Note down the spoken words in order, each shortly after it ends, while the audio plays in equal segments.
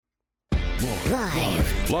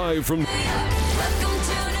Live from...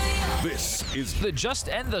 This is the Just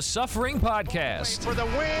End the Suffering podcast. For the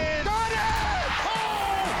win. Got it!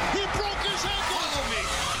 Oh! He broke his ankle.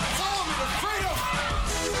 Follow me to freedom.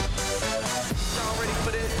 Y'all ready for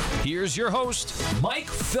this? Here's your host, Mike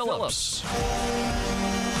Phillips.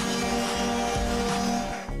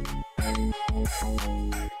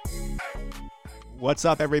 What's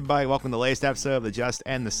up, everybody? Welcome to the latest episode of the Just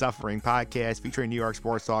End the Suffering podcast, featuring New York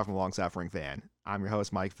sports talk from a long-suffering fan. I'm your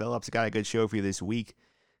host, Mike Phillips. I got a good show for you this week.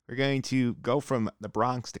 We're going to go from the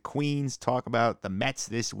Bronx to Queens, talk about the Mets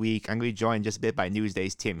this week. I'm going to be joined just a bit by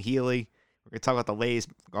Newsday's Tim Healy. We're going to talk about the latest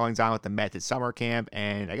goings-on with the Mets at summer camp,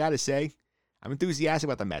 and I got to say, I'm enthusiastic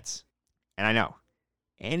about the Mets. And I know,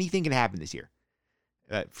 anything can happen this year.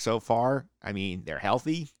 So far, I mean, they're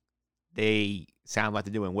healthy. They sound like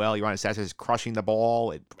they're doing well. Yoenis Cespedes is crushing the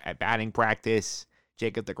ball at batting practice.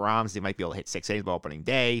 Jacob deGrom, they might be able to hit 6 innings by opening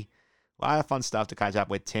day. A lot of fun stuff to catch up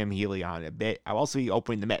with Tim Healy on in a bit. I'll also be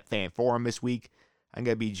opening the Met Fan Forum this week. I'm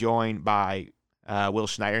going to be joined by Will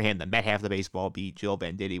Schneiderhan, the Met half of the baseball beat, Jill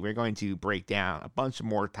Venditti. We're going to break down a bunch of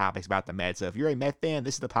more topics about the Mets. So if you're a Met fan,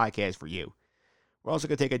 this is the podcast for you. We're also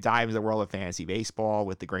going to take a dive into the world of fantasy baseball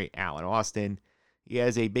with the great Alan Austin. He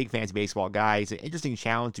is a big fantasy baseball guy. It's an interesting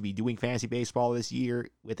challenge to be doing fantasy baseball this year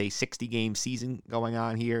with a 60-game season going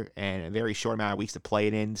on here and a very short amount of weeks to play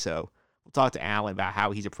it in. So we'll talk to Alan about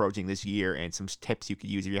how he's approaching this year and some tips you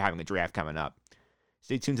could use if you're having a draft coming up.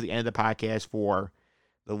 Stay tuned to the end of the podcast for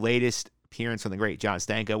the latest appearance from the great John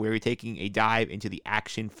Stanko, where we're taking a dive into the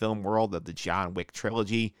action film world of the John Wick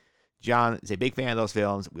trilogy. John is a big fan of those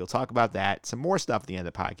films. We'll talk about that, some more stuff at the end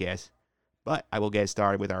of the podcast. But I will get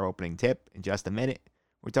started with our opening tip in just a minute.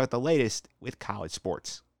 We'll talk the latest with college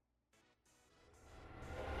sports.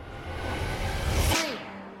 3,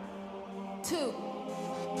 2,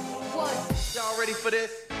 1. Y'all ready for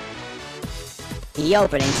this? The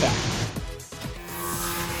opening tip.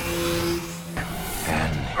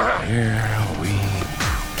 And here we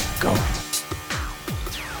go.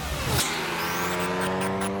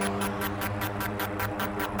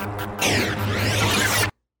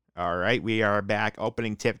 All right, we are back.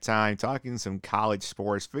 Opening tip time, talking some college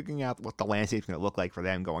sports, figuring out what the landscape is going to look like for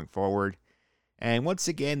them going forward. And once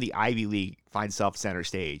again, the Ivy League finds itself center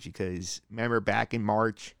stage because remember back in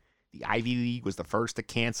March, the Ivy League was the first to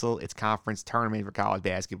cancel its conference tournament for college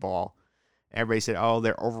basketball. Everybody said, oh,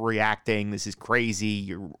 they're overreacting. This is crazy.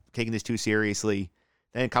 You're taking this too seriously.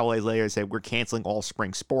 Then a couple days later, they said, we're canceling all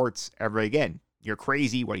spring sports. Everybody again, you're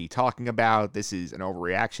crazy. What are you talking about? This is an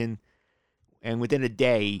overreaction. And within a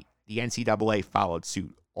day, the NCAA followed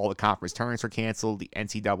suit. All the conference tournaments were canceled. The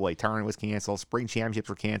NCAA tournament was canceled. Spring championships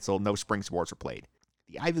were canceled. No spring sports were played.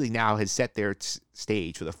 The Ivy League now has set their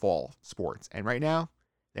stage for the fall sports. And right now,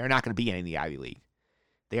 they're not going to be in the Ivy League.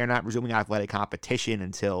 They are not resuming athletic competition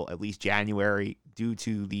until at least January due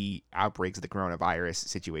to the outbreaks of the coronavirus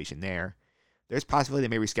situation there. There's possibility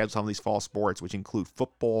they may reschedule some of these fall sports, which include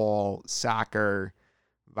football, soccer,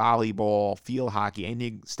 volleyball, field hockey,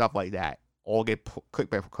 anything, stuff like that. All get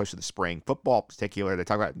pushed to the spring. Football in particular, they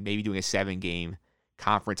talk about maybe doing a 7-game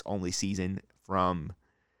conference-only season from,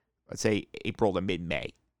 let's say, April to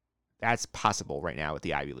mid-May. That's possible right now with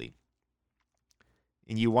the Ivy League.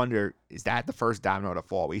 And you wonder, is that the first domino to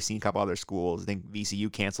fall? We've seen a couple other schools. I think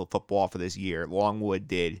VCU canceled football for this year. Longwood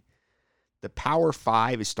did. The Power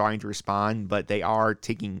 5 is starting to respond, but they are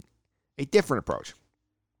taking a different approach.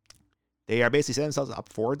 They are basically setting themselves up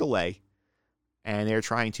for a delay, and they're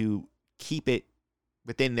trying to keep it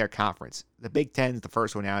within their conference. The Big Ten is the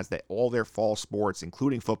first one announced that all their fall sports,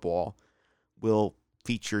 including football, will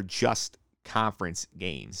feature just conference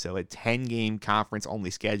games. So a 10-game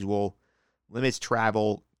conference-only schedule, limits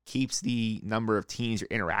travel, keeps the number of teams you're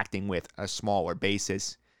interacting with a smaller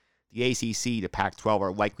basis. The ACC, the Pac-12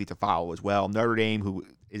 are likely to follow as well. Notre Dame, who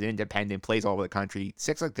is independent, plays all over the country. It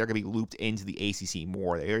looks like they're going to be looped into the ACC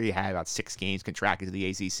more. They already had about 6 games contracted to the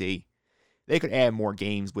ACC. They could add more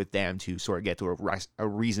games with them to sort of get to a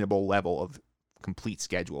reasonable level of complete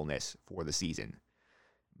scheduleness for the season.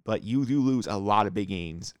 But you do lose a lot of big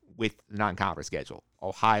games with the non-conference schedule.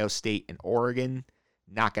 Ohio State and Oregon,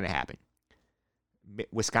 not going to happen.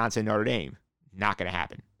 Wisconsin, Notre Dame, not going to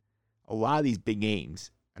happen. A lot of these big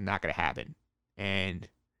games are not going to happen. And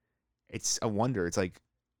it's a wonder. It's like,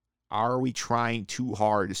 are we trying too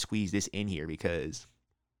hard to squeeze this in here? Because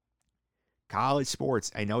college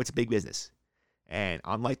sports, I know it's a big business. And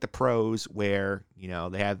unlike the pros where, you know,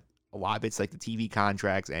 they have a lot of it's like the TV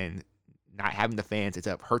contracts and not having the fans, it's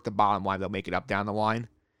hurt the bottom line. They'll make it up down the line.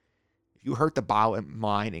 If you hurt the bottom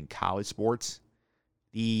line in college sports,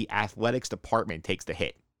 the athletics department takes the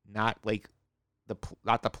hit, not like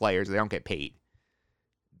not the players. They don't get paid.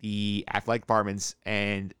 The athletic departments,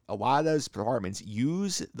 and a lot of those departments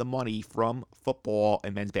use the money from football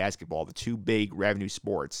and men's basketball, the two big revenue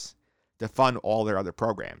sports, to fund all their other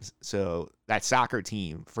programs. So that soccer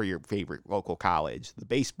team for your favorite local college, the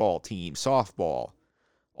baseball team, softball,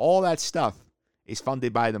 all that stuff is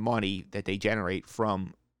funded by the money that they generate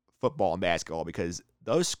from football and basketball, because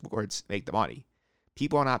those sports make the money.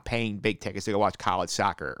 People are not paying big tickets to go watch college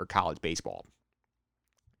soccer or college baseball.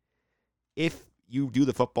 If you do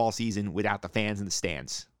the football season without the fans in the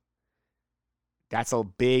stands, that's a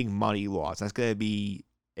big money loss. That's going to be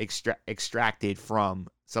extracted from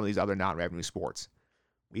some of these other non-revenue sports.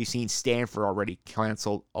 We've seen Stanford already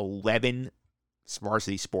cancel 11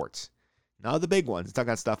 varsity sports. None of the big ones. It's talking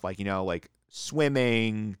about stuff like, like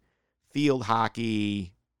swimming, field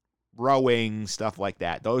hockey, rowing, stuff like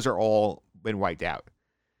that. Those are all been wiped out.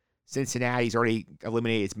 Cincinnati's already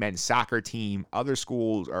eliminated its men's soccer team. Other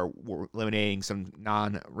schools are eliminating some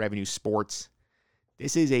non-revenue sports.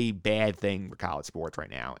 This is a bad thing for college sports right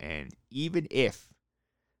now. And even if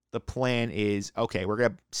the plan is, okay, we're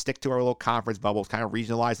going to stick to our little conference bubbles, kind of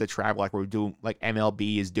regionalize the travel like we're doing, like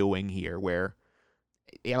MLB is doing here, where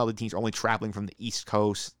the MLB teams are only traveling from the East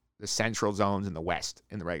Coast, the Central zones, and the West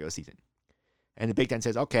in the regular season. And the Big Ten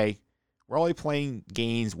says, okay, we're only playing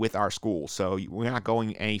games with our school, so we're not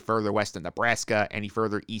going any further west than Nebraska, any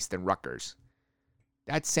further east than Rutgers.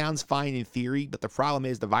 That sounds fine in theory, but the problem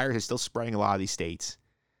is the virus is still spreading a lot of these states.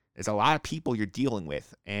 There's a lot of people you're dealing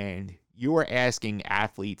with, and you are asking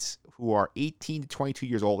athletes who are 18 to 22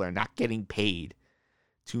 years old and are not getting paid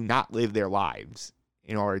to not live their lives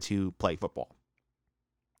in order to play football.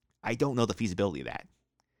 I don't know the feasibility of that.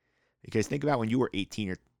 Because think about when you were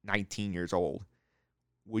 18 or 19 years old.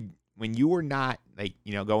 When you were not,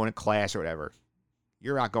 going to class or whatever,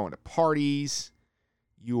 you're out going to parties,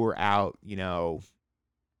 you were out,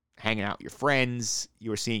 hanging out with your friends, you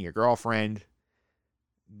were seeing your girlfriend.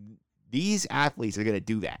 These athletes are going to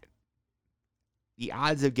do that. The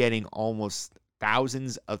odds of getting almost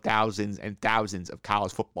thousands and thousands of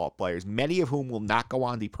college football players, many of whom will not go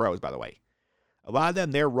on to be pros, by the way. A lot of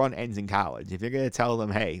them, their run ends in college. If you're going to tell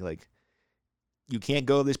them, hey, you can't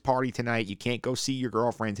go to this party tonight, you can't go see your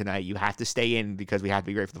girlfriend tonight, you have to stay in because we have to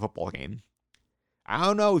be ready for the football game. I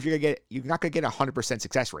don't know if you're not going to get a 100%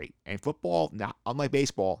 success rate. And football, unlike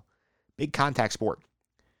baseball, big contact sport.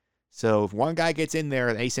 So if one guy gets in there,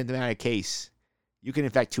 an asymptomatic case, you can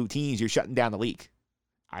infect two teams, you're shutting down the league.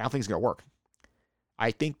 I don't think it's going to work.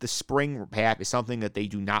 I think the spring path is something that they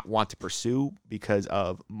do not want to pursue because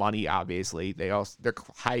of money, obviously. They're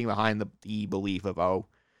hiding behind the belief of,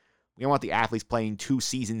 we don't want the athletes playing 2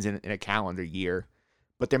 seasons in a calendar year,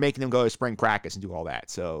 but they're making them go to spring practice and do all that.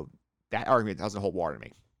 So that argument doesn't hold water to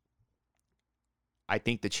me. I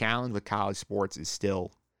think the challenge with college sports is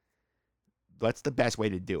still, what's the best way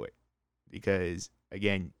to do it? Because,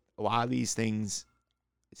 again, a lot of these things,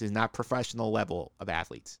 this is not professional level of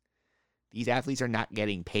athletes. These athletes are not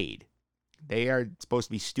getting paid. They are supposed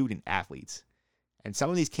to be student athletes. And some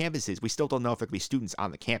of these campuses, we still don't know if there could be students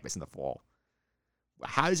on the campus in the fall.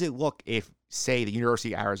 How does it look if, say, the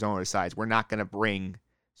University of Arizona decides we're not going to bring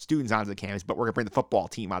students onto the campus, but we're going to bring the football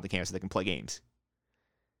team onto the campus so they can play games?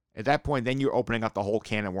 At that point, then you're opening up the whole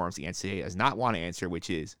can of worms the NCAA does not want to answer, which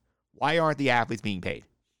is, why aren't the athletes being paid?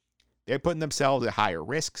 They're putting themselves at higher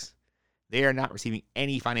risks. They are not receiving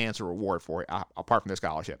any financial reward for it, apart from their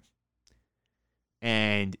scholarship.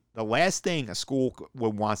 And the last thing a school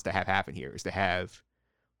wants to have happen here is to have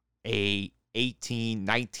a 18,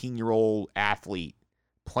 19-year-old athlete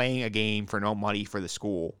playing a game for no money for the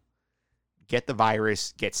school, get the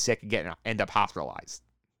virus, get sick, and end up hospitalized.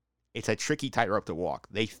 It's a tricky tightrope to walk.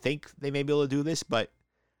 They think they may be able to do this, but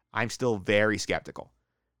I'm still very skeptical.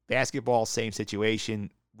 Basketball, same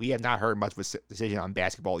situation. We have not heard much of a decision on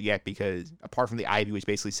basketball yet because apart from the Ivy, which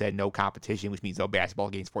basically said no competition, which means no basketball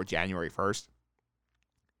games before January 1st,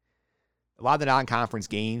 a lot of the non-conference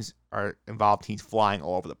games are involved teams flying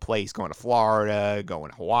all over the place, going to Florida, going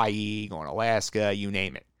to Hawaii, going to Alaska, you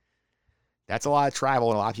name it. That's a lot of travel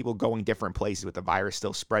and a lot of people going different places with the virus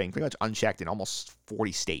still spreading pretty much unchecked in almost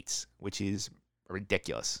 40 states, which is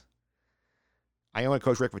ridiculous. I know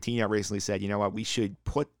Coach Rick Pitino recently said, you know what, we should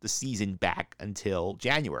put the season back until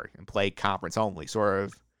January and play conference only, sort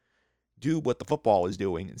of do what the football is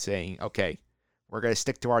doing and saying, okay, we're going to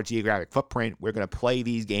stick to our geographic footprint. We're going to play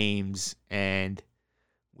these games, and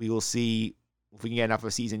we will see if we can get enough of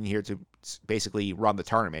a season here to basically run the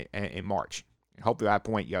tournament in March. And hopefully at that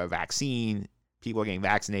point you have a vaccine, people are getting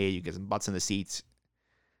vaccinated, you get some butts in the seats.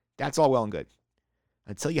 That's all well and good.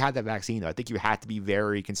 Until you have that vaccine, though, I think you have to be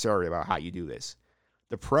very conservative about how you do this.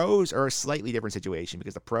 The pros are a slightly different situation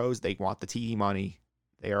because the pros, they want the TV money.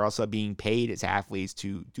 They are also being paid as athletes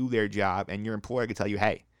to do their job, and your employer can tell you,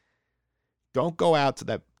 hey, don't go out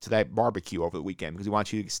to that barbecue over the weekend because we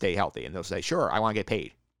want you to stay healthy. And they'll say, sure, I want to get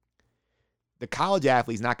paid. The college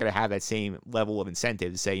athlete's not going to have that same level of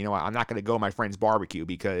incentive to say, you know what, I'm not going to go to my friend's barbecue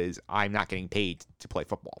because I'm not getting paid to play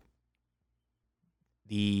football.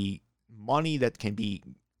 The money that can be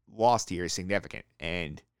lost here is significant,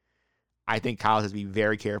 and I think college has to be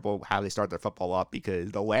very careful how they start their football up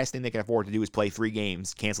because the last thing they can afford to do is play 3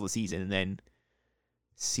 games, cancel the season, and then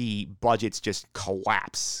see budgets just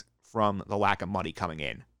collapse from the lack of money coming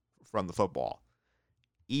in from the football.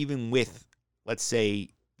 Even with, let's say,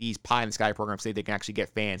 these pie in the sky programs say they can actually get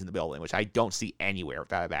fans in the building, which I don't see anywhere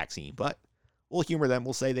without a vaccine, but we'll humor them.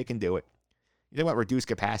 We'll say they can do it. You think about reduced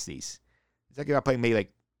capacities. Is that about playing maybe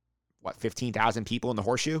 15,000 people in the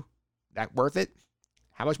Horseshoe? That worth it?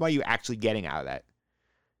 How much money are you actually getting out of that?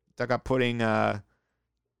 Talk about putting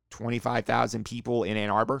 25,000 people in Ann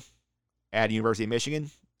Arbor at the University of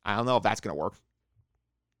Michigan. I don't know if that's going to work.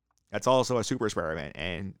 That's also a super spreader event,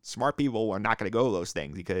 and smart people are not going to go to those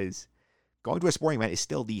things because going to a sporting event is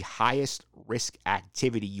still the highest risk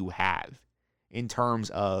activity you have in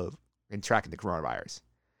terms of contracting the coronavirus.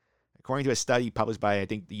 According to a study published by, I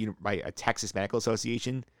think, by a Texas Medical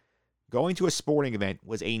Association, going to a sporting event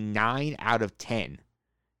was a 9 out of 10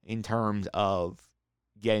 in terms of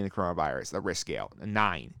getting the coronavirus, the risk scale, a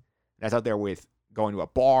 9. That's out there with going to a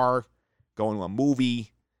bar, going to a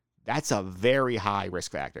movie. That's a very high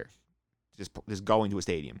risk factor, just going to a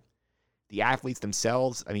stadium. The athletes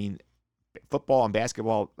themselves, I mean, football and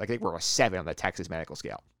basketball, I think we're a 7 on the Texas medical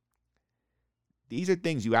scale. These are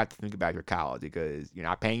things you have to think about your college because you're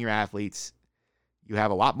not paying your athletes. You have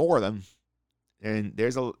a lot more of them. And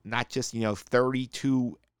there's not just,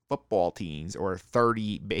 32 football teams or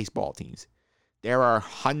 30 baseball teams. There are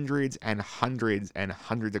hundreds and hundreds and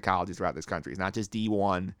hundreds of colleges throughout this country. It's not just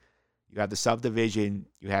D1. You have the subdivision.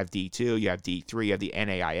 You have D2. You have D3. You have the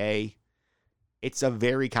NAIA. It's a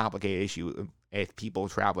very complicated issue if people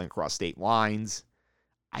traveling across state lines.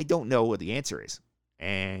 I don't know what the answer is.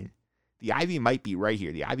 And the Ivy might be right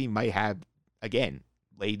here. The Ivy might have, again,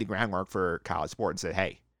 laid the groundwork for college sports and said,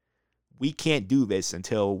 hey, we can't do this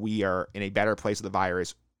until we are in a better place with the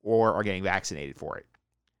virus or are getting vaccinated for it.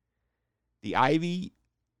 The Ivy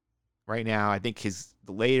right now, I think, is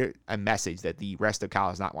a message that the rest of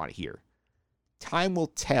college does not want to hear. Time will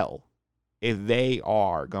tell if they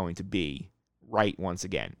are going to be right once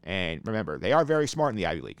again. And remember, they are very smart in the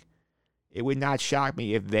Ivy League. It would not shock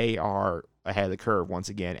me if they are ahead of the curve once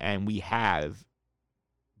again, and we have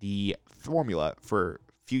the formula for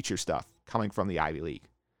future stuff coming from the Ivy League.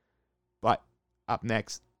 But up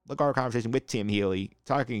next, look at our conversation with Tim Healy,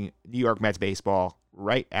 talking New York Mets baseball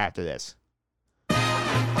right after this.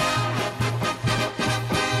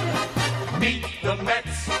 Meet the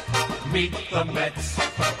Mets, meet the Mets.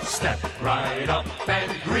 Step right up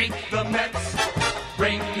and greet the Mets.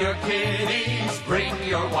 Bring your kiddies, bring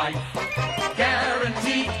your wife.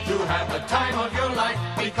 Guaranteed to have the time of your life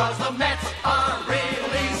because the Mets are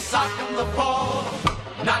really socking the ball,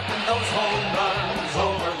 knocking those home runs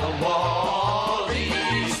over the wall.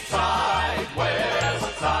 East side,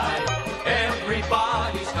 west side,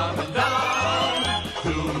 everybody's coming down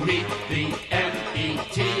to meet the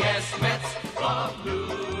METS Mets of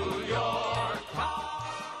New York town.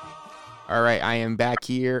 All right, I am back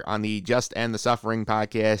here on the Just End the Suffering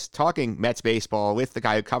podcast, talking Mets baseball with the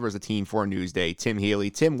guy who covers the team for Newsday, Tim Healy.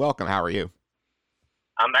 Tim, welcome. How are you?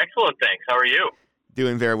 I'm excellent, thanks. How are you?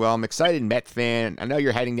 Doing very well. I'm excited Met fan. I know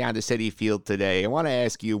you're heading down to Citi Field today. I want to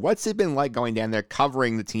ask you, what's it been like going down there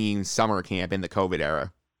covering the team's summer camp in the COVID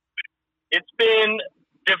era? It's been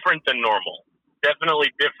different than normal.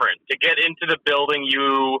 Definitely different. To get into the building,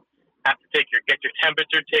 you have to get your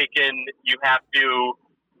temperature taken. You have to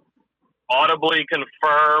audibly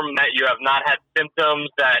confirm that you have not had symptoms,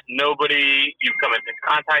 that nobody you've come into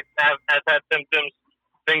contact has had symptoms,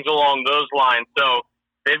 things along those lines. So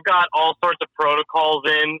they've got all sorts of protocols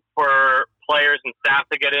in for players and staff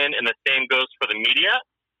to get in, and the same goes for the media.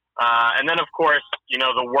 And then, of course,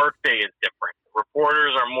 the workday is different.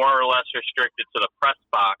 Reporters are more or less restricted to the press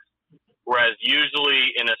box, whereas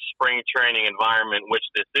usually in a spring training environment, which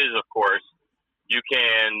this is, of course, you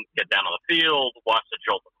can get down on the field, watch the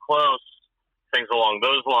jolt up close, things along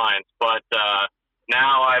those lines. But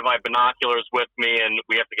now I have my binoculars with me, and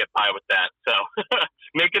we have to get by with that. So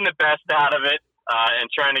making the best out of it and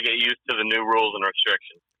trying to get used to the new rules and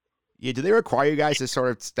restrictions. Yeah, do they require you guys to sort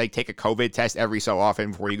of take a COVID test every so often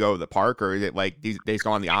before you go to the park, or is it like they just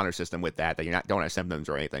go on the honor system with that you don't have symptoms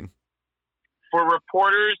or anything? For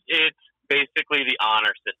reporters, it's basically the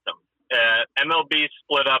honor system. MLB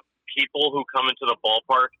split up people who come into the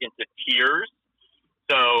ballpark into tiers.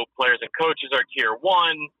 So players and coaches are tier 1.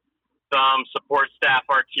 Some support staff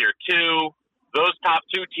are tier 2. Those top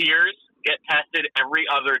 2 tiers get tested every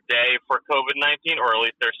other day for COVID-19, or at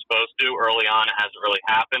least they're supposed to. Early on, it hasn't really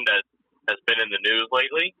happened, as has been in the news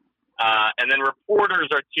lately. And then reporters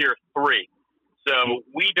are tier 3. So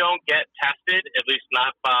we don't get tested, at least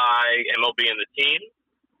not by MLB and the team.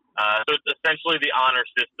 So it's essentially the honor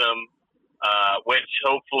system, which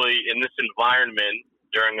hopefully in this environment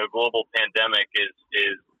during a global pandemic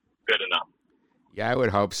is good enough. Yeah, I would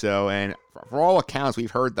hope so. And for all accounts,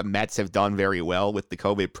 we've heard the Mets have done very well with the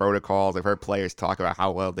COVID protocols. I've heard players talk about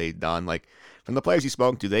how well they've done. Like, from the players you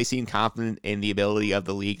spoke to, they seem confident in the ability of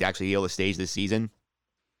the league to actually be able to stage this season?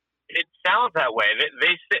 It sounds that way.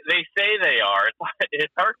 They say they are.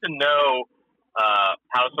 It's hard to know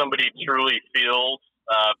how somebody truly feels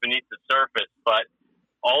beneath the surface, but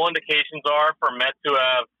all indications are for Mets who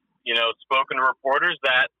have, spoken to reporters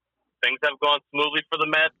that things have gone smoothly for the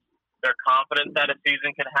Mets. They're confident that a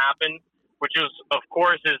season can happen, which is, of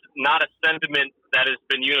course, is not a sentiment that has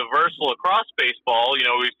been universal across baseball.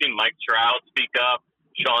 We've seen Mike Trout speak up,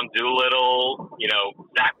 Sean Doolittle,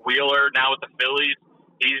 Zach Wheeler now with the Phillies.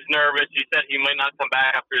 He's nervous. He said he might not come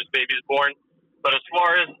back after his baby's born. But as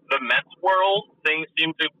far as the Mets world, things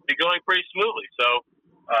seem to be going pretty smoothly. So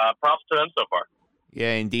props to them so far.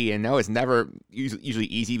 Yeah, indeed. And no, it's never usually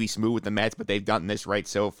easy to be smooth with the Mets, but they've gotten this right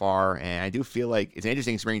so far. And I do feel like it's an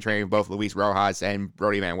interesting spring training for both Luis Rojas and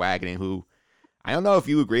Brodie Van Wagenen, who I don't know if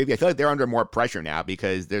you agree with me. I feel like they're under more pressure now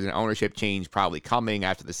because there's an ownership change probably coming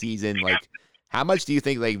after the season. Like, how much do you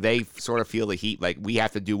think like they sort of feel the heat? Like, we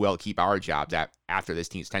have to do well to keep our jobs after this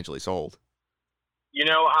team's potentially sold.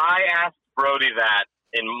 I asked Brodie that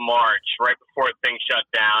in March, right before things shut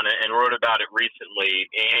down, and wrote about it recently.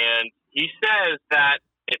 And he says that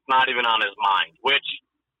it's not even on his mind, which,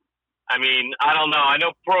 I don't know. I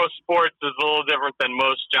know pro sports is a little different than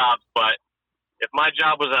most jobs, but if my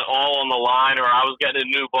job was at all on the line or I was getting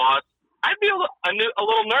a new boss, I'd be a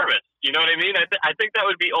little nervous. You know what I mean? I think that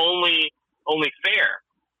would be only fair.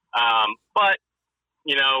 But,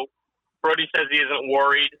 Brodie says he isn't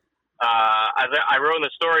worried. I wrote in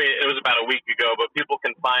the story, it was about a week ago, but people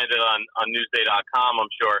can find it on Newsday.com,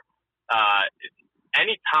 I'm sure.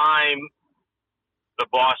 Anytime the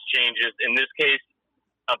boss changes, in this case,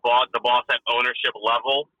 the boss at ownership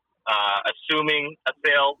level, assuming a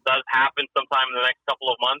sale does happen sometime in the next couple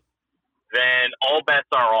of months, then all bets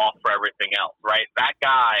are off for everything else, right? That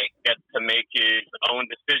guy gets to make his own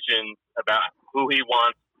decisions about who he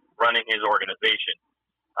wants running his organization.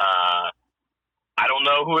 I don't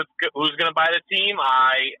know who's going to buy the team.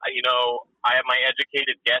 I have my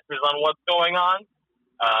educated guesses on what's going on.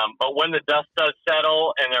 But when the dust does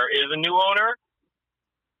settle and there is a new owner,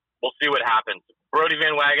 we'll see what happens. Brodie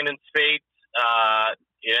Van Wagenen's fate,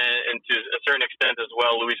 and to a certain extent as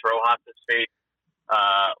well, Luis Rojas' fate,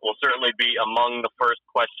 will certainly be among the first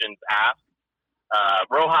questions asked.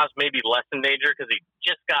 Rojas may be less in danger because he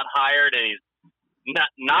just got hired and he's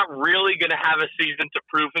not really going to have a season to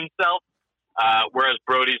prove himself. Whereas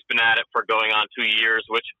Brodie's been at it for going on 2 years,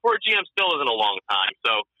 which for a GM still isn't a long time.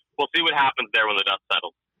 So we'll see what happens there when the dust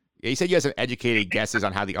settles. Yeah, you said you have some educated guesses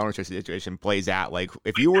on how the ownership situation plays out. Like,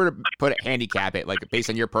 if you were to handicap it, like based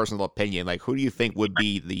on your personal opinion, like who do you think would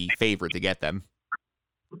be the favorite to get them?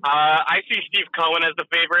 I see Steve Cohen as the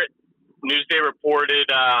favorite. Newsday reported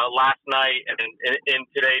last night and in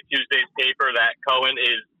today, Tuesday's paper, that Cohen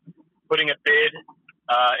is putting a bid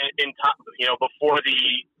before the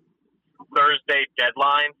Thursday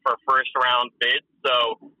deadline for first round bids.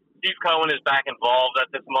 So Steve Cohen is back involved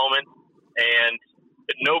at this moment, and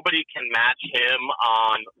nobody can match him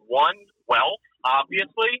on one, wealth,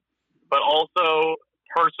 obviously, but also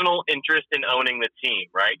personal interest in owning the team,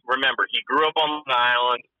 right? Remember, he grew up on Long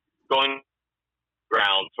Island, going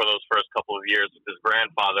ground for those first couple of years with his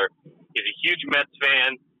grandfather. He's a huge Mets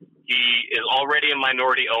fan. He is already a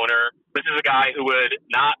minority owner. This is a guy who would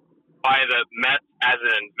not buy the Mets as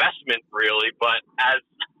an investment, really, but as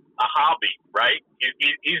a hobby, right?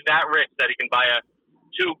 He's that rich that he can buy a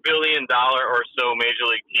 $2 billion or so Major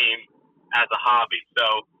League team as a hobby.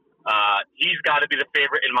 So he's got to be the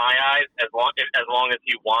favorite in my eyes as long as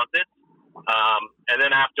he wants it. And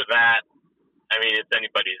then after that, it's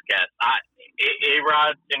anybody's guess.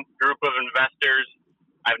 A-Rod's group of investors,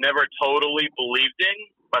 I've never totally believed in,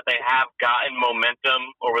 but they have gotten momentum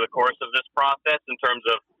over the course of this process in terms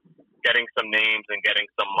of getting some names and getting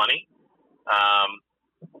some money.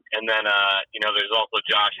 And then, there's also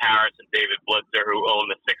Josh Harris and David Blitzer, who own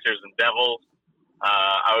the Sixers and Devils.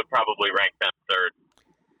 I would probably rank them third.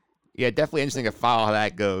 Yeah, definitely interesting to follow how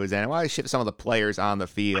that goes. And I want to shift some of the players on the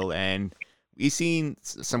field. And we've seen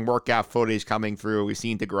some workout footage coming through. We've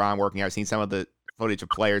seen DeGrom working out. We've seen some of the footage of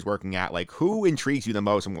players working out. Like, who intrigues you the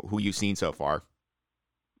most and who you've seen so far?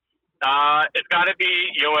 It's got to be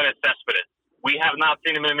Yoenis Cespedes. We have not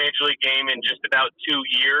seen him in a Major League game in just about 2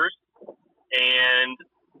 years. And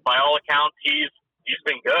by all accounts, he's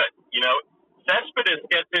been good. Cespedes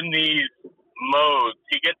gets in these modes.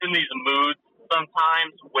 He gets in these moods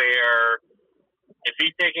sometimes where if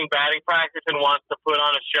he's taking batting practice and wants to put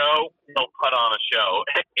on a show, he'll put on a show.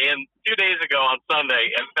 And 2 days ago on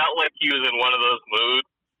Sunday, it felt like he was in one of those moods,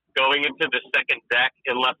 going into the second deck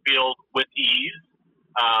in left field with ease.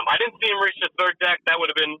 I didn't see him reach the third deck. That would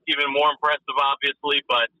have been even more impressive, obviously,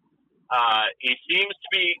 but he seems to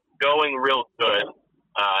be going real good,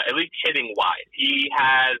 at least hitting-wise. He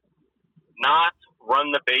has not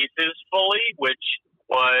run the bases fully, which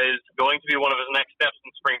was going to be one of his next steps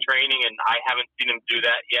in spring training, and I haven't seen him do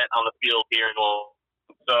that yet on the field here in Louisville.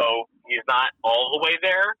 So he's not all the way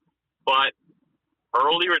there, but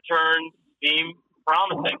early returns seem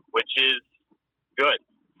promising, which is good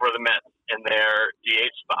for the Mets in their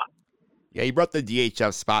DH spot. Yeah, he brought the DH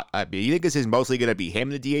spot up. You think this is mostly going to be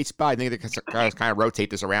him in the DH spot? I think they're going to kind of rotate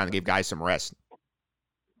this around and give guys some rest.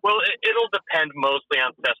 Well, it'll depend mostly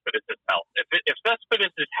on Cespedes' health. If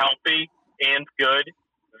Cespedes is healthy and good,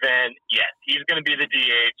 then yes, he's going to be the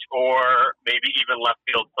DH or maybe even left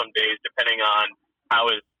field some days, depending on how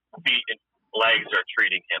his feet and legs are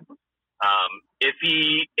treating him. If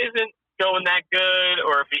he isn't going that good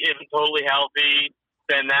or if he isn't totally healthy,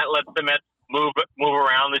 then that lets the Mets move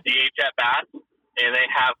around the DH at bats, and they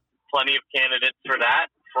have plenty of candidates for that,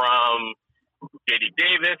 from J.D.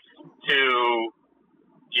 Davis to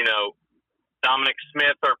Dominic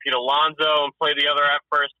Smith or Pete Alonso and play the other at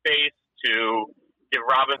first base, to give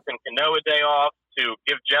Robinson Cano a day off, to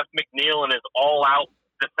give Jeff McNeil and his all-out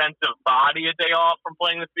defensive body a day off from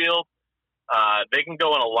playing the field. They can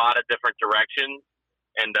go in a lot of different directions,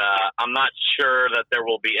 and I'm not sure that there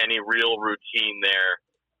will be any real routine there.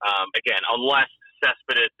 Again, unless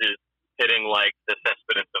Cespedes is hitting like the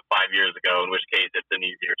Cespedes of 5 years ago, in which case it's an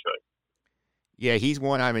easier choice. Yeah, he's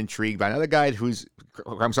one I'm intrigued by. Another guy who's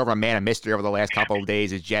come sort of a man of mystery over the last couple of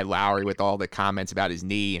days is Jed Lowrie, with all the comments about his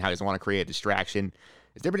knee and how he doesn't want to create a distraction.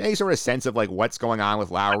 Has there been any sort of sense of like what's going on with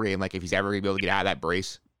Lowrie and like if he's ever going to be able to get out of that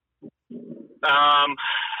brace? That's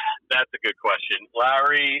a good question.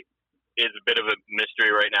 Lowrie is a bit of a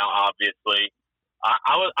mystery right now, obviously.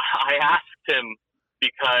 I asked him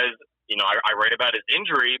because, I write about his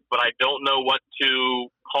injury, but I don't know what to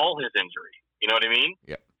call his injury. You know what I mean?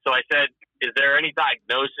 Yeah. So I said, is there any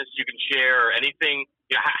diagnosis you can share or anything?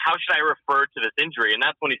 How should I refer to this injury? And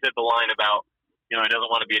that's when he said the line about, he doesn't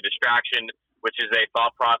want to be a distraction, which is a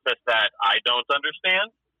thought process that I don't understand.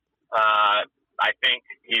 I think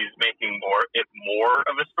he's making more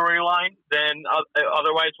of a storyline than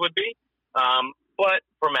otherwise would be. But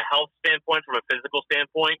from a health standpoint, from a physical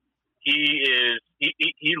standpoint, he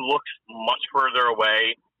looks much further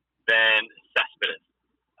away than Cespedes.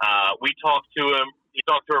 We talked to him. He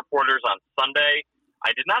talked to reporters on Sunday.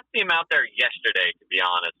 I did not see him out there yesterday, to be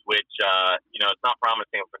honest, which, it's not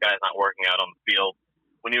promising if the guy's not working out on the field.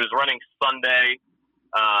 When he was running Sunday,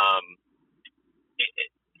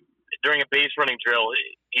 during a base running drill,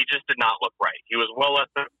 he just did not look right. He was well less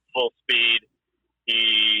than full speed.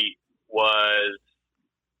 He was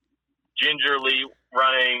gingerly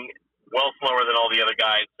running well slower than all the other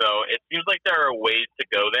guys. So it seems like there are ways to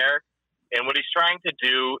go there. And what he's trying to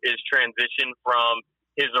do is transition from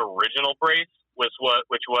his original brace, which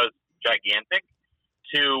was gigantic,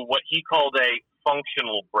 to what he called a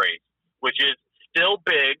functional brace, which is still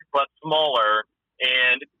big but smaller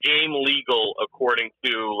and game legal according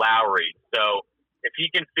to Lowrie. So if he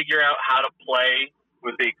can figure out how to play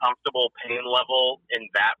with a comfortable pain level in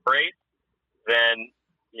that brace, then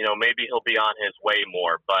maybe he'll be on his way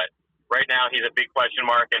more. But right now he's a big question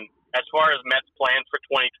mark, and as far as Mets plans for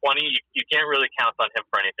 2020, you can't really count on him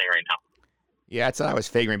for anything right now. Yeah, that's what I was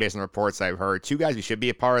figuring based on reports I've heard. Two guys who should be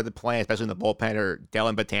a part of the plan, especially in the bullpen, are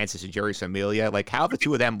Dellin Betances and Jerry Familia. Like, how have the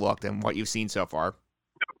two of them looked and what you've seen so far?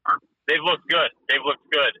 They've looked good.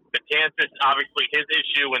 Betances, obviously, his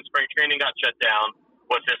issue when spring training got shut down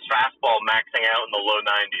was his fastball maxing out in the low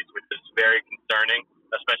 90s, which is very concerning,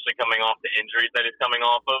 especially coming off the injuries that he's coming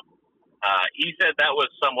off of. He said that was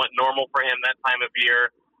somewhat normal for him that time of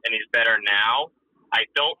year, and he's better now. I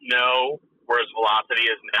don't know where his velocity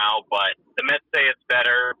is now, but the Mets say it's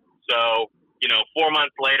better. So, 4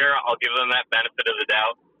 months later, I'll give them that benefit of the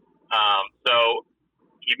doubt. So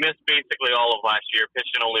he missed basically all of last year,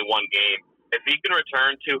 pitched in only one game. If he can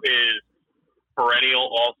return to his perennial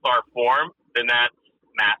all-star form, then that's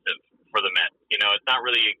massive for the Mets. You know, it's not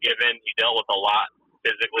really a given. He dealt with a lot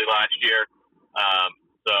physically last year.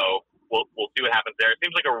 So we'll see what happens there. It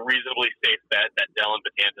seems like a reasonably safe bet that Dellin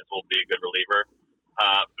Betances will be a good reliever.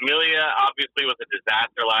 Familia obviously was a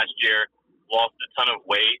disaster last year, lost a ton of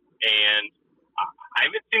weight, and I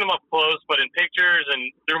haven't seen him up close, but in pictures and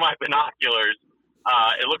through my binoculars,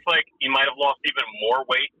 it looks like he might have lost even more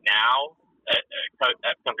weight now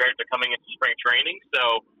compared to coming into spring training. So,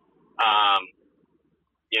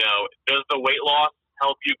 you know, does the weight loss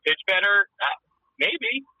help you pitch better?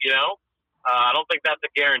 Maybe, you know. I don't think that's a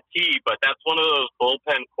guarantee, but that's one of those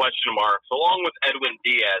bullpen question marks, along with Edwin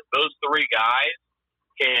Diaz. Those three guys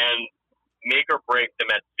can make or break the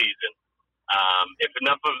Mets season. If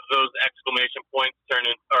enough of those exclamation points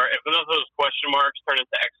if enough of those question marks turn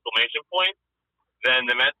into exclamation points, then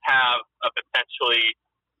the Mets have a potentially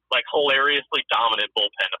like hilariously dominant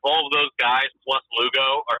bullpen. If all of those guys plus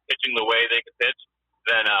Lugo are pitching the way they can pitch,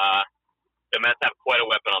 then the Mets have quite a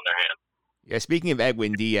weapon on their hands. Yeah, speaking of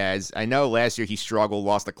Edwin Diaz, I know last year he struggled,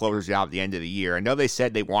 lost the closer's job at the end of the year. I know they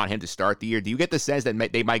said they want him to start the year. Do you get the sense that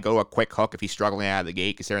they might go a quick hook if he's struggling out of the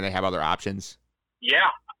gate, considering they have other options? Yeah,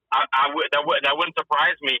 that wouldn't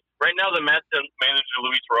surprise me. Right now, the Mets and manager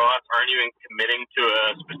Luis Rojas aren't even committing to a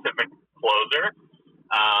specific closer.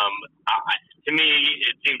 To me,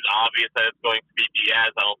 it seems obvious that it's going to be Diaz.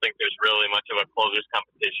 I don't think there's really much of a closer's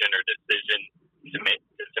competition or decision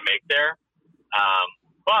to make there.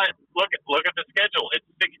 But look at the schedule. It's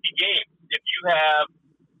 60 games. If you have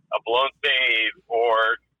a blown save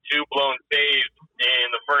or two blown saves in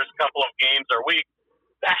the first couple of games or weeks,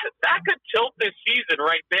 that could tilt this season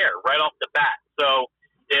right there, right off the bat. So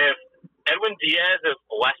if Edwin Diaz is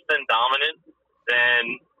less than dominant,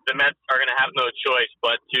 then the Mets are going to have no choice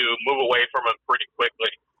but to move away from him pretty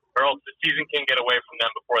quickly, or else the season can get away from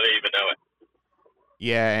them before they even know it.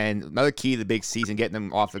 Yeah, and another key to the big season, getting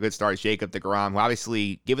them off a good start, is Jacob deGrom, who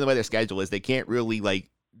obviously, given the way their schedule is, they can't really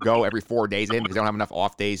go every 4 days of him because they don't have enough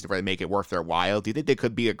off days to really make it worth their while. Do you think they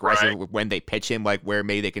could be aggressive when they pitch him, like where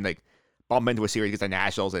maybe they can bump into a series against the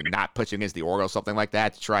Nationals and not pitch against the Orioles, something like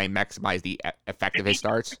that, to try and maximize the effect of his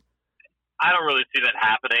starts? I don't really see that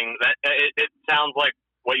happening. It sounds like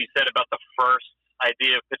what you said about the first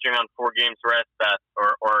idea of pitching on 4 games rest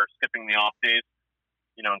or skipping the off days.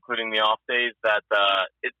 You know, including the off days, that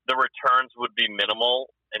the returns would be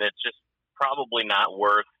minimal, and it's just probably not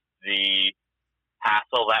worth the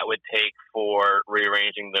hassle that would take for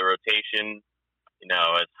rearranging the rotation. You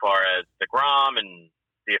know, as far as deGrom and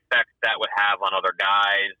the effect that would have on other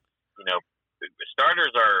guys. You know,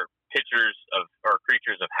 starters are creatures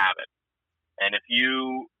of habit, and if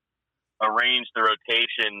you arrange the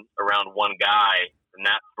rotation around one guy, then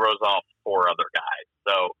that throws off 4 other guys.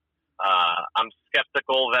 So. I'm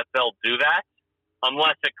skeptical that they'll do that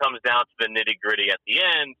unless it comes down to the nitty-gritty at the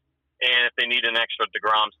end. And if they need an extra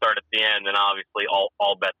deGrom start at the end, then obviously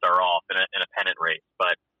all bets are off in a pennant race.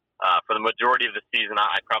 But for the majority of the season,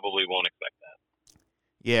 I probably won't expect that.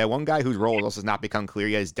 Yeah, one guy whose role also has not become clear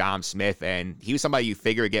yet is Dom Smith, and he was somebody you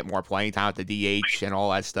figure would get more playing time at the DH and all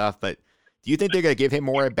that stuff. But do you think they're going to give him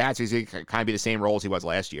more at-bats, or is he kind of be the same role as he was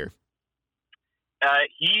last year?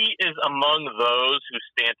 He is among those who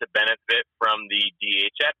stand to benefit from the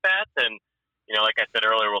DH at-bats. And, you know, like I said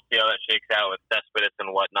earlier, we'll see how that shakes out with Cespedes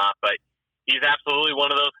and whatnot. But he's absolutely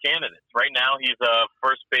one of those candidates. Right now, he's a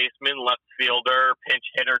first baseman, left fielder, pinch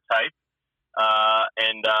hitter type,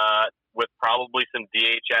 and with probably some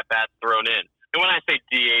DH at-bats thrown in. And when I say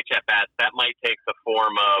DH at-bats, that might take the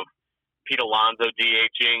form of Pete Alonso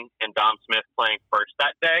DHing and Dom Smith playing first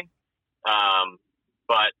that day.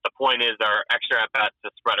 But the point is, there are extra at-bats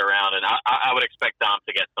to spread around, and I would expect Dom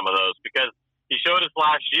to get some of those because he showed us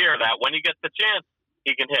last year that when he gets the chance,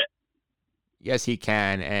 he can hit. Yes, he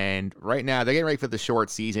can, and right now, they're getting ready for the short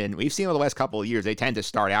season. We've seen over the last couple of years, they tend to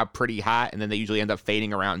start out pretty hot, and then they usually end up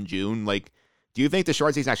fading around June. Do you think the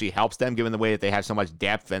short season actually helps them, given the way that they have so much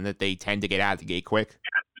depth and that they tend to get out of the gate quick?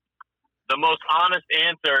 The most honest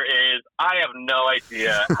answer is I have no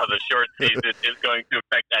idea how the short season is going to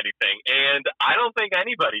affect anything. And I don't think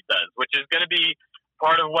anybody does, which is going to be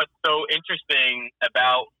part of what's so interesting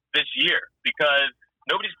about this year because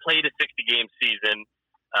nobody's played a 60-game season.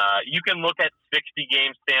 You can look at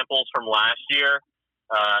 60-game samples from last year.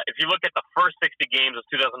 If you look at the first 60 games of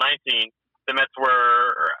 2019, the Mets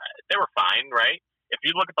were fine, right? If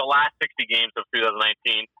you look at the last 60 games of 2019,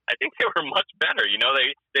 I think they were much better. You know,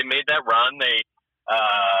 they made that run. They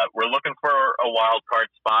were looking for a wild card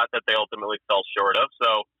spot that they ultimately fell short of.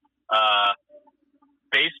 So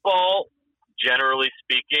baseball, generally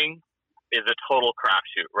speaking, is a total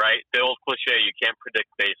crapshoot, right? The old cliche, you can't predict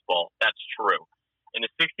baseball. That's true. In a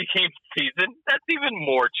 60-game season, that's even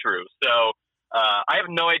more true. So I have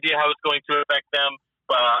no idea how it's going to affect them,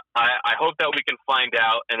 but I hope that we can find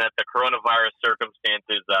out and that the coronavirus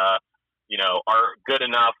circumstances, are good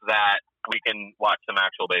enough that we can watch some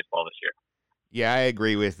actual baseball this year. Yeah, I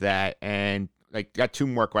agree with that. And got two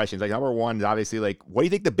more questions. Number one is obviously what do you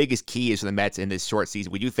think the biggest key is for the Mets in this short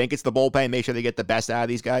season? Would you think it's the bullpen? Make sure they get the best out of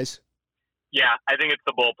these guys? Yeah, I think it's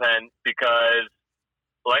the bullpen because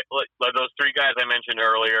like those three guys I mentioned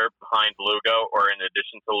earlier behind Lugo, or in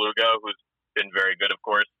addition to Lugo, who's been very good, of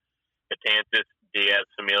course, Betances, Diaz,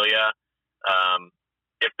 Familia.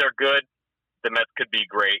 If they're good, the Mets could be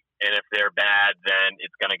great, and if they're bad, then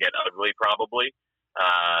it's going to get ugly probably.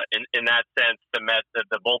 In that sense, the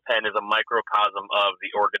bullpen is a microcosm of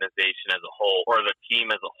the organization as a whole, or the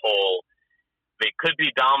team as a whole. They could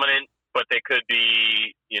be dominant, but they could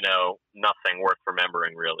be, nothing worth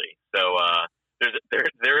remembering, really. So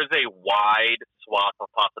there is a wide swath of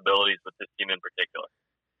possibilities with this team in particular.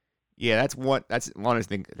 Yeah, that's one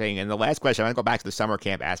interesting thing. And the last question, I'm going to go back to the summer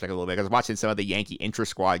camp aspect a little bit. I was watching some of the Yankee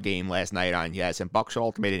intra-squad game last night on Yes, and Buck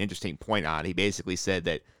Showalter made an interesting point on it. He basically said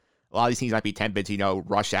that a lot of these teams might be tempted to,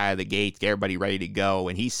 rush out of the gate, get everybody ready to go.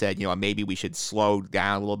 And he said, maybe we should slow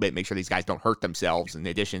down a little bit, make sure these guys don't hurt themselves in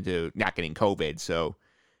addition to not getting COVID. So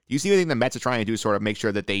do you see anything the Mets are trying to do, sort of make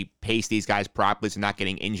sure that they pace these guys properly so not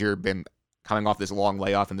getting injured, been coming off this long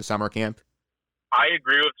layoff in the summer camp? I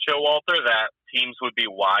agree with Showalter that teams would be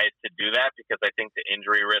wise to do that because I think the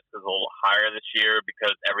injury risk is a little higher this year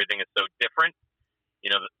because everything is so different.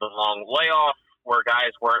 The long layoff where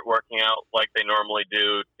guys weren't working out like they normally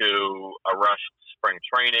do to a rushed spring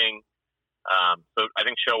training. So I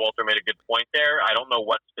think Showalter made a good point there. I don't know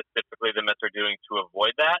what specifically the Mets are doing to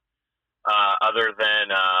avoid that, other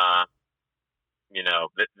than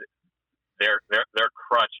their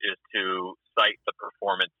crutch is to cite the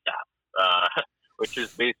performance staff. Which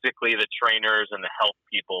is basically the trainers and the health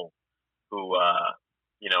people who,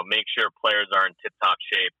 make sure players are in tip-top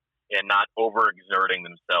shape and not overexerting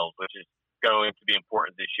themselves, which is going to be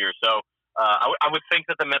important this year. So I would think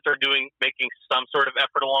that the Mets are making some sort of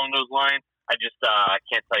effort along those lines. I just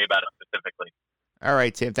can't tell you about it specifically. All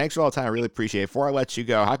right, Tim. Thanks for all the time. I really appreciate it. Before I let you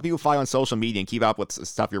go, how can people follow you on social media and keep up with the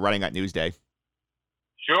stuff you're writing at Newsday?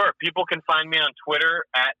 Sure. People can find me on Twitter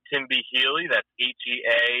at Tim B. Healy. That's Healey.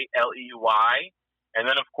 And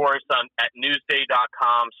then, of course, at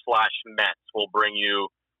newsday.com/Mets, we'll bring you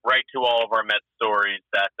right to all of our Mets stories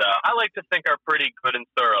that I like to think are pretty good and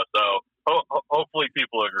thorough. So hopefully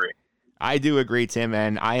people agree. I do agree, Tim,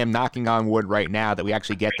 and I am knocking on wood right now that we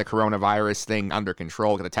actually get the coronavirus thing under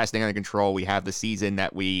control, get the testing under control. We have the season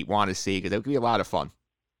that we want to see because it would be a lot of fun.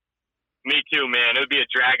 Me too, man. It would be a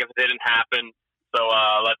drag if it didn't happen. So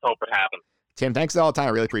let's hope it happens. Tim, thanks all the time.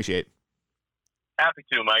 I really appreciate it. Happy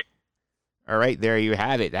to, Mike. All right, there you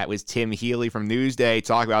have it. That was Tim Healy from Newsday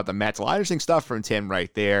talking about the Mets. A lot of interesting stuff from Tim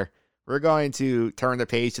right there. We're going to turn the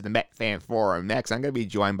page to the Met Fan Forum. Next, I'm going to be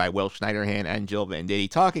joined by Will Schneiderhan and Jill Venditti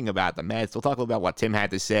talking about the Mets. We'll talk a little about what Tim had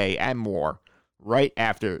to say and more right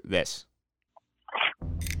after this.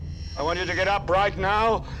 I want you to get up right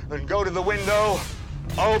now and go to the window,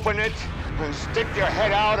 open it, and stick your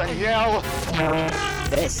head out and yell.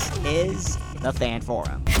 This is the Fan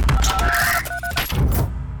Forum.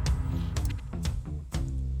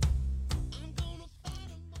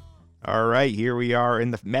 All right, here we are in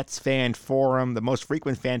the Mets Fan Forum, the most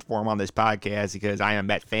frequent fan forum on this podcast because I am a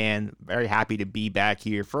Met fan. Very happy to be back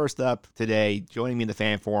here. First up today, joining me in the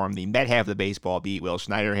Fan Forum, the Met half of the baseball beat, Will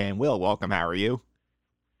Schneiderhan. Will, welcome. How are you?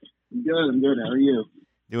 I'm good. How are you?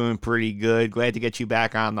 Doing pretty good. Glad to get you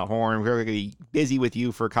back on the horn. We're going to be busy with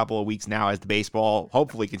you for a couple of weeks now as the baseball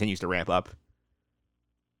hopefully continues to ramp up.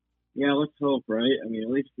 Yeah, let's hope, right? I mean, at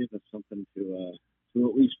least give us something to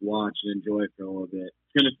at least watch and enjoy for a little bit.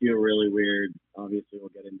 It's going to feel really weird. Obviously, we'll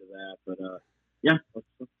get into that. But, yeah,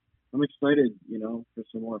 I'm excited, for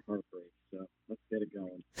some more heartbreak. So let's get it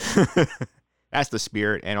going. That's the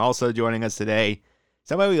spirit. And also joining us today,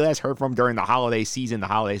 somebody we last heard from during the holiday season, the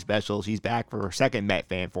holiday special. She's back for her second Met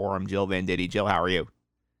Fan Forum, Jill Venditti. Jill, how are you?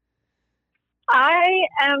 I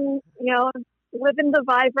am, living the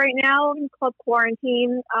vibe right now in club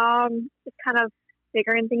quarantine. Just kind of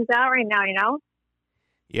figuring things out right now,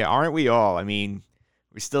 Yeah, aren't we all? I mean,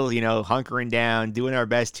 we're still, hunkering down, doing our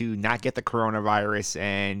best to not get the coronavirus,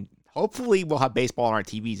 and hopefully we'll have baseball on our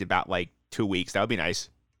TVs about 2 weeks. That would be nice.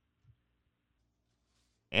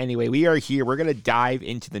 Anyway, we are here. We're going to dive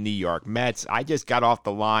into the New York Mets. I just got off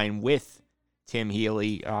the line with Tim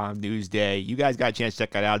Healy on Newsday. You guys got a chance to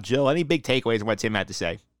check that out. Jill, any big takeaways on what Tim had to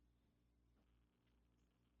say?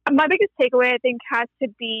 My biggest takeaway, I think, has to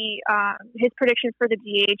be his predictions for the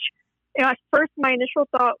DH. At first, my initial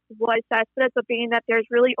thought was that ends up being that there's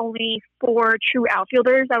really only 4 true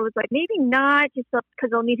outfielders. I was like, maybe not, just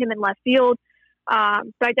because they'll need him in left field. But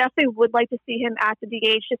I definitely would like to see him at the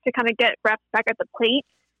DH just to kind of get reps back at the plate.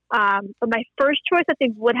 But my first choice, I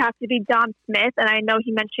think, would have to be Dom Smith. And I know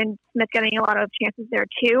he mentioned Smith getting a lot of chances there,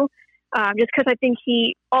 too. Just because I think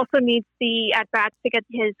he also needs the at-bats to get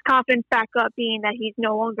his confidence back up, being that he's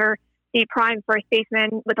no longer the prime first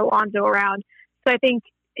baseman with Alonso around. So I think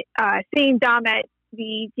seeing Dom at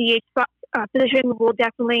the DH position will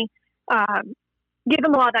definitely give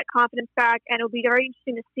him a lot of that confidence back, and it'll be very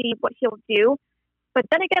interesting to see what he'll do. But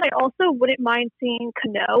then again, I also wouldn't mind seeing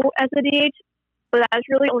Cano as a DH, but that's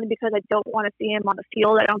really only because I don't want to see him on the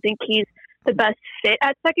field. I don't think he's the best fit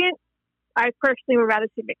at second. I personally would rather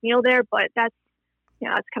see McNeil there, but that's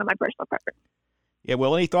kind of my personal preference. Yeah,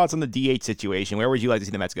 well, any thoughts on the DH situation? Where would you like to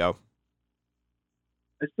see the Mets go?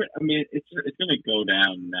 It's going to go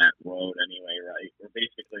down that road anyway, right? Where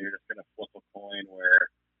basically you're just going to flip a coin where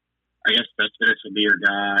I guess Cespedes will be your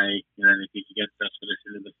guy, and then if you can get Cespedes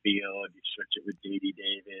into the field, you switch it with J.D.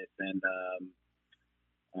 Davis and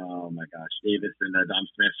Davis and Dom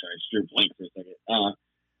Smith. Sorry, I drew blank for a second.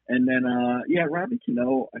 And then Robbie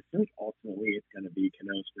Cano. I think ultimately it's going to be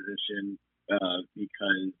Cano's position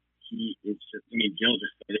because he is just. I mean, Jill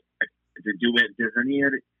just said it to do it. Does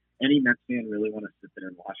any Mets fan really want to sit there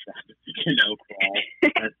and watch Robbie Cano crawl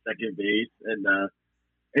at second base? And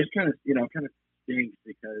it's kind of stinks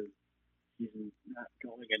because he's not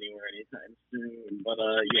going anywhere anytime soon. But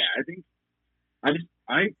I think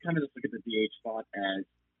I kind of just look at the DH spot as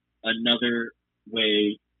another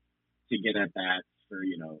way to get at bats for,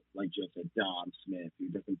 like Jill said, Dom Smith,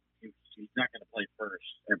 he's not going to play first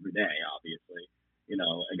every day, obviously.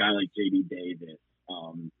 A guy like J.D. Davis.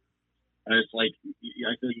 And it's like,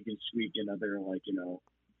 I feel like you can squeak another,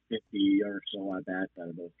 50 or so at bats out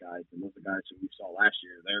of those guys. And those are guys who we saw last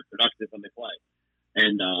year. They're productive when they play.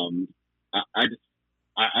 And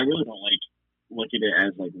I really don't look at it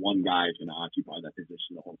as one guy is going to occupy that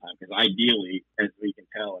position the whole time. Because ideally, as we can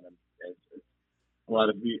tell, and as a lot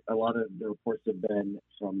of the reports have been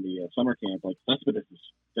from the summer camp, Cespedes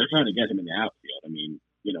they're trying to get him in the outfield. I mean,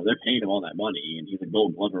 they're paying him all that money, and he's a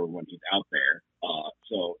Gold Glover when he's out there.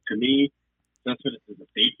 So to me, Cespedes is a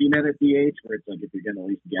safety net at DH, where it's if you're going to at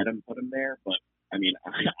least get him, put him there. But I mean,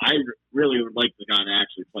 I really would like the guy to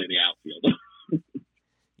actually play the outfield.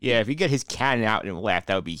 Yeah, if you get his cannon out and left,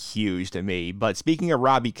 that would be huge to me. But speaking of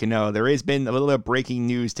Robbie Cano, there has been a little bit of breaking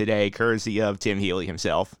news today, courtesy of Tim Healy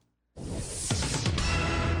himself.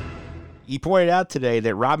 He pointed out today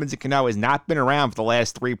that Robinson Cano has not been around for the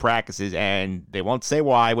last 3 practices, and they won't say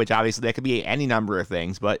why, which obviously that could be any number of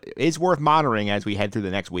things, but it's worth monitoring as we head through the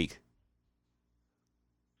next week.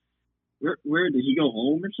 Where did he go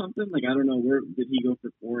home or something? I don't know. Where did he go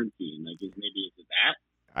for quarantine? Is it that?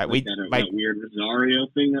 That weird Rosario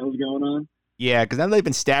thing that was going on? Yeah, because then they've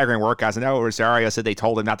been staggering workouts. I know Rosario said they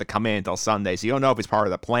told him not to come in until Sunday, so you don't know if it's part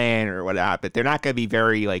of the plan or whatnot, but they're not going to be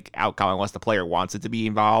very outgoing unless the player wants it to be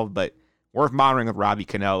involved, but worth monitoring with Robbie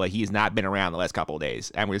Cano. He has not been around the last couple of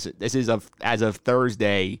days. And this is as of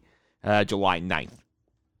Thursday, July 9th.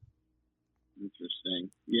 Interesting.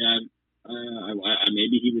 Yeah,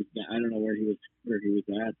 maybe he was. I don't know where he was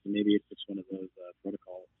at. So maybe it's just one of those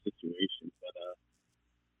protocol situations. But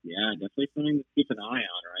yeah, definitely something to keep an eye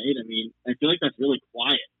on, right? I mean, I feel like that's really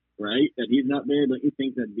quiet, right? That he's not there. Don't you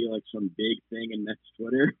think that'd be some big thing in Mets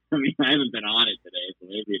Twitter? I mean, I haven't been on it today, so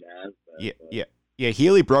maybe it has. But, Yeah,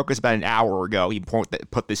 Healy broke us about an hour ago. He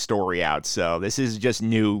put this story out, so this is just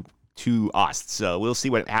new to us. So we'll see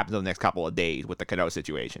what happens in the next couple of days with the Cano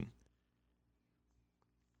situation.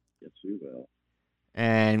 Yes, we will.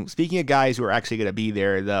 And speaking of guys who are actually going to be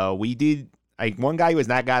there, though, we did one guy who has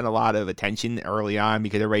not gotten a lot of attention early on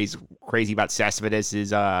because everybody's crazy about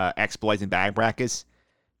Cespedes' exploits in bag practice.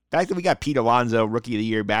 The fact that we got Pete Alonso, Rookie of the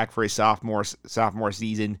Year, back for his sophomore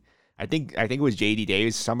season. I think it was J.D.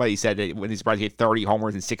 Davis. Somebody said that when he's supposed to get 30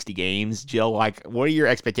 homers in 60 games. Jill, what are your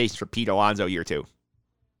expectations for Pete Alonso year 2?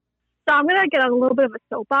 So I'm going to get on a little bit of a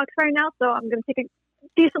soapbox right now, so I'm going to take a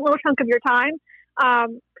decent little chunk of your time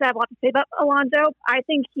because I have a lot to say about Alonso. I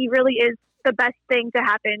think he really is the best thing to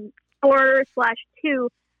happen for/to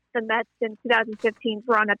the Mets in 2015's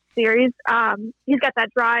run at the series. He's got that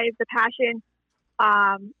drive, the passion,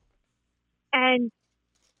 and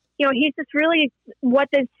he's just really what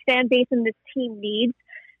this fan base and this team needs.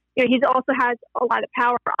 He also has a lot of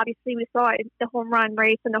power. Obviously, we saw it in the home run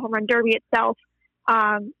race and the home run derby itself.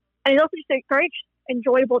 And he's also just very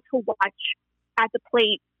enjoyable to watch at the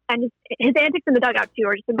plate. And his antics in the dugout, too,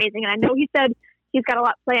 are just amazing. And I know he said he's got a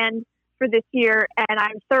lot planned for this year, and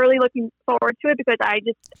I'm thoroughly looking forward to it because I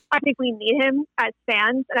think we need him as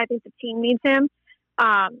fans, and I think the team needs him.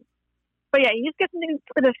 But yeah, he just gets something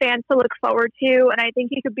for the fans to look forward to, and I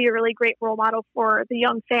think he could be a really great role model for the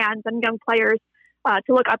young fans and young players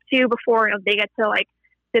to look up to before they get to like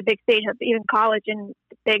the big stage of even college and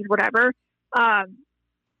bigs, whatever. But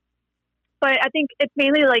I think it's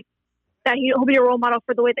mainly like that he'll be a role model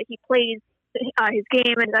for the way that he plays his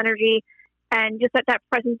game and his energy, and just that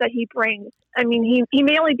presence that he brings. I mean, he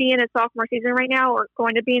may only be in his sophomore season right now, or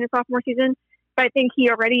going to be in his sophomore season, but I think he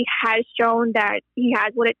already has shown that he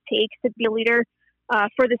has what it takes to be a leader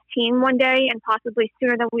for this team one day, and possibly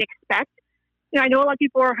sooner than we expect. I know a lot of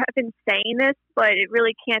people have been saying this, but it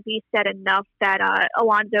really can't be said enough that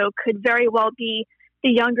Alonzo could very well be the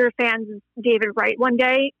younger fans' David Wright one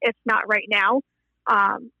day, if not right now.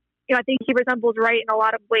 I think he resembles Wright in a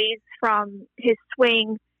lot of ways, from his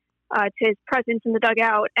swing to his presence in the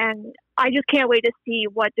dugout, and I just can't wait to see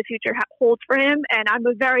what the future holds for him. And I'm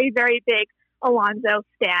a very, very big Alonzo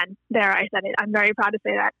stan. There, I said it. I'm very proud to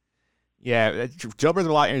say that. Yeah, Jill brings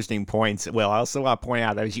a lot of interesting points. Well, I also want to point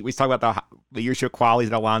out that we talk about the leadership qualities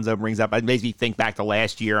that Alonzo brings up. It makes me think back to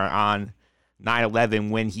last year on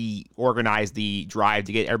 9/11 when he organized the drive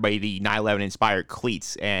to get everybody the 9/11 inspired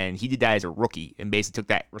cleats, and he did that as a rookie and basically took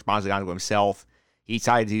that responsibility onto himself. He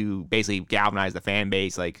decided to basically galvanize the fan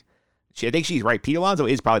base. Like, I think she's right. Pete Alonso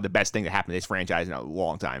is probably the best thing that happened to this franchise in a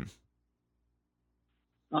long time.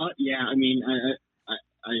 Yeah, I mean, I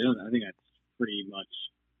think that's pretty much,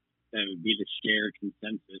 that would be the shared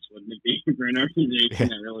consensus, wouldn't it be, for an organization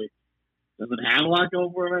that really doesn't have a lot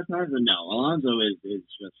going for him at times? But no, Alonzo is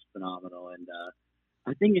just phenomenal, and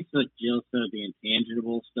I think it's like Jill said, the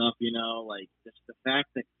intangible stuff, like just the fact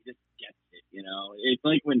that he just gets it, It's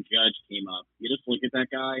like when Judge came up, you just look at that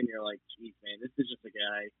guy and you're like, geez, man, this is just a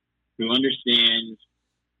guy who understands,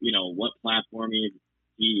 what platform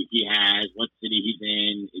he has, what city he's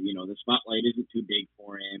in, the spotlight isn't too big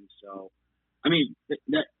for him. So, I mean,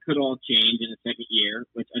 that could all change in the second year,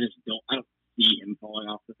 which I don't see him falling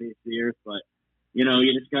off the face of the earth. But, you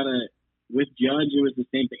just gotta, with Judge, it was the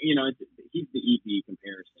same thing. He's the EP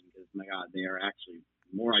comparison because, my God, they are actually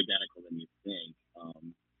more identical than you think.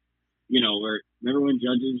 Remember when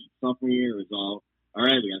Judge's sophomore year was all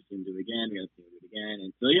right, we got to see him do it again,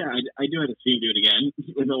 And so, yeah, I do have to see him do it again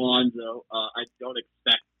with Alonzo. I don't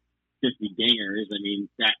expect 50 dingers. I mean,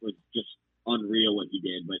 that was just unreal what he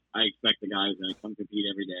did, but I expect the guy who's going to come compete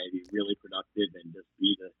every day, be really productive, and just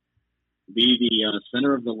be the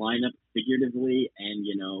center of the lineup figuratively and,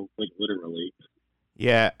 like literally.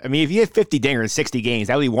 Yeah, I mean, if you had 50 dingers in 60 games,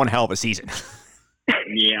 that would be one hell of a season.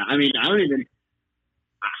 Yeah, I mean, I don't even.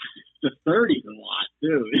 The 30's a lot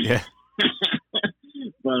too. Yeah.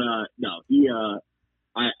 But no, he.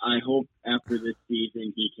 I hope after this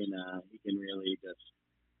season he can really just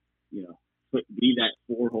be that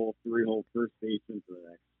 4-hole, 3-hole first baseman for the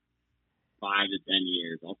next 5 to 10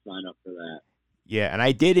 years. I'll sign up for that. Yeah, and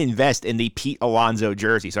I did invest in the Pete Alonso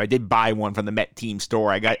jersey, so I did buy one from the Met team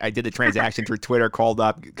store. I did the transaction through Twitter, called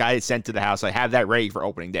up, got it sent to the house. I have that ready for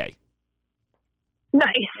opening day. Nice.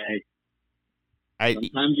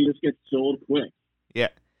 Sometimes you just get sold quick. Yeah.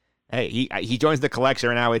 Hey, he joins the collection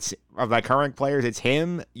right now. It's of my current players. It's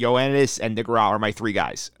him, Yoenis, and DeGrom are my 3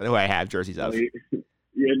 guys who I have jerseys of. You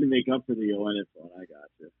had to make up for the Yoenis one. I got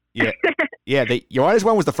you. Yeah. The Yoenis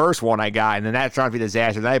one was the first one I got, and then that turned out to be a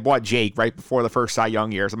disaster. Then I bought Jake right before the first Cy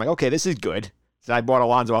Young year. So I'm like, okay, this is good. So I bought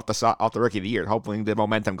Alonso off the Rookie of the Year. Hopefully the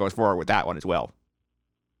momentum goes forward with that one as well.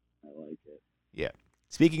 I like it. Yeah.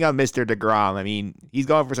 Speaking of Mr. DeGrom, I mean, he's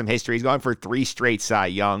going for some history. He's going for 3 straight Cy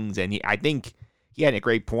Youngs, and I think he had a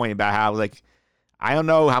great point about how, like, I don't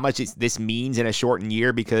know how much this means in a shortened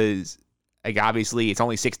year because, like, obviously it's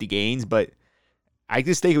only 60 games, but I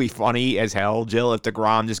just think it'd be funny as hell, Jill, if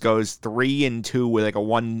DeGrom just goes 3-2 with like a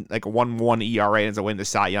 1.1 ERA and ends up winning the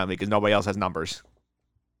Cy Young because nobody else has numbers.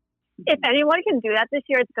 If anyone can do that this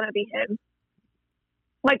year, it's going to be him.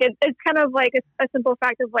 Like, it's kind of like a simple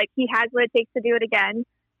fact of, like, he has what it takes to do it again.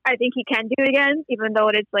 I think he can do it again, even though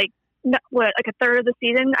it is, like, a third of the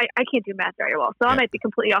season. I can't do math very well, so I might be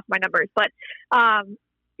completely off my numbers. But,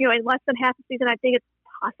 in less than half the season, I think it's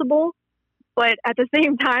possible. But at the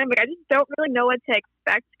same time, like, I just don't really know what to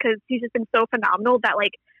expect because he's just been so phenomenal that,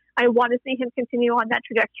 like, I want to see him continue on that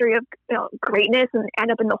trajectory of greatness and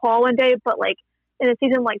end up in the Hall one day. But, like, in a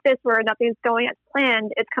season like this where nothing's going as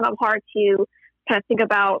planned, it's kind of hard to kind of think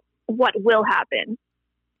about what will happen.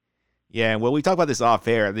 Yeah, well, we talked about this off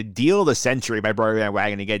air. The deal of the century by Brody Van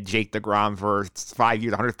Wagen to get Jake DeGrom for 5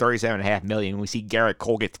 years, $137.5 million. We see Garrett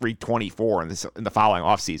Cole get $324 in the following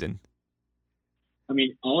offseason. I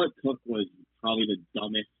mean, all it took was probably the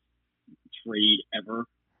dumbest trade ever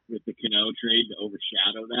with the Cano trade to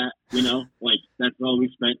overshadow that. You know, like that's all we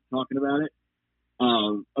spent talking about it.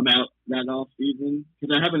 About that off season,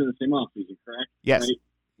 because that happened in the same off season, correct? Yes. Right?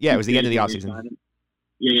 Yeah, it was the end of the off season.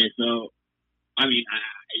 Yeah. So, I mean,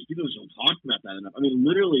 people don't talk about that enough. I mean,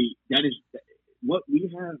 literally, that is what we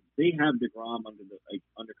have. They have DeGrom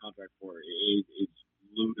under contract for is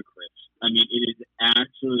ludicrous. I mean, it is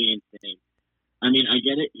absolutely insane. I mean, I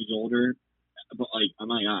get it. He's older, but like, oh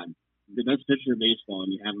my God, the best pitcher in baseball,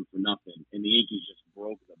 and you have him for nothing. And the Yankees just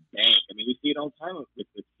broke the bank. I mean, we see it all the time with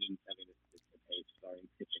teams having this pace starting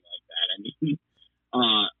pitching like that. I mean,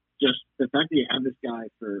 just the fact that you have this guy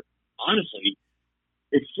for, honestly,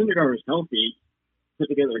 if Syndergaard was healthy, put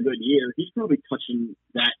together a good year, he's probably touching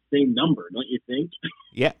that same number, don't you think?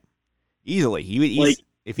 Yeah, easily.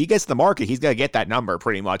 If he gets the market, he's going to get that number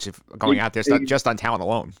pretty much if going out there just on talent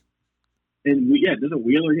alone. And doesn't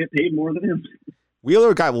Wheeler get paid more than him?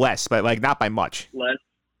 Wheeler got less, but like not by much. Less?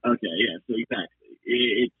 Okay, yeah, so exactly.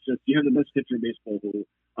 It's just, you have the best pitcher in baseball who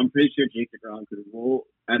I'm pretty sure Jake DeGrom could roll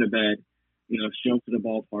out of bed, show up to the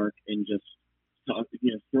ballpark and just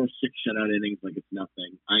throw 6 shutout innings like it's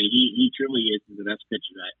nothing. I mean, he truly is the best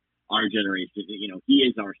pitcher that our generation. He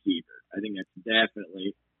is our receiver. I think that's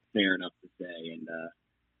definitely fair enough to say. And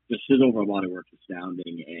just his overall body work is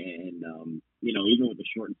astounding. And even with the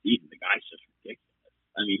shortened season, the guy's just ridiculous.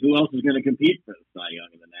 I mean, who else is going to compete for the Cy Young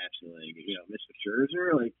in the National League? Mr.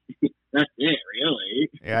 Scherzer, like that's it, really.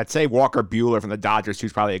 Yeah, I'd say Walker Buehler from the Dodgers,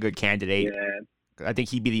 who's probably a good candidate. Yeah. I think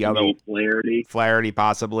he'd be the other. Flaherty,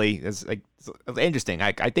 possibly. It's interesting.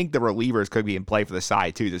 I think the relievers could be in play for the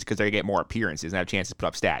side too, just because they get more appearances and have chances to put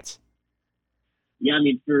up stats. Yeah, I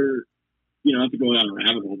mean, for not to go down a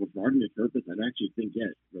rabbit hole, but for argument purpose, I'd actually think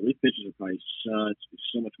relief pitchers are probably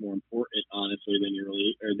so much more important, honestly, than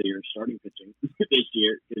your starting pitching this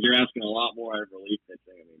year, because you're asking a lot more out of relief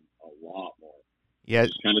pitching. I mean, a lot more. Yeah,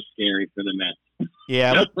 it's kind of scary for the Mets.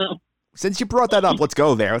 Yeah. Since you brought that up, let's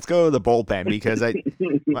go there. Let's go to the bullpen, because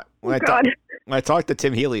when I talked to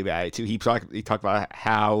Tim Healy about it too, he talked about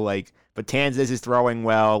how Betances is throwing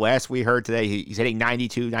well. Last we heard today, he's hitting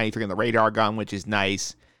 92, 93 on the radar gun, which is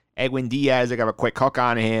nice. Edwin Diaz, they got a quick hook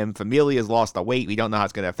on him. Familia's lost the weight. We don't know how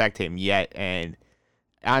it's going to affect him yet. And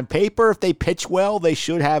on paper, if they pitch well, they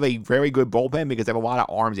should have a very good bullpen because they have a lot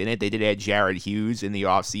of arms in it. They did add Jared Hughes in the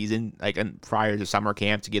offseason, prior to summer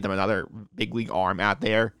camp, to give them another big league arm out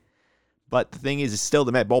there. But the thing is, still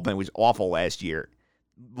the Met bullpen was awful last year.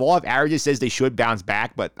 Law of averages says they should bounce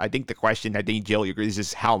back, but I think the question, Jill, you agree, is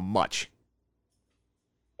just how much?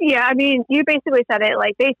 Yeah, I mean, you basically said it.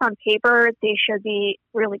 Based on paper, they should be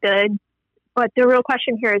really good. But the real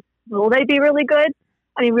question here is, will they be really good?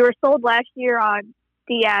 I mean, we were sold last year on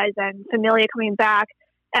Diaz and Familia coming back,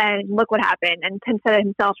 and look what happened. And Tim said it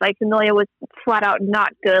himself, Familia was flat out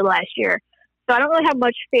not good last year. So I don't really have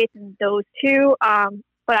much faith in those two.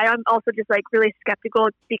 But I am also just really skeptical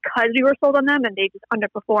because we were sold on them and they just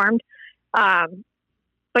underperformed.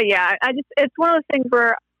 But yeah, it's one of those things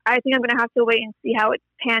where I think I'm going to have to wait and see how it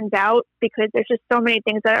pans out, because there's just so many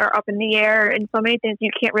things that are up in the air and so many things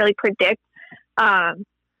you can't really predict. But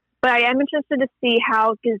I am interested to see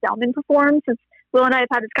how Gsellman performs, since Will and I have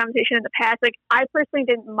had this conversation in the past. I personally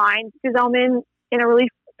didn't mind Gsellman in a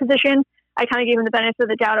relief position. I kind of gave him the benefit of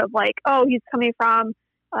the doubt of he's coming from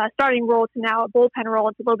a starting role to now a bullpen role.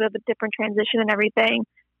 It's a little bit of a different transition and everything.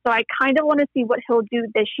 So I kind of want to see what he'll do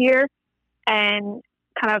this year, and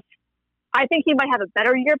I think he might have a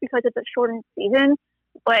better year because it's a shortened season,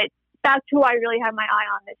 but that's who I really have my eye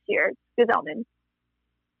on this year, Gsellman.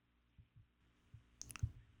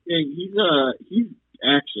 Yeah, he's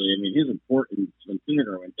actually, I mean, his importance when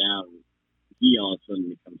Syndergaard went down, he all of a sudden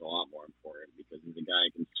becomes a lot more important because he's a guy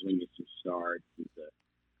who can swing at some starts.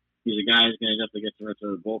 He's a guy who's going to definitely get the rest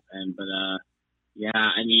of the bullpen. But, yeah,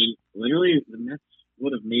 I mean, literally the Mets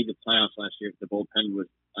would have made the playoffs last year if the bullpen was,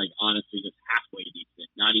 honestly just halfway decent,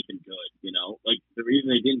 not even good, the reason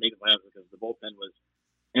they didn't make the playoffs was because the bullpen was,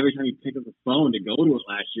 every time you pick up the phone to go to it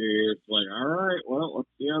last year, it's all right, well, let's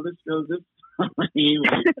see how this goes this time.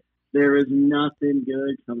 There is nothing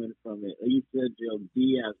good coming from it. Like you said, Joe,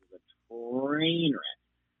 Diaz is a train wreck.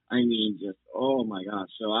 I mean, just, oh my gosh.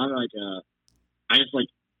 So I'm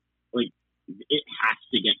it has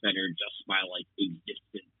to get better just by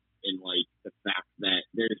existence and the fact that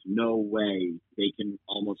there's no way they can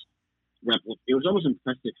almost replicate. It was almost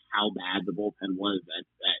impressive how bad the bullpen was at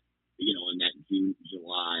that, in that June,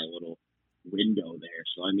 July little window there.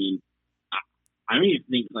 So I mean, I don't even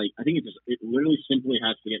think I think it literally simply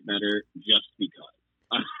has to get better just because.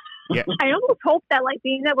 Yeah. I almost hope that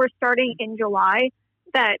being that we're starting in July,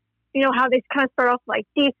 that how they kind of start off like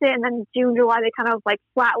decent, and then June, July they kind of like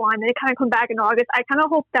flatline, and they kind of come back in August. I kind of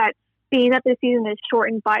hope that being that the season is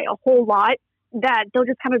shortened by a whole lot, that they'll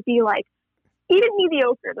just kind of be like even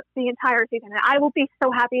mediocre the entire season. And I will be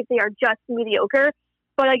so happy if they are just mediocre.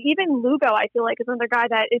 But like even Lugo, I feel like is another guy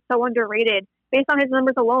that is so underrated based on his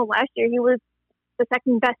numbers alone. Last year he was the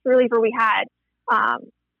second best reliever we had.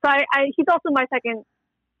 So he's also my second.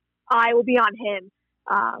 I will be on him.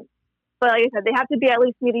 But like I said, they have to be at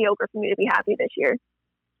least mediocre for me to be happy this year.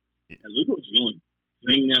 Yeah, Lugo was the only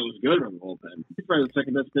thing that was good on the bullpen. He's probably the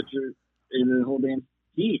second best pitcher in the whole damn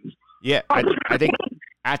team. Yeah, I think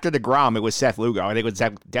after DeGrom, it was Seth Lugo. I think it was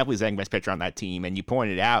definitely the second best pitcher on that team. And you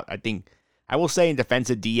pointed out, I will say in defense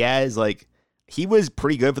of Diaz, like, he was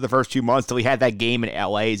pretty good for the first 2 months till he had that game in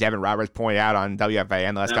L.A., as Evan Roberts pointed out on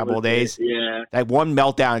WFAN the last couple of days. Yeah. That one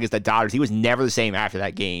meltdown against the Dodgers, he was never the same after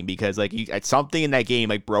that game because, like, something in that game,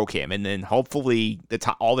 like, broke him. And then hopefully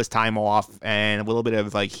all this time off and a little bit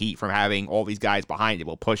of, like, heat from having all these guys behind him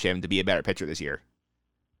will push him to be a better pitcher this year.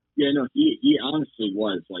 Yeah, no, he honestly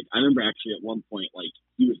was. Like, I remember actually at one point, like,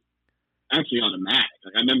 he was actually automatic.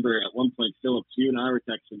 Like, I remember at one point, Phillips, you and I were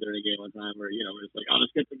texting during a game one time where, we're just like, oh,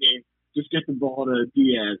 let's get the game. Just get the ball to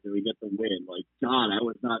Diaz and we get the win. Like, God, I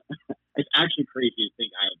was not. It's actually crazy to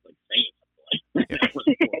think I was like saying something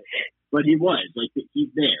like that. But he was like, he's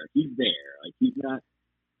there. He's there. Like, he's not.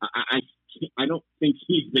 I don't think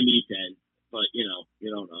he's Benitez, but you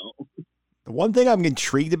don't know. The one thing I'm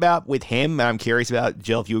intrigued about with him, and I'm curious about,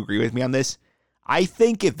 Jill, if you agree with me on this, I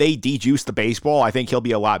think if they dejuice the baseball, I think he'll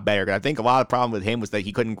be a lot better. I think a lot of the problem with him was that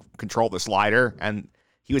he couldn't control the slider, and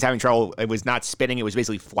he was having trouble. It was not spinning. It was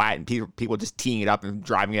basically flat, and people just teeing it up and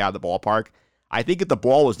driving it out of the ballpark. I think if the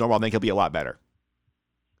ball was normal, I think he'll be a lot better.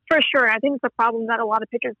 For sure. I think it's a problem that a lot of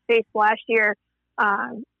pitchers faced last year.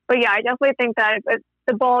 But yeah, I definitely think that if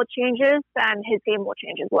the ball changes, then his game will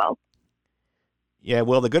change as well. Yeah,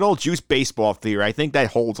 well, the good old juice baseball theory, I think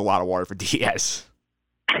that holds a lot of water for Diaz.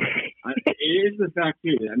 It is the fact,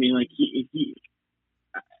 too. I mean, like, it's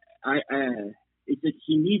like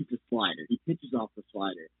he needs the slider. He pitches off the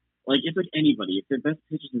slider. Like, it's like anybody. If their best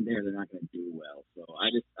pitcher's in there, they're not going to do well. So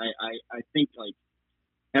I think, like,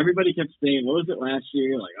 everybody kept saying, what was it last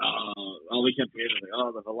year? Like, all we kept hearing was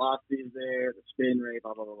like, the velocity is there, the spin rate,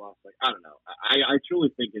 blah, blah, blah, blah. Like, I don't know. I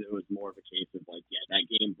truly think it was more of a case of, like, yeah, that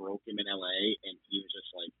game broke him in L.A., and he was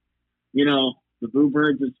just like, the Boo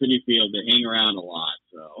Birds in Citi Field, they hang around a lot,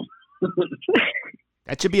 so.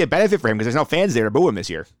 That should be a benefit for him because there's no fans there to boo him this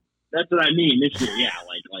year. That's what I mean this year, yeah.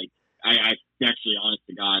 Like I actually, honest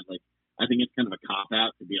to God, like, I think it's kind of a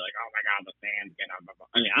cop-out to be like, oh, my God, the fans get on.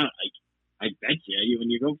 I mean, I bet you, when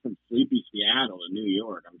you go from sleepy Seattle to New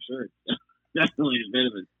York, I'm sure it's definitely a bit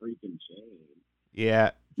of a freaking change.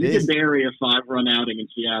 Yeah. You can bury a 5-run outing in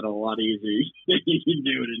Seattle a lot easier than you can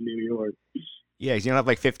do it in New York. Yeah, you don't have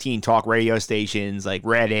like 15 talk radio stations, like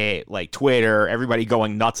Reddit, like Twitter, everybody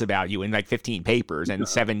going nuts about you, and like 15 papers and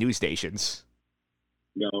 7 news stations.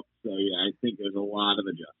 No, so yeah, I think there's a lot of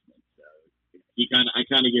adjustments. So I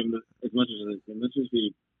kind of give him as much as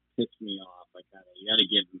he pissed me off. You got to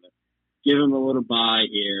give him a little bye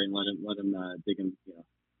here and let him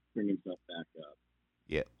bring himself back up.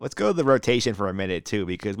 Yeah, let's go to the rotation for a minute, too,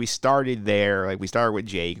 because we started there. Like, we started with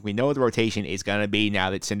Jake. We know what the rotation is going to be now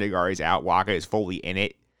that Syndergaard is out. Waka is fully in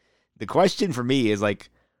it. The question for me is, like,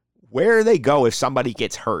 where do they go if somebody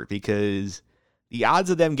gets hurt? Because the odds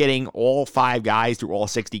of them getting all 5 guys through all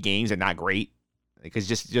 60 games are not great. Because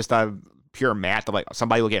just a pure math of, like,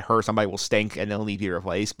 somebody will get hurt, somebody will stink, and they'll need to be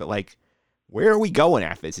replaced. But, like, where are we going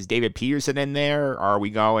after this? Is David Peterson in there? Are we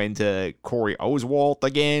going to Corey Oswalt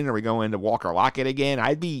again? Are we going to Walker Lockett again?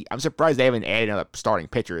 I'm surprised they haven't added another starting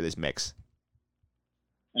pitcher to this mix.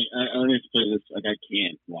 I honestly, I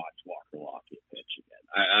can't watch Walker Lockett pitch again.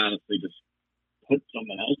 I honestly just put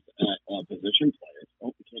someone else at position players.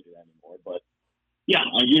 Oh, we can't do that anymore. But yeah,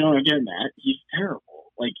 again, Matt, he's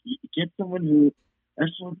terrible. Like, you get someone who.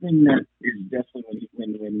 That's one thing that is definitely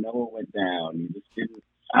when Noah went down. He just didn't.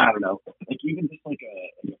 I don't know. Like, even just like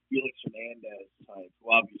a Felix Hernandez type, who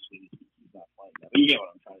obviously he's not playing now. But you get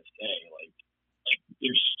what I'm trying to say. Like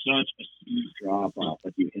there's such a huge drop off,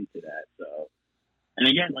 like you hinted at. So, and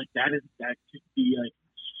again, like that could be like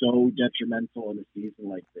so detrimental in a season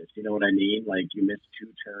like this. You know what I mean? Like, you miss 2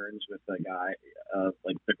 turns with a guy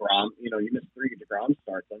like DeGrom. You miss 3 DeGrom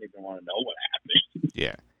starts. I don't even want to know what happened.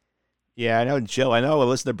 Yeah. Yeah, I know, Jill. I know I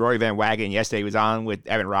listened to Brody Van Wagen yesterday. He was on with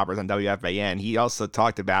Evan Roberts on WFAN. He also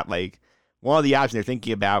talked about, like, one of the options they're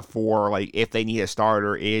thinking about for, like, if they need a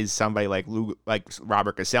starter is somebody like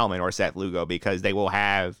Robert Gesellman or Seth Lugo, because they will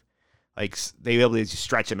have like they were able to just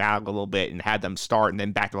stretch them out a little bit and have them start and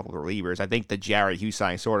then back them up with relievers. I think the Jared Hughes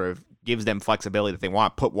sign sort of gives them flexibility. If they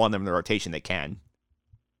want to put one of them in the rotation, they can.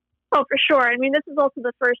 Oh, for sure. I mean, this is also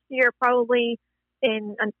the first year probably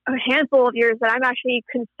in a handful of years that I'm actually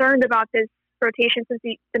concerned about this rotation, since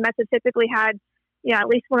the Mets have typically had, at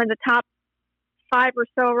least one of the top 5 or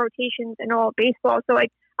so rotations in all of baseball. So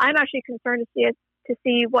I'm actually concerned to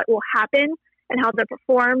see what will happen and how they'll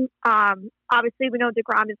perform. Obviously, we know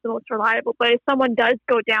DeGrom is the most reliable, but if someone does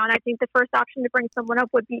go down, I think the first option to bring someone up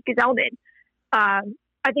would be Gsellman. I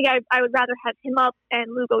think I would rather have him up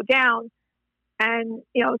and Lou go down, and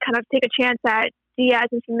kind of take a chance at Diaz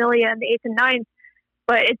and Familia in the 8th and 9th.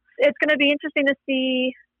 But it's going to be interesting to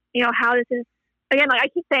see how this is. Again, like I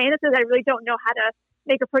keep saying this, is I really don't know how to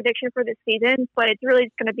make a prediction for this season, but it's really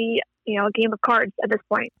just going to be a game of cards at this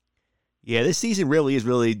point. Yeah, this season really is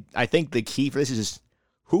I think the key for this is just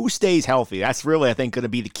who stays healthy. That's really, I think, going to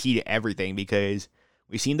be the key to everything, because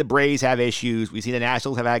we've seen the Braves have issues. We've seen the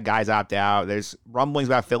Nationals have had guys opt out. There's rumblings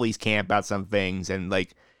about Phillies camp about some things. And,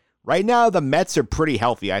 right now, the Mets are pretty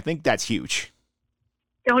healthy. I think that's huge.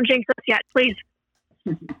 Don't jinx us yet, please.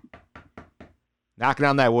 Knocking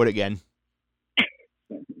on that wood again.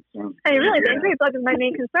 I really, the injury bug is my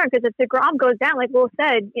main concern, because if DeGrom goes down, like Will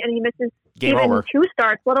said, and he misses Game even over. 2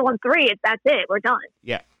 starts, let alone 3, that's it. We're done.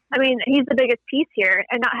 Yeah. I mean, he's the biggest piece here,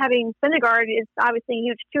 and not having Syndergaard is obviously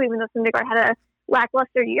huge too, even though Syndergaard had a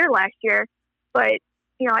lackluster year last year. But,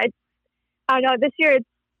 I don't know, this year it's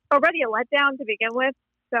already a letdown to begin with.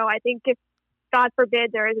 So I think if, God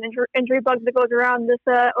forbid, there is an injury bug that goes around this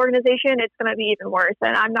organization, it's going to be even worse,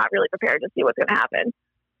 and I'm not really prepared to see what's going to happen.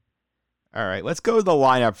 All right, let's go to the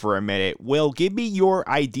lineup for a minute. Will, give me your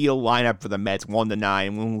ideal lineup for the Mets, 1 to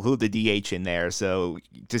 9. We'll include the DH in there. So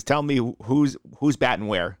just tell me who's batting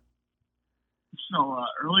where. So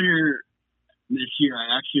earlier this year,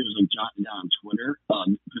 I actually was jotting down on Twitter,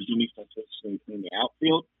 presuming that's what's in the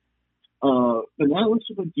outfield. But now let's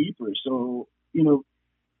look deeper. So,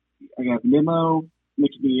 I got Nimmo,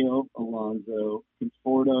 McNeil, Alonso,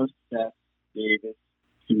 Conforto, Seth, Davis,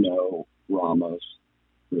 Cano, Ramos,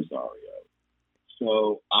 Rosario.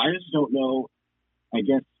 So I just don't know. I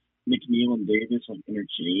guess McNeil and Davis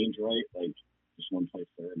interchange, right? Like, this one plays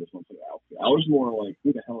third, this one plays outfield. I was more like,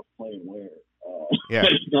 who the hell is playing where? Yeah.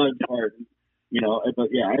 It's not hard, But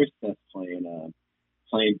yeah, I just Seth playing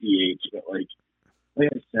DH. But like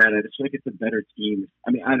I said, I just feel like it's a better team.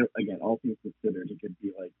 I mean, all things considered, it could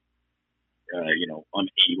be like,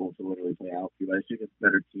 unable to literally play outfield. I think it's a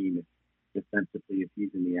better team defensively if he's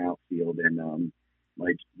in the outfield, and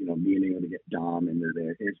being able to get Dom into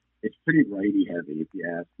there. It's pretty righty heavy if you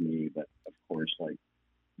ask me, but of course,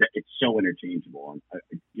 it's so interchangeable on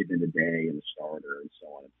given the day and the starter and so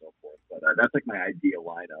on and so forth. But that's my ideal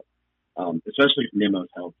lineup, especially if Nimmo's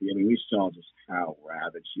healthy. I mean, we saw just how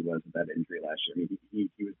ravaged he was with that injury last year. I mean,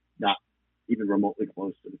 he was not even remotely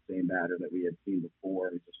close to the same batter that we had seen before.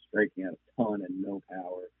 He was just striking out a ton and no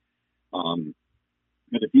power.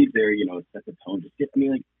 But if he's there, it sets the tone.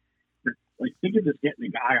 Think of just getting a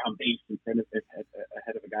guy on base in front of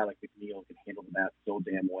ahead of a guy like McNeil, can handle the bat so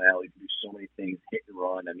damn well. He can do so many things, hit and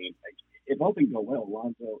run. I mean, if all things go well,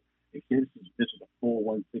 Alonso, if this is a full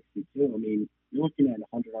 162, I mean, you're looking at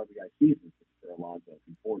 100 RBI seasons for Alonso and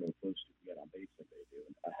Conforto, close to get on base than they do,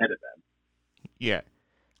 ahead of them. Yeah.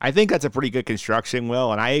 I think that's a pretty good construction,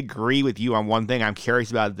 Will, and I agree with you on one thing. I'm curious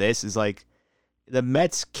about this is the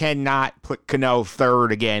Mets cannot put Cano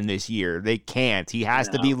third again this year. They can't. He has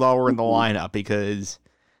to be lower in the lineup because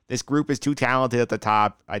this group is too talented at the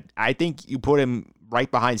top. I think you put him right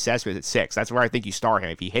behind Cespedes at 6. That's where I think you start him.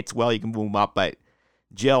 If he hits well, you can move him up. But,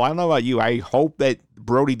 Jill, I don't know about you. I hope that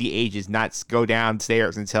Brody DH does not go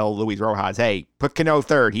downstairs and tell Luis Rojas, hey, put Cano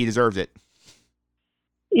third. He deserves it.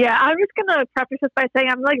 Yeah, I'm just going to preface this by saying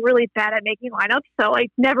I'm really bad at making lineups. So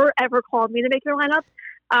never, ever called me to make your lineup.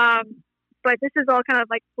 But this is all kind of,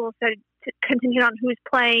 like Will said, contingent on who's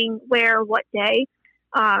playing where, what day.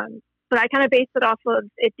 But I kind of based it off of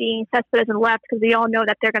it being Cespedes in left, because we all know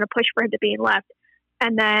that they're going to push for him to be in left.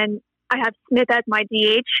 And then I have Smith as my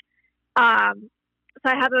DH. So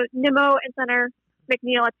I have a Nimmo in center,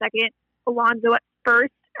 McNeil at second, Alonso at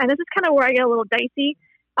first. And this is kind of where I get a little dicey.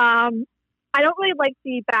 I don't really like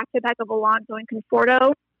the back-to-back of Alonso and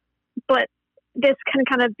Conforto, but this can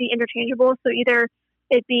kind of be interchangeable. So either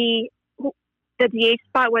it be the DH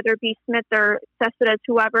spot, whether it be Smith or Cespedes,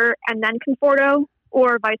 whoever, and then Conforto,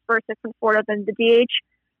 or vice versa, Conforto then the DH.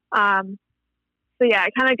 So yeah, I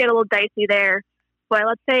kind of get a little dicey there. But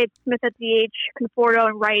let's say it's Smith at DH, Conforto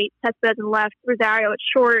and right, Cespedes and left, Rosario at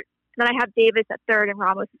short, And then I have Davis at third and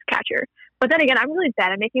Ramos as catcher. But then again, I'm really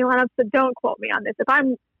bad at making lineups, so don't quote me on this. If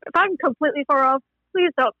I'm completely far off,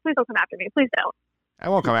 please don't come after me. Please don't. I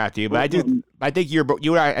won't come after you, but I think I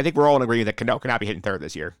think we're all in agreement that Cano cannot be hitting third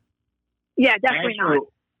this year. Yeah, definitely not.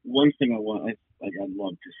 One thing I'd love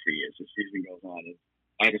to see as the season goes on is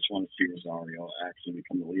I just want to see Rosario actually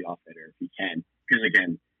become the leadoff hitter if he can. Because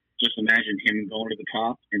again, just imagine him going to the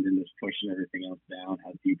top and then just pushing everything else down,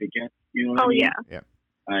 how deep it gets. You know what I mean? Yeah.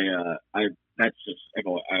 I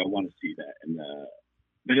want to see that. And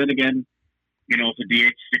but then again, you know, if the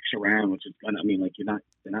DH sticks around, which is gonna, I mean, like they're not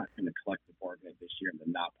going to collect the bargain this year and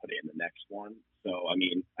then not put it in the next one. So I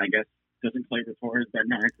mean, I guess doesn't Gleyber Torres that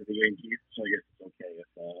nice for the Yankees? So I guess it's okay if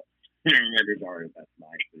Rosario that's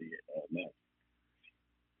nice for the Mets.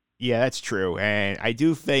 Yeah, that's true. And I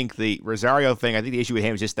do think the Rosario thing, I think the issue with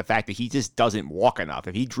him is just the fact that he just doesn't walk enough.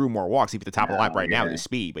 If he drew more walks, he'd be at the top of the line right now with his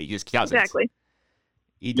speed, but he just doesn't. Exactly.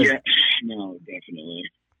 He doesn't. No, definitely.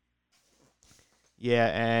 Yeah,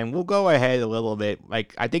 and we'll go ahead a little bit.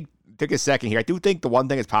 Like, I think, take a second here. I do think the one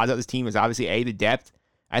thing that's positive about this team is obviously A, the depth.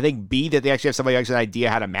 I think B, that they actually have somebody who has an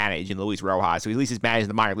idea how to manage in Luis Rojas. So at least he's managing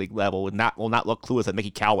the minor league level. Will not look clueless like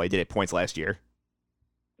Mickey Callaway did at points last year.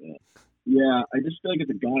 Yeah, I just feel like as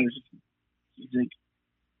a guy, he's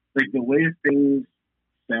like the way things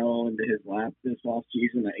fell into his lap this off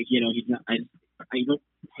season. You know, he's not. I don't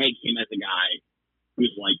peg him as a guy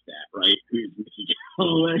who's like that, right? Who's Mickey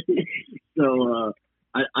Callaway. So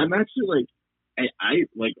I'm actually like,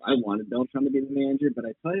 I wanted Beltran to be the manager, but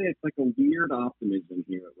I tell you, it's like a weird optimism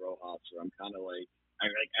here at Rojas, where I'm kind of like, I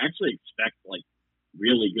actually expect like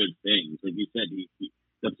really good things. Like you said,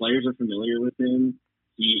 the players are familiar with him.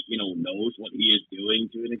 He, you know, knows what he is doing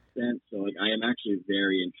to an extent. So like, I am actually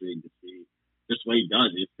very intrigued to see just what he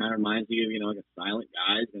does. It kind of reminds me of, you know, like a silent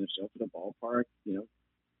guy is going to show up at the ballpark. You know,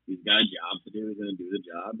 he's got a job to do. He's going to do the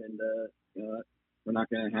job, and you know, we're not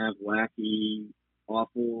going to have wacky,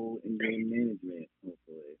 awful in-game management.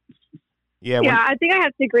 Hopefully. Yeah. I think I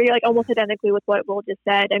have to agree, like almost identically with what Will just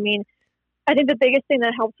said. I mean, I think the biggest thing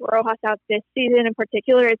that helps Rojas out this season in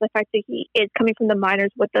particular is the fact that he is coming from the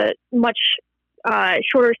minors with a much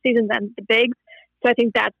shorter season than the bigs. So I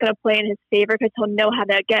think that's going to play in his favor because he'll know how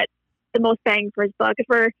to get the most bang for his buck. If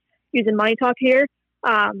we're using money talk here,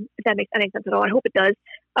 if that makes any sense at all, I hope it does.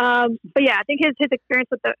 But yeah, I think his experience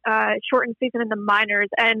with the shortened season in the minors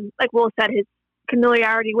and, like Will said, his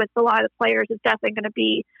familiarity with a lot of the players is definitely going to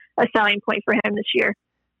be a selling point for him this year.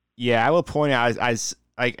 Yeah, I will point out as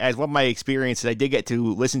one of my experiences, I did get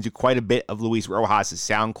to listen to quite a bit of Luis Rojas'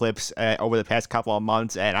 sound clips over the past couple of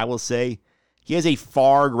months, and I will say he has a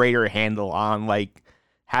far greater handle on like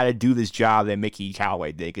how to do this job than Mickey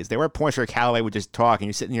Callaway did. Because there were points where Callaway would just talk, and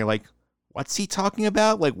you're sitting there like, "What's he talking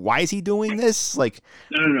about? Like, why is he doing this?" Like,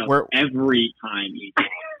 no. Every time he talks.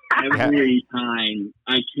 Every time.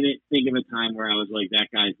 I couldn't think of a time where I was like, that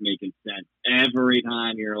guy's making sense. Every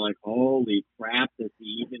time you're like, holy crap, does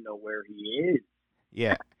he even know where he is?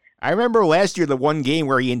 Yeah. I remember last year the one game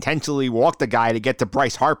where he intentionally walked the guy to get to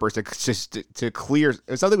Bryce Harper to clear.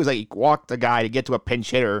 Something was like he walked the guy to get to a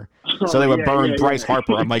pinch hitter so they would burn Bryce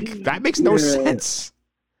Harper. I'm like, that makes no sense.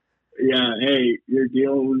 Yeah, hey, you're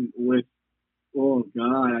dealing with, oh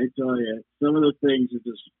God, I tell you, some of the things are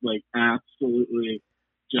just like absolutely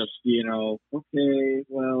just, you know, okay,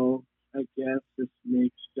 well, I guess this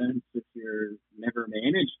makes sense if you're never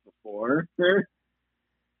managed before.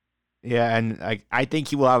 Yeah, and I think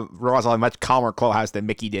he will have Rojas on a much calmer clubhouse than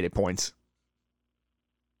Mickey did at points.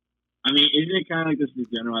 I mean, isn't it kind of like just the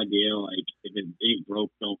general idea, like, if it ain't broke,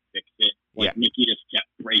 don't fix it? Like, Mickey just kept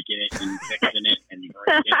breaking it and fixing it and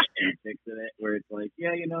breaking it and fixing it, where it's like,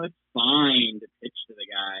 yeah, you know, it's fine to pitch to the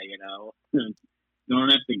guy, you know? Don't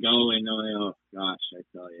have to go and, oh, gosh, I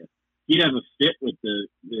tell you. He'd have a fit with the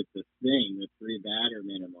thing, the 3-batter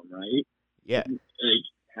minimum, right? Yeah. Like,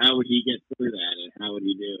 how would he get through that, and how would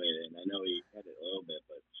he do it? And I know he had it a little bit,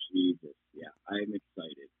 but Jesus, yeah, I'm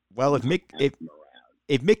excited. Well,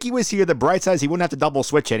 if Mickey was here, the bright side is he wouldn't have to double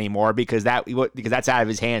switch anymore because that's out of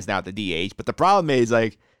his hands now at the DH. But the problem is,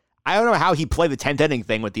 like, I don't know how he played the 10th inning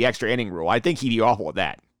thing with the extra inning rule. I think he'd be awful with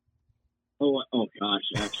that. Oh gosh,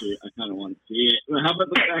 actually, I kind of want to see it. Well, how about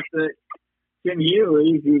the fact that Tim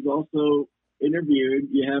Healy, who's also interviewed,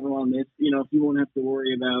 you have him on this, you know, if you won't have to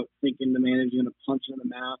worry about thinking the manager's going to punch him in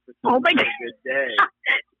the mouth or something a good day.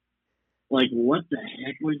 Like, what the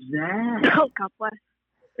heck was that? Oh, God bless.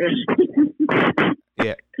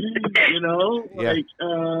 Yeah. You know, like,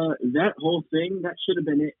 that whole thing, that should have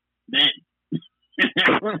been it then.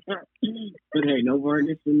 But hey, no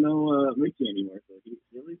Vargas and no Mickey anymore, so he's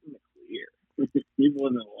really in the clear. People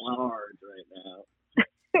in the large right now.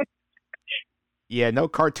 Yeah, no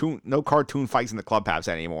cartoon fights in the clubhouse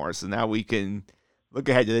anymore. So now we can look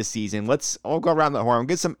ahead to this season. I'll go around the horn.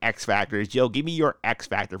 Get some X factors. Jill, give me your X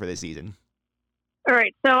factor for this season. All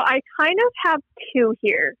right, so I kind of have two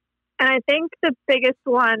here. And I think the biggest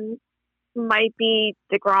one might be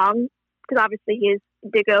DeGrom, because obviously he is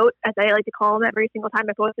the GOAT, as I like to call him every single time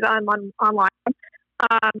I post about him online.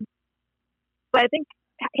 But I think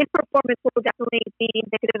his performance will definitely be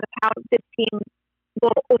indicative of how this team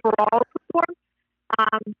will overall perform.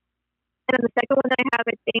 And then the second one that I have,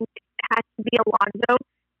 I think, has to be Alonso,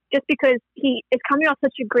 just because he is coming off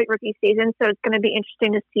such a great rookie season. So it's going to be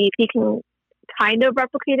interesting to see if he can kind of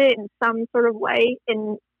replicate it in some sort of way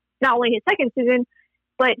in not only his second season,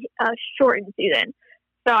 but a shortened season.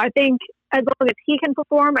 So I think as long as he can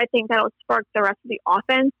perform, I think that'll spark the rest of the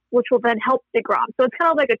offense, which will then help DeGrom. So it's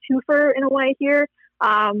kind of like a twofer in a way here.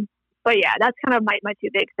 But yeah, that's kind of my two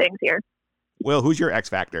big things here. Will, who's your X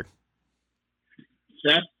factor?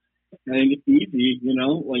 Seth, I think it's easy,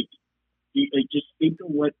 just think of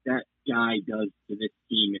what that guy does to this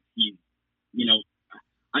team if he's,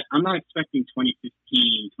 I'm not expecting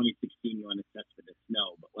 2015, 2016 you want to test for this,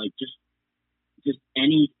 no, but just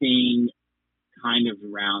anything kind of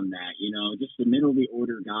around that, just the middle of the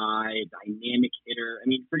order guy, dynamic hitter. I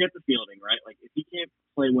mean, forget the fielding, right? Like if he can't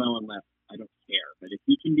play well in left, I don't care. But if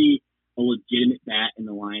he can be a legitimate bat in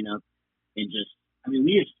the lineup and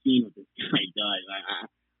we have seen what this guy does.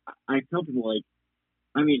 I tell people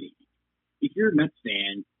if you're a Mets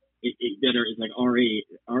fan that is like our age,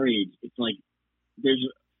 it's like there's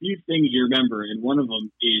a few things you remember, and one of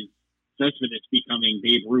them is Cespedes becoming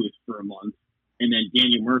Babe Ruth for a month, and then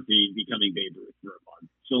Daniel Murphy becoming Babe Ruth for a month.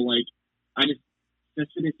 So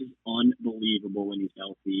Cespedes is unbelievable when he's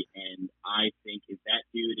healthy, and I think if that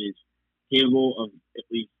dude is capable of at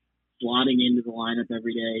least slotting into the lineup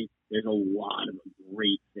every day, there's a lot of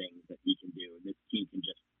great things that he can do, and this team can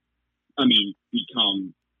just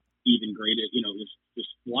become even greater.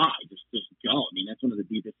 Just fly, just go. I mean, that's one of the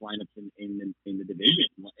deepest lineups in the division,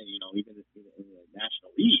 even in the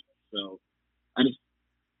National League. So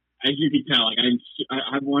as you can tell,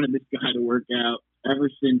 I've wanted this guy to work out ever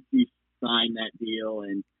since he signed that deal,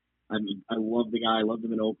 and I love the guy. I loved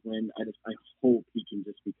him in Oakland. I hope he can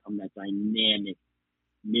just become that dynamic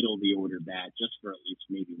middle of the order bat just for at least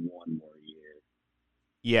maybe one more year.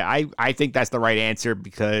 Yeah, I think that's the right answer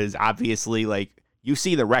because obviously, you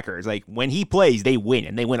see the records. When he plays, they win,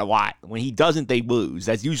 and they win a lot. When he doesn't, they lose.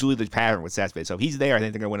 That's usually the pattern with Cespedes. So if he's there, I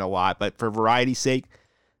think they're going to win a lot. But for variety's sake,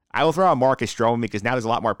 I will throw out Marcus Stroman because now there's a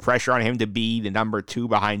lot more pressure on him to be the number 2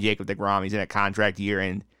 behind Jacob deGrom. He's in a contract year,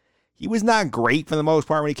 and he was not great for the most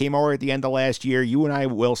part when he came over at the end of last year. You and I,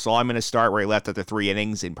 Will, saw him in a start where he left after 3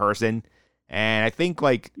 innings in person. And I think,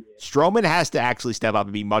 Stroman has to actually step up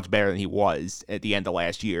and be much better than he was at the end of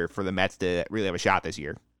last year for the Mets to really have a shot this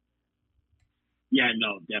year. Yeah,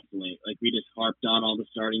 no, definitely. We just harped on all the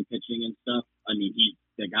starting pitching and stuff. I mean, he's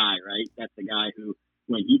the guy, right? That's the guy who,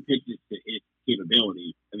 when he pitches to his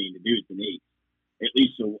capability, the dude's an ace, at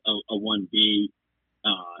least a 1B.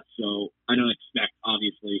 So I don't expect,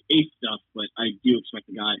 obviously, ace stuff, but I do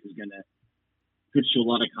expect a guy who's going to pitch to a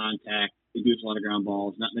lot of contact, produce a lot of ground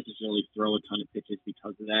balls, not necessarily throw a ton of pitches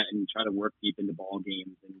because of that, and try to work deep into ball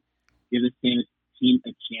games and give this team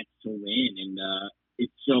a chance to win. And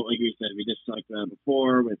it's so, like we said, we just talked about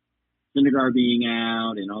before with Syndergaard being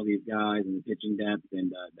out and all these guys and the pitching depth,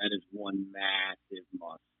 and that is one massive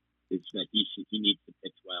must. It's that he needs to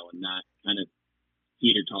pitch well and not kind of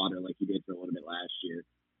teeter-totter like he did for a little bit last year.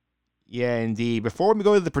 Yeah, indeed. Before we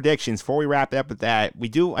go to the predictions, before we wrap it up with that, I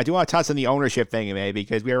do want to touch on the ownership thing,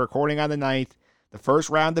 because we are recording on the 9th. The first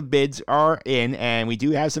round of bids are in, and we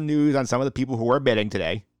do have some news on some of the people who are bidding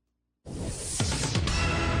today.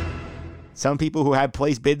 Some people who have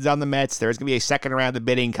placed bids on the Mets, there's going to be a second round of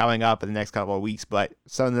bidding coming up in the next couple of weeks, but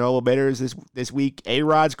some of the notable bidders this week,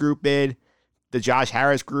 A-Rod's group bid, the Josh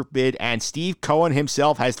Harris group bid, and Steve Cohen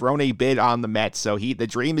himself has thrown a bid on the Mets, so the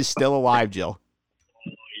dream is still alive, Jill.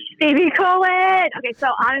 Stevie Cohen! Okay, so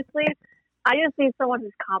honestly, I just need someone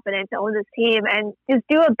who's competent to own this team and just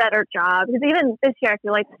do a better job. Because even this year, I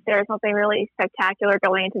feel like there's something really spectacular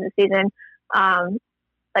going into the season.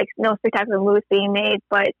 No spectacular moves being made,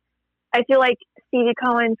 but I feel like Stevie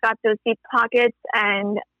Cohen's got those deep pockets,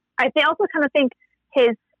 and I also kind of think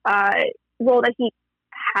his role that he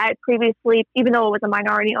had previously, even though it was a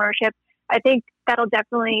minority ownership, I think that'll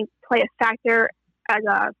definitely play a factor as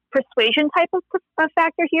a persuasion type of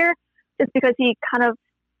factor here, just because he kind of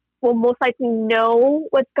will most likely know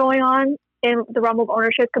what's going on in the realm of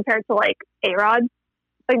ownership compared to A-Rod.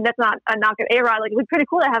 That's not a knock at A-Rod. It would be pretty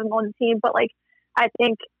cool to have him on the team, but I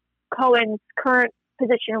think Cohen's current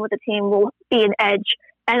position with the team will be an edge.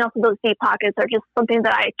 And also those deep pockets are just something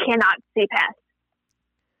that I cannot see past.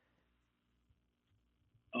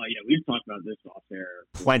 Oh, yeah, we've talked about this off air.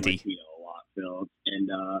 Plenty. A lot, Phil. And,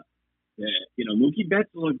 Mookie Betts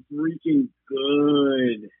looked freaking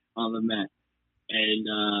good on the Mets. And,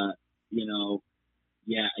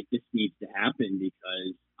 it just needs to happen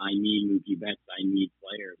because I need Mookie Betts. I need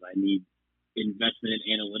players. I need investment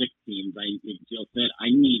in analytics teams. Like Jill said, I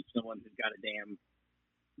need someone who's got a damn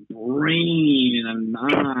brain and an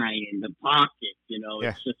eye in the pocket.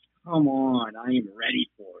 It's just, come on. I am ready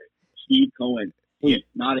for it. Steve Cohen, please,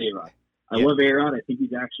 not A-Rod. I love A-Rod. I think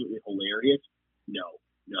he's actually hilarious. No,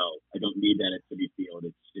 I don't need that at Citi Field.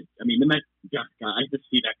 The Mets, God, I just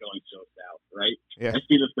see that going so south, right? Yeah. I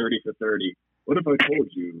see the 30 for 30. What if I told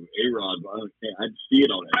you, A-Rod, I'd see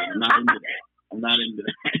it already. I'm not into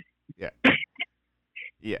that.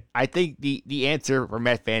 Yeah. I think the answer for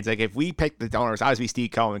Met fans, like if we pick the donors, obviously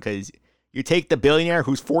Steve Cohen, because you take the billionaire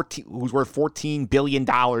who's worth $14 billion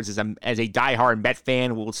as a diehard Met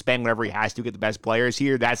fan, will spend whatever he has to get the best players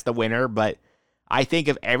here. That's the winner. But I think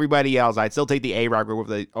of everybody else, I'd still take the A-Rod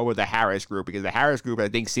group over the Harris group, because the Harris group, I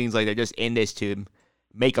think, seems like they're just in this to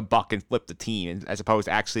make a buck and flip the team, as opposed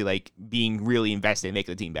to actually like being really invested in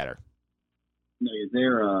making the team better. No,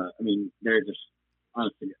 they're just,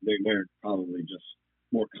 honestly, they're probably just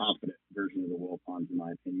more confident version of the Wilpons, in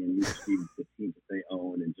my opinion. You see the teams that they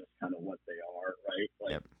own and just kind of what they are, right?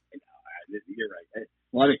 Like, you're right.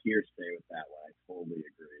 A lot of hearsay with that one. I totally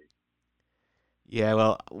agree. Yeah,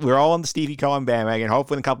 well, we're all on the Stevie Cohen bandwagon.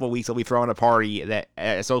 Hopefully in a couple of weeks he'll be throwing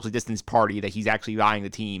a socially distanced party that he's actually buying the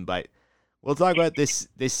team. But we'll talk about this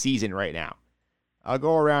season right now. I'll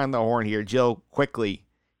go around the horn here. Jill, quickly,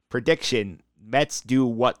 prediction, Mets do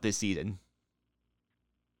what this season?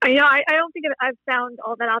 I don't think I've sound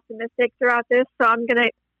all that optimistic throughout this, so I'm going to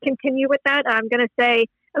continue with that. I'm going to say,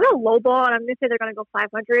 I'm going to lowball, and I'm going to say they're going to go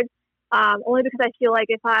 500, only because I feel like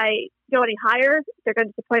if I go any higher, they're going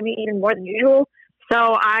to disappoint me even more than usual.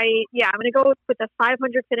 So I'm going to go with the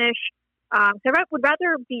 500 finish. So I would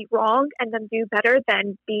rather be wrong and then do better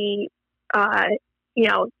than be,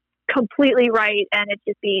 completely right and it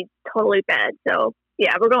just be totally bad. So,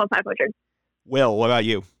 yeah, we're going 500. Will, what about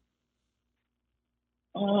you?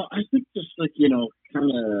 I think just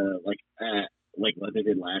kind of like what they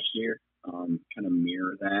did last year, kind of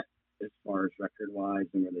mirror that as far as record wise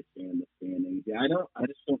and where they stand in the standings. Yeah, I don't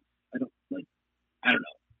know.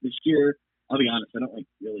 This year, I'll be honest, I don't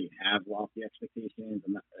really have lofty expectations.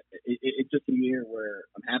 It's just a year where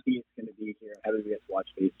I'm happy it's going to be here. I'm happy we get to watch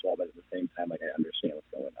baseball, but at the same time, I understand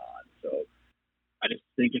what's going on. So I just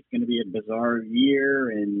think it's going to be a bizarre year,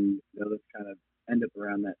 and let's kind of end up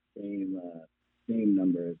around that same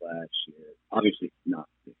number as last year. Obviously not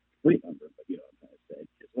the complete number, but you know what I'm trying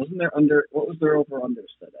to say. Wasn't there what was their over-under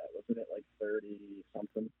set at? Wasn't it like 30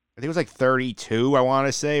 something? I think it was like 32, I want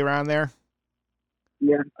to say, around there.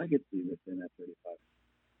 Yeah, I could see within that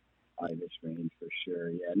 35-ish range for sure.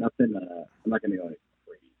 Yeah, nothing, I'm not going to go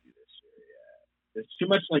crazy this year. Yeah. There's too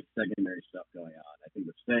much secondary stuff going on. I think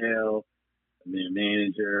the sale, the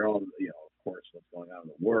manager, all, of course, what's going on in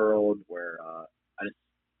the world, where it's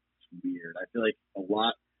weird. I feel like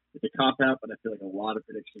it's a cop-out, but I feel like a lot of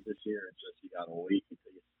predictions this year, it's just you got to wait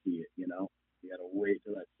until you see it, You got to wait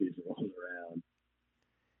till that season rolls around.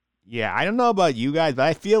 Yeah, I don't know about you guys, but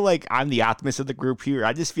I feel like I'm the optimist of the group here.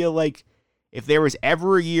 I just feel like if there was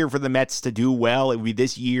ever a year for the Mets to do well, it would be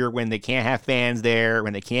this year when they can't have fans there,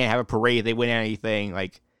 when they can't have a parade, they win anything.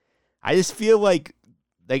 I just feel like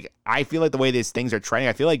I feel like the way these things are trending,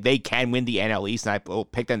 I feel like they can win the NL East, and I will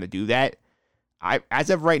pick them to do that. As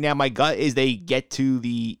of right now, my gut is they get to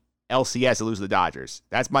the LCS and lose to the Dodgers.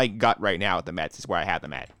 That's my gut right now at the Mets, is where I have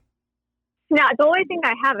them at. Now, the only thing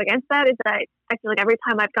I have against that is that I feel like every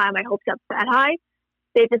time I've gotten my hopes up that high,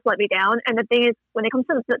 they just let me down. And the thing is, when it comes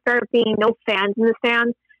to there being no fans in the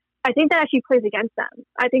stands, I think that actually plays against them.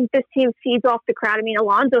 I think this team feeds off the crowd. I mean,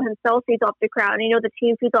 Alonso himself feeds off the crowd, and the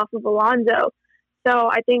team feeds off of Alonso. So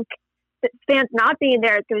I think that fans not being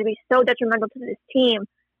there is going to be so detrimental to this team.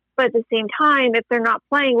 But at the same time, if they're not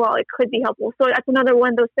playing well, it could be helpful. So that's another one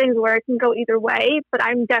of those things where it can go either way. But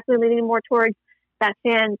I'm definitely leaning more towards that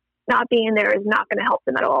fans not being there is not going to help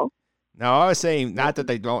them at all. No, I was saying not that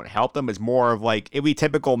they don't help them. It's more of it'd be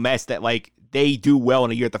typical Mets that they do well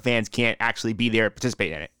in a year that the fans can't actually be there and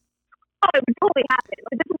participate in it. Oh, it would totally happen.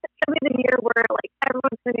 This is going to be the year where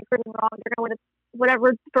everyone's going to be proving wrong. They're going to win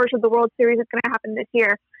whatever version of the World Series is going to happen this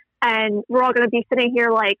year. And we're all going to be sitting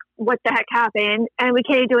here what the heck happened? And we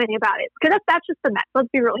can't do anything about it. Because that's just the Mets. Let's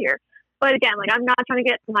be real here. But again, I'm not trying to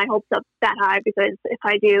get my hopes up that high, because if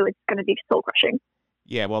I do, it's going to be soul crushing.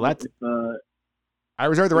 Yeah, well, that's... I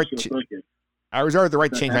reserve the right. Just real quick. I reserve the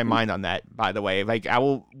right to change my mind on that. By the way, like I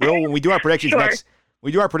will when we do our predictions next.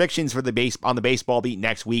 We do our predictions for on the baseball beat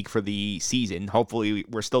next week for the season. Hopefully,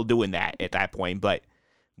 we're still doing that at that point. But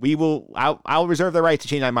we will. I'll reserve the right to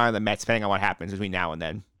change my mind on the Mets, depending on what happens between now and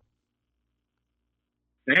then.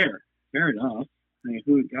 Fair enough. I mean,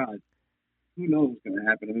 who knows what's going to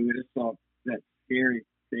happen? I mean, we just saw that scary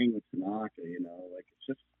thing with Tanaka. Like it's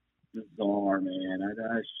just bizarre, man.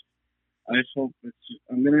 I just hope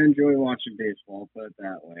I'm going to enjoy watching baseball. Put it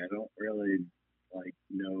that way. I don't really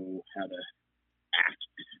know how to act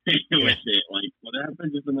with it. Like, what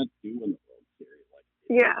happens if the Mets do win the World Series?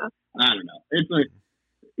 I don't know. It's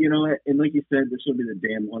and like you said, this will be the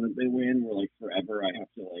damn one that they win. Where forever, I have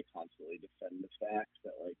to constantly defend the fact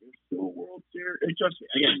that there's still a World Series. It's just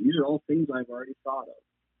again, these are all things I've already thought of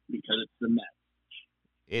because it's the Mets.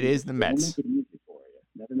 It is the Mets. Never make it easy for you.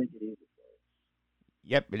 Never make it easy for you.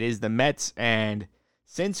 Yep, it is the Mets, and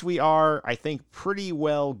since we are, I think, pretty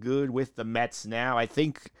well good with the Mets now, I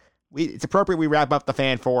think it's appropriate we wrap up the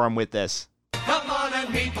fan forum with this. Come on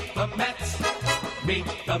and meet the Mets. Meet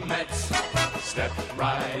the Mets. Step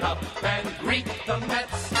right up and greet the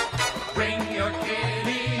Mets. Bring your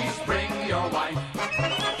kiddies, bring your wife.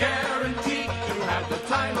 Guaranteed to have the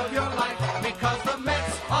time of your life because the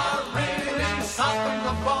Mets are really stopping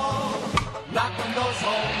the ball. Knocking those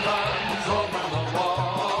home runs over the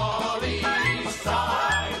wall. East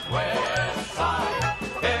side, west side.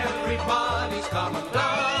 Everybody's coming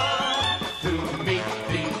down to meet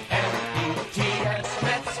the M-E-T-S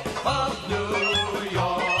Mets of New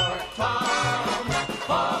York town.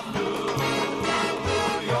 Of New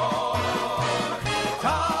York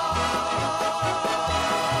town.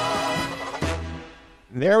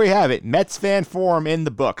 There we have it. Mets fan forum in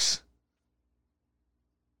the books.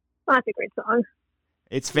 That's a great song.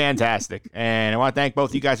 It's fantastic. And I want to thank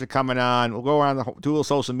both of you guys for coming on. We'll go around the dual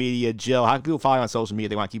social media. Jill, how can people follow you on social media?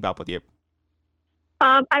 They want to keep up with you.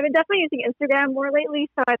 I've been definitely using Instagram more lately,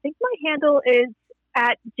 so I think my handle is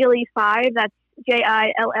at Jilly5. That's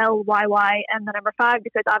JILLYY and the number 5,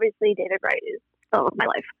 because obviously David Wright is all of my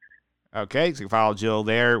life. Okay, so you can follow Jill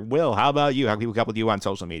there. Will, how about you? How can people keep up with you on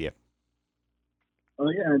social media? Oh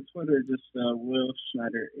yeah, on Twitter, just Will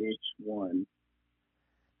Schneider H1.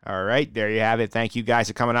 All right, there you have it. Thank you guys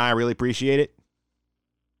for coming on. I really appreciate it.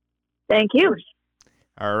 Thank you.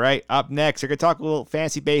 All right, up next, we're going to talk a little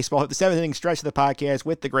fantasy baseball. Hit the 7th inning stretch of the podcast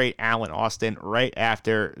with the great Alan Austin right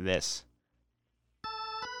after this.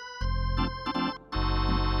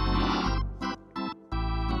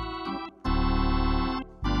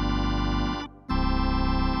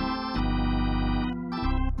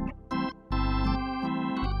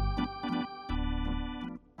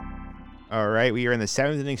 All right, we are in the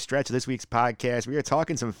 7th inning stretch of this week's podcast. We are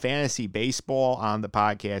talking some fantasy baseball on the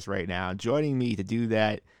podcast right now. Joining me to do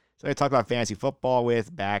that, so I talked about fantasy football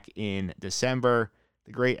with back in December.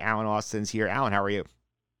 The great Alan Austin's here. Alan, how are you?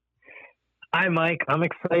 Hi, Mike. I'm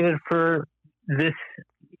excited for this,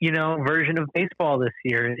 version of baseball this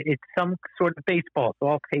year. It's some sort of baseball, so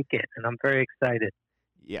I'll take it, and I'm very excited.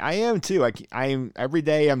 Yeah, I am too. I'm every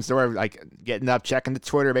day. I'm sort of getting up, checking the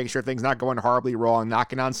Twitter, making sure things not going horribly wrong,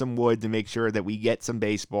 knocking on some wood to make sure that we get some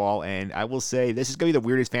baseball. And I will say this is going to be the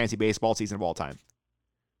weirdest fantasy baseball season of all time.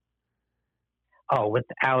 Oh,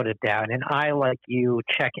 without a doubt. And I, like you,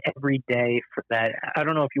 check every day for that. I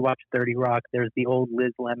don't know if you watch 30 Rock. There's the old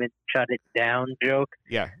Liz Lemon shut it down joke.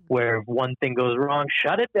 Yeah. Where if one thing goes wrong,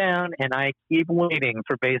 shut it down. And I keep waiting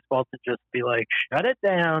for baseball to just be like, shut it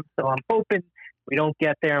down. So I'm hoping we don't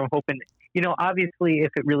get there. I'm hoping, obviously if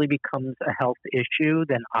it really becomes a health issue,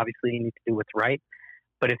 then obviously you need to do what's right.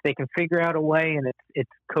 But if they can figure out a way and it's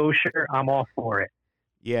kosher, I'm all for it.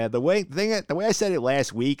 Yeah, the way I said it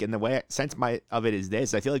last week and the way sense of it is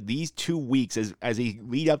this: I feel like these 2 weeks as a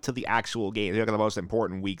lead up to the actual game, they're the most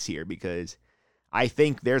important weeks here, because I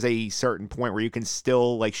think there's a certain point where you can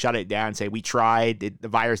still shut it down and say we tried, the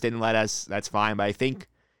virus didn't let us. That's fine, but I think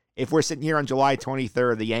if we're sitting here on July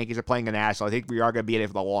 23rd, the Yankees are playing the Nationals, I think we are going to be in it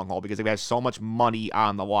for the long haul because they have so much money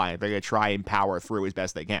on the line. They're going to try and power through as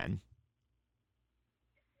best they can.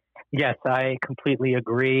 Yes, I completely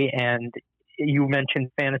agree. And you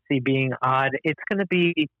mentioned fantasy being odd. It's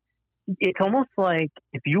almost like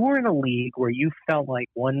if you were in a league where you felt like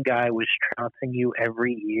one guy was trouncing you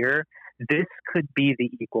every year, this could be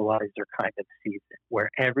the equalizer kind of season where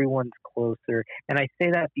everyone's closer. And I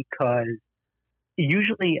say that because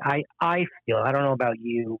usually I feel, I don't know about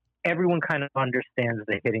you, everyone kind of understands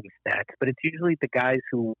the hitting stats, but it's usually the guys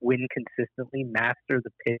who win consistently master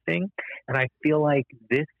the pitching. And I feel like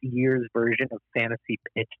this year's version of fantasy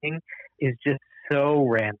pitching is just so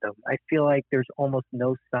random. I feel like there's almost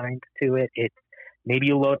no science to it. It's maybe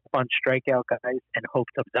you load up on strikeout guys and hope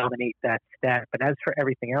to dominate that stat. But as for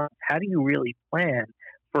everything else, how do you really plan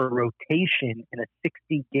for a rotation in a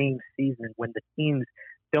 60-game season when the teams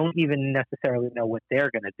don't even necessarily know what they're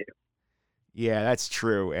going to do? Yeah, that's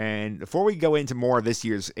true. And before we go into more of this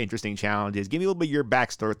year's interesting challenges, give me a little bit of your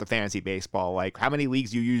backstory with the fantasy baseball. Like, how many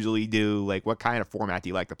leagues do you usually do? Like, what kind of format do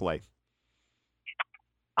you like to play?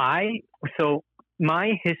 So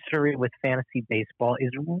my history with fantasy baseball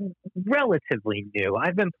is relatively new.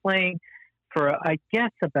 I've been playing for, I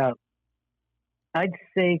guess, about, I'd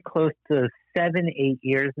say close to 7-8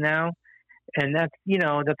 years now. And that's,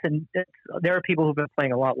 there are people who've been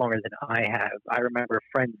playing a lot longer than I have. I remember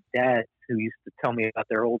friends' dads who used to tell me about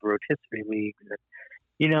their old rotisserie leagues. And,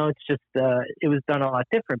 it's just, it was done a lot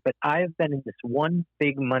different. But I've been in this one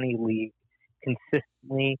big money league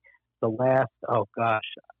consistently the last,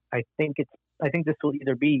 I think this will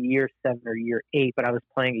either be year 7 or year 8, but I was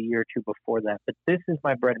playing a year or two before that. But this is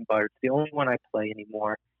my bread and butter. It's the only one I play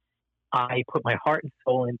anymore. I put my heart and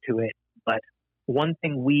soul into it, but one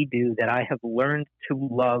thing we do that I have learned to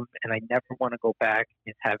love and I never want to go back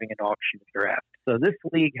is having an auction draft. So this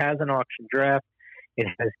league has an auction draft. It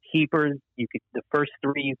has keepers. The first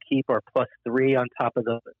 3 you keep are +3 on top of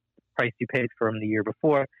the price you paid for them the year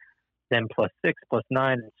before, then +6, +9,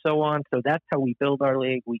 and so on. So that's how we build our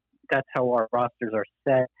league. That's how our rosters are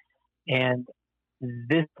set. And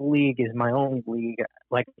this league is my only league.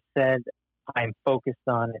 Like I said, I'm focused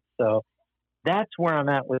on it. So that's where I'm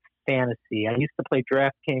at with fantasy. I used to play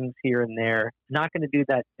DraftKings here and there. Not going to do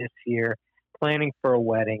that this year. Planning for a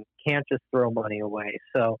wedding. Can't just throw money away.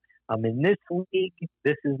 So I'm in this league.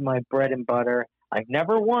 This is my bread and butter. I've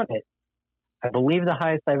never won it. I believe the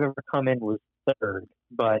highest I've ever come in was 3rd.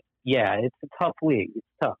 But yeah, it's a tough league. It's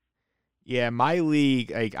tough. Yeah, my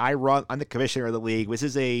league, I'm the commissioner of the league. This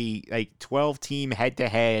is a 12-team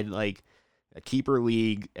head-to-head, a keeper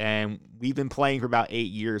league, and we've been playing for about 8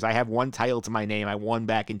 years. I have one title to my name. I won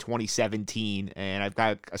back in 2017, and I've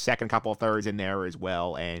got a second couple of thirds in there as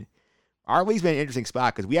well. And our league's been an interesting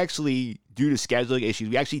spot because we actually, due to scheduling issues,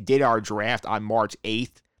 we actually did our draft on March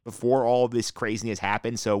 8th before all this craziness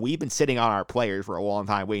happened. So we've been sitting on our players for a long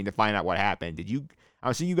time waiting to find out what happened. I'm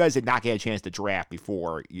assuming you guys did not get a chance to draft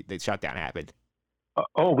before the shutdown happened.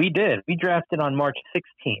 Oh, we did. We drafted on March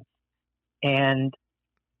 16th. And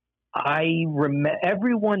I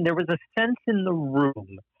remember there was a sense in the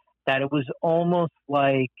room that it was almost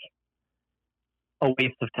like a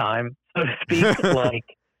waste of time, so to speak.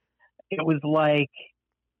 It was like,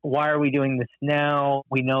 why are we doing this now?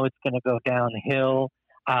 We know it's going to go downhill.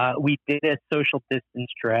 We did a social distance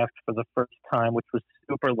draft for the first time, which was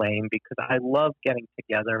super lame because I love getting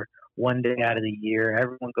together one day out of the year.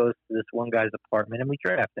 Everyone goes to this one guy's apartment and we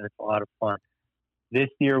draft, and it's a lot of fun. This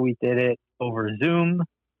year we did it over Zoom,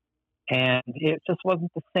 and it just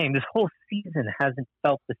wasn't the same. This whole season hasn't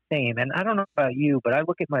felt the same. And I don't know about you, but I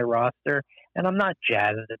look at my roster and I'm not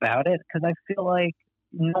jazzed about it because I feel like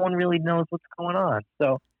no one really knows what's going on.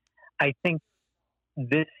 So I think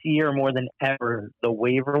this year more than ever, the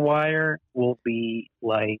waiver wire will be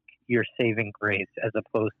like your saving grace as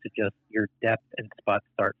opposed to just your depth and spot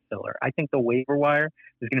start filler. I think the waiver wire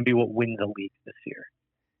is going to be what wins the league this year.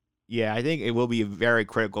 Yeah, I think it will be very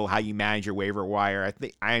critical how you manage your waiver wire. I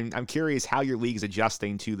think I'm curious how your league's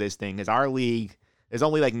adjusting to this thing. Because our league, there's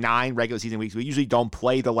only 9 regular season weeks. We usually don't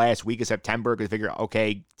play the last week of September because we figure,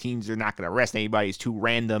 okay, teams are not going to rest anybody. It's too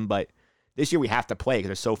random. But this year we have to play because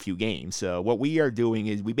there's so few games. So what we are doing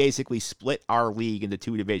is we basically split our league into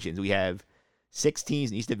 2 divisions. We have 6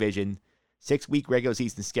 teams in each division, 6-week regular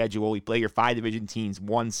season schedule. We play your 5 division teams,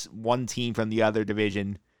 one team from the other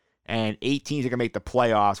division. And 8 teams are going to make the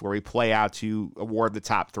playoffs where we play out to award the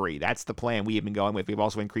top 3. That's the plan we have been going with. We've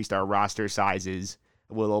also increased our roster sizes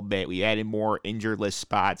a little bit. We added more injured list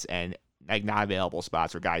spots and not available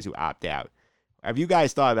spots for guys who opt out. Have you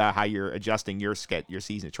guys thought about how you're adjusting your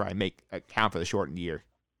season to try and make account for the shortened year?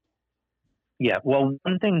 Yeah, well,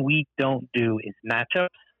 one thing we don't do is matchups.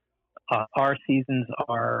 Our seasons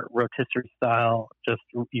are rotisserie style, just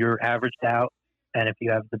you're averaged out, and if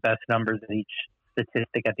you have the best numbers in each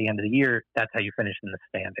statistic at the end of the year, that's how you finish in the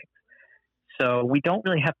standings. So we don't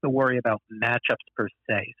really have to worry about matchups per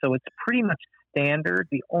se. So it's pretty much standard.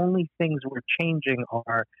 The only things we're changing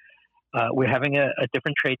are we're having a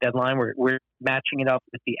different trade deadline. We're matching it up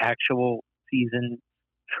with the actual season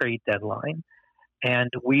trade deadline. And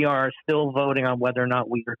we are still voting on whether or not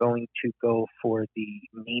we are going to go for the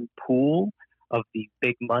main pool of the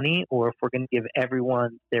big money, or if we're going to give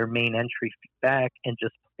everyone their main entry fee back and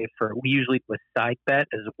just play for, we usually do a side bet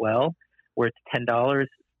as well, where it's $10.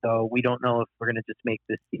 So we don't know if we're going to just make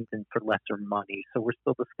this season for lesser money. So we're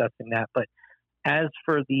still discussing that. But As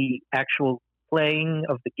for the actual playing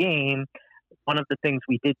of the game, one of the things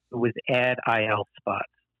we did was add IL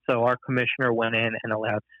spots. So our commissioner went in and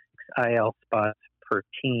allowed 6 IL spots per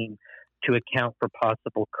team to account for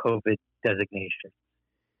possible COVID designation.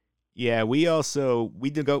 Yeah, we use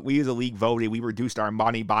a league voting. We reduced our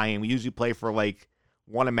money buy-in. We usually play for like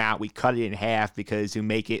one amount. We cut it in half because to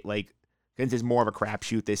make it like, since it's more of a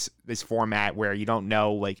crapshoot, this format where you don't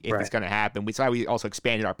know like if it's going to happen. That's why we also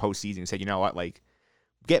expanded our postseason and said, you know what, like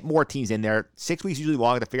get more teams in there. 6 weeks usually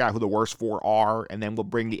long to figure out who the worst 4 are, and then we'll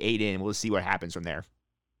bring the 8 in. We'll see what happens from there.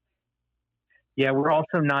 Yeah, we're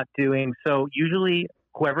also not doing so. Usually,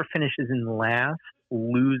 whoever finishes in last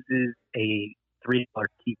loses a $3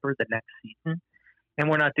 keeper the next season. And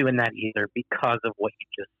we're not doing that either because of what you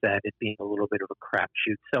just said, it being a little bit of a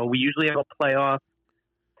crapshoot. So we usually have a playoff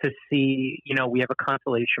to see, we have a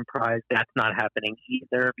consolation prize. That's not happening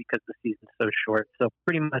either because the season's so short. So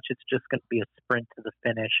pretty much it's just going to be a sprint to the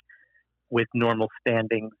finish with normal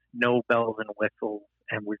standings, no bells and whistles.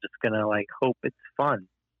 And we're just going to hope it's fun.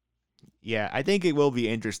 Yeah, I think it will be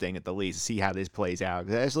interesting at the least to see how this plays out.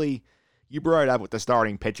 Because actually, you brought it up with the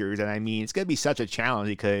starting pitchers, and I mean, it's going to be such a challenge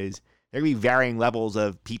because there will be varying levels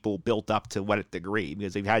of people built up to what degree.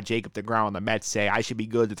 Because we've had Jacob deGrom on the Mets say, I should be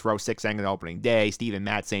good to throw 6 innings on opening day. Steven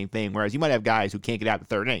Matz, same thing. Whereas you might have guys who can't get out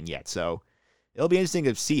the 3rd inning yet. So it'll be interesting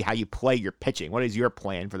to see how you play your pitching. What is your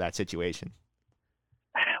plan for that situation?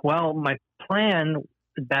 Well, my plan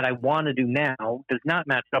that I want to do now does not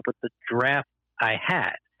match up with the draft I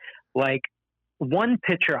had. Like, one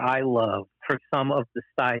pitcher I love for some of the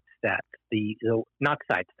side stats, not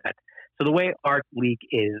side stats. So the way our league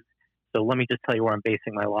is, so let me just tell you where I'm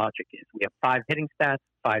basing my logic is. We have 5 hitting stats,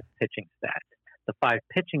 5 pitching stats. The 5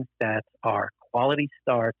 pitching stats are quality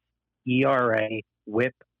starts, ERA,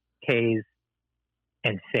 WHIP, Ks,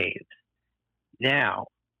 and saves. Now,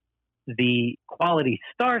 the quality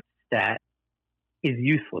start stat is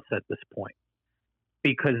useless at this point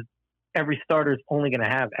because every starter is only going to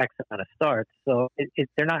have X amount of starts. So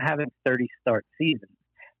they're not having 30 start seasons.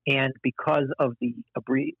 And because of the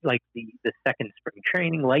second spring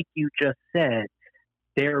training, like you just said,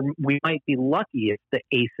 we might be lucky if the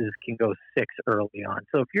aces can go 6 early on.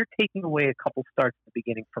 So if you're taking away a couple starts at the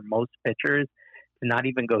beginning for most pitchers to not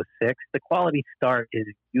even go 6, the quality start is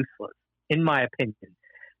useless, in my opinion.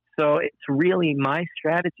 So it's really, my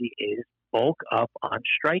strategy is bulk up on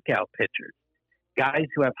strikeout pitchers, guys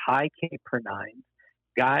who have high K per 9,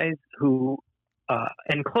 guys who,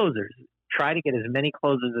 and closers. Try to get as many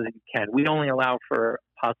closers as you can. We only allow for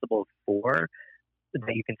a possible 4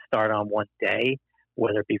 that you can start on one day,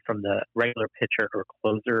 whether it be from the regular pitcher or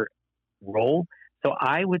closer role. So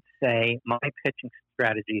I would say my pitching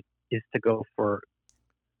strategy is to go for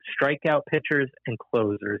strikeout pitchers and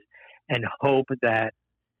closers and hope that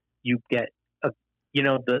you get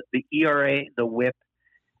the ERA, the WHIP.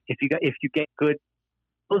 If you get good,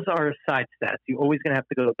 those are side stats. You're always going to have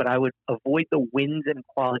to go, but I would avoid the wins and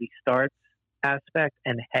quality starts aspect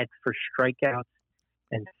and head for strikeouts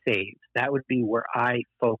and saves. That would be where I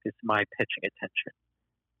focus my pitching attention.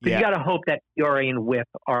 Because you got to hope that ERA and WHIP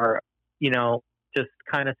are, just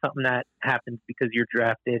kind of something that happens because you're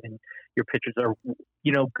drafted and your pitchers are,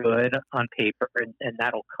 good on paper and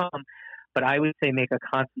that'll come. But I would say make a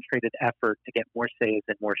concentrated effort to get more saves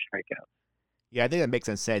and more strikeouts. Yeah, I think that makes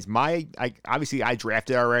sense. Obviously I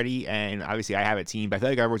drafted already, and obviously I have a team, but I feel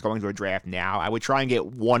like if everyone's going to a draft now, I would try and get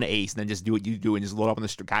one ace and then just do what you do and just load up on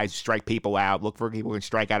the guys who strike people out, look for people who can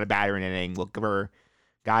strike out a batter in an inning, look for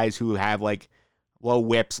guys who have low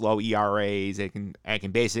whips, low ERAs, and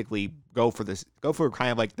can basically go for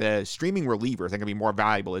kind of like the streaming relievers that can be more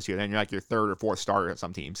valuable this year than your 3rd or 4th starter at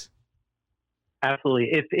some teams. Absolutely.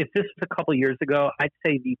 If this was a couple years ago, I'd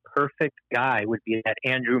say the perfect guy would be that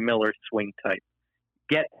Andrew Miller swing type.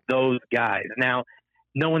 Get those guys. Now,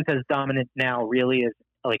 no one's as dominant now really as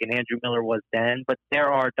like an Andrew Miller was then, but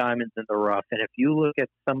there are diamonds in the rough. And if you look at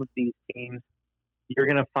some of these teams, you're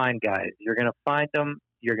going to find guys. You're going to find them,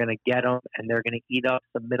 you're going to get them, and they're going to eat up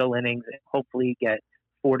some middle innings and hopefully get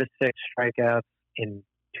 4 to 6 strikeouts in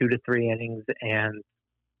 2 to 3 innings. And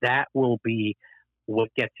that will be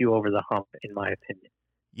what gets you over the hump, in my opinion.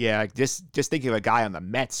 Yeah, just thinking of a guy on the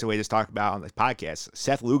Mets who we just talked about on this podcast,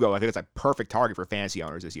 Seth Lugo. I think it's a perfect target for fantasy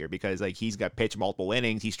owners this year because he's got pitched multiple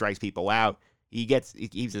innings, he strikes people out, he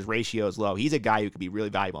keeps his ratios low. He's a guy who could be really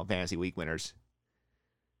valuable in fantasy week winners.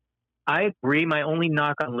 I agree. My only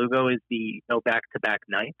knock on Lugo is the no back-to-back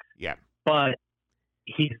nights. Yeah, but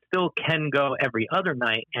he still can go every other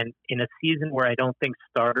night, and in a season where I don't think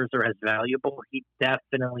starters are as valuable, he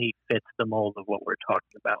definitely fits the mold of what we're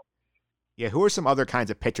talking about. Yeah, who are some other kinds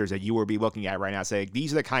of pitchers that you would be looking at right now? Say,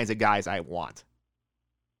 these are the kinds of guys I want.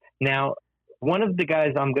 Now, one of the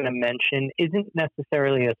guys I'm going to mention isn't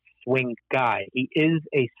necessarily a swing guy. He is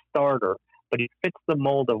a starter, but he fits the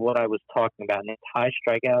mold of what I was talking about, and it's high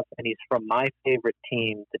strikeouts, and he's from my favorite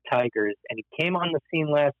team, the Tigers, and he came on the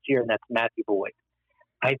scene last year, and that's Matthew Boyd.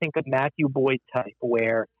 I think a Matthew Boyd type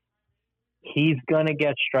where he's going to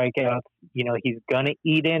get strikeouts, he's going to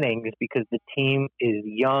eat innings because the team is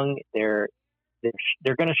young. They're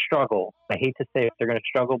going to struggle. I hate to say it, they're going to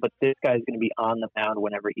struggle, but this guy's going to be on the mound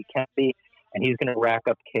whenever he can be, and he's going to rack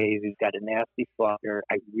up Ks. He's got a nasty slider.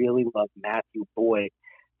 I really love Matthew Boyd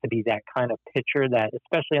to be that kind of pitcher that,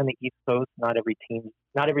 especially on the East Coast, not every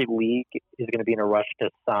league is going to be in a rush to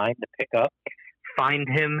sign, to pick up. Find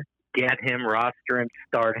him, get him, roster him,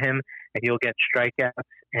 start him, and you'll get strikeouts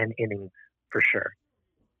and innings for sure.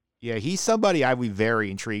 Yeah, he's somebody I'd be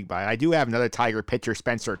very intrigued by. I do have another Tiger pitcher,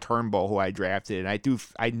 Spencer Turnbull, who I drafted, and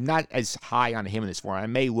I'm not as high on him in this form. I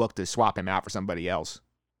may look to swap him out for somebody else.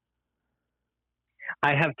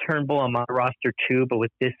 I have Turnbull on my roster too, but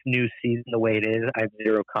with this new season the way it is, I have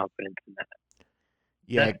zero confidence in that.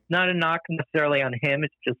 Yeah, that's not a knock necessarily on him.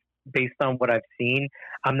 It's just based on what I've seen.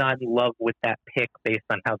 I'm not in love with that pick based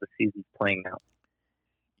on how the season's playing out.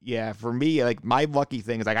 Yeah, for me, like my lucky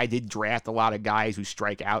thing is like I did draft a lot of guys who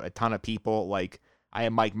strike out a ton of people. Like I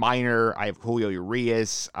have Mike Minor, I have Julio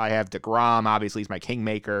Urias, I have DeGrom. Obviously, he's my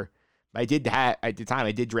kingmaker. I did have at the time.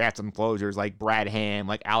 I did draft some closers like Brad Ham,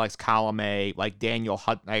 like Alex Colomé, like Daniel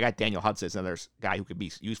Hudson. I got Daniel Hudson as another guy who could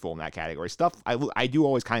be useful in that category. Stuff I do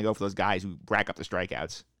always kind of go for those guys who rack up the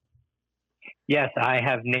strikeouts. Yes, I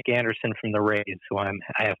have Nick Anderson from the Rays, who I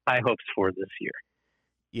have high hopes for this year.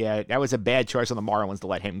 Yeah, that was a bad choice on the Marlins to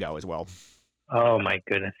let him go as well. Oh my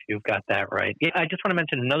goodness, you've got that right. Yeah, I just want to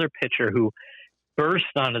mention another pitcher who burst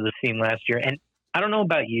onto the scene last year, and I don't know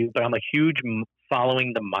about you, but I'm a huge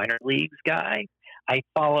following the minor leagues guy. I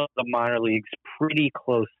follow the minor leagues pretty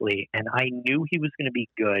closely, and I knew he was going to be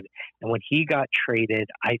good. And when he got traded,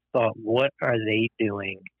 I thought, what are they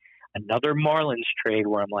doing? Another Marlins trade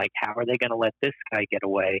where I'm like, how are they going to let this guy get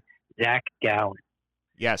away? Zach Gallen.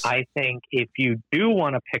 Yes. I think if you do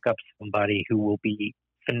want to pick up somebody who will be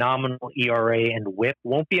phenomenal ERA and whip,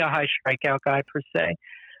 won't be a high strikeout guy per se,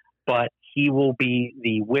 but he will be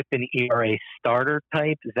the whip and ERA starter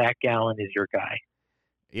type. Zach Gallen is your guy.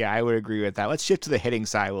 Yeah, I would agree with that. Let's shift to the hitting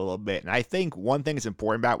side a little bit. And I think one thing that's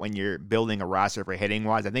important about when you're building a roster for hitting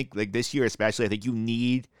wise, I think like this year especially, I think you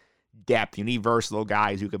need depth. You need versatile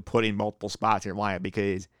guys who can put in multiple spots in your lineup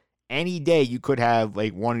because any day you could have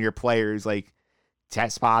like one of your players like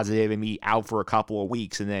test positive and be out for a couple of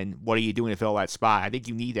weeks. And then what are you doing to fill that spot? I think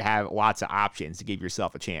you need to have lots of options to give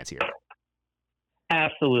yourself a chance here.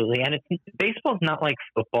 Absolutely. And baseball's not like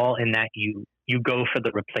football in that you go for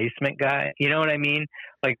the replacement guy. You know what I mean?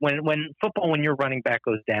 Like when football, when your running back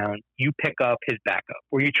goes down, you pick up his backup,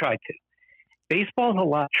 or you try to. Baseball's a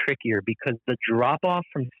lot trickier because the drop off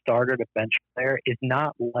from starter to bench player is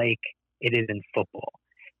not like it is in football.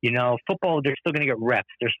 You know, football, they're still going to get reps.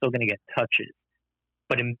 They're still going to get touches.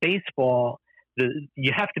 But in baseball,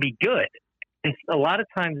 you have to be good. And a lot of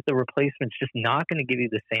times the replacement's just not going to give you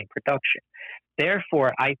the same production.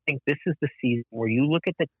 Therefore, I think this is the season where you look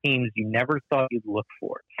at the teams you never thought you'd look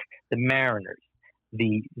for. The Mariners,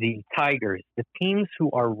 the Tigers, the teams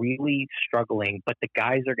who are really struggling, but the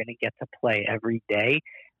guys are going to get to play every day.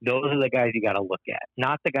 Those are the guys you got to look at,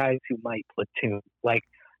 not the guys who might platoon.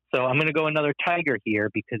 So I'm going to go another Tiger here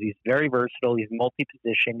because he's very versatile. He's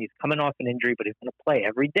multi-position. He's coming off an injury, but he's going to play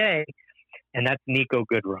every day, and that's Nico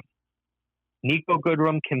Goodrum. Nico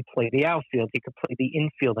Goodrum can play the outfield. He can play the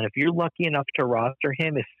infield. And if you're lucky enough to roster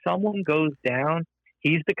him, if someone goes down,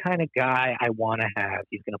 he's the kind of guy I want to have.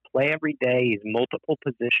 He's going to play every day. He's multiple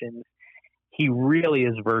positions. He really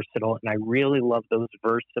is versatile, and I really love those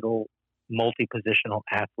versatile, multi-positional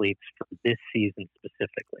athletes for this season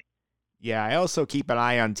specifically. Yeah, I also keep an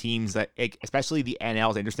eye on teams that, especially the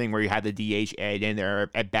NL is interesting, where you have the DH add in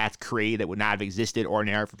there at bats created that would not have existed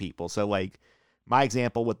ordinarily for people. So, like, my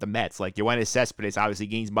example with the Mets, like Yoenis Cespedes obviously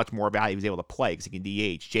gains much more value. He's able to play because he can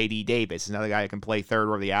DH. J.D. Davis is another guy that can play third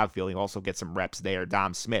or the outfield. He also gets some reps there.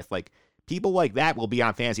 Dom Smith. Like, people like that will be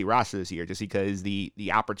on fantasy roster this year just because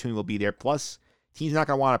the opportunity will be there. Plus, teams not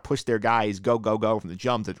going to want to push their guys go from the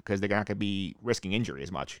jump because they're not going to be risking injury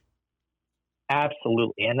as much.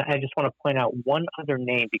 Absolutely. And I just want to point out one other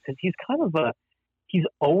name because he's kind of he's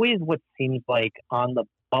always what seems like on the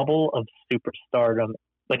bubble of superstardom,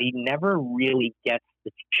 but he never really gets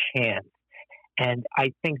the chance. And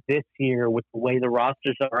I think this year, with the way the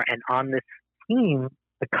rosters are and on this team,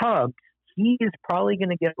 the Cubs, he is probably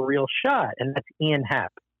going to get a real shot, and that's Ian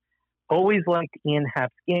Happ. Always liked Ian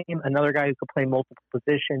Happ's game, another guy who could play multiple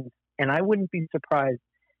positions, and I wouldn't be surprised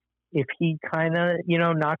if he kind of,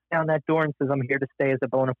 knocks down that door and says, I'm here to stay as a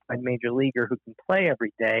bona fide major leaguer who can play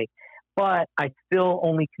every day. But I still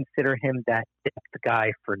only consider him that depth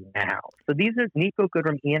guy for now. So these are Niko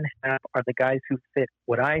Goodrum, Ian Happ are the guys who fit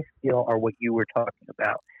what I feel are what you were talking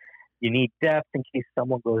about. You need depth in case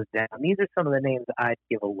someone goes down. These are some of the names I'd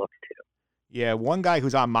give a look to. Yeah, one guy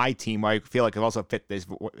who's on my team, I feel like could also fit this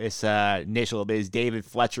niche a little bit, is David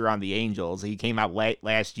Fletcher on the Angels. He came out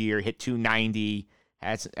last year, hit 290,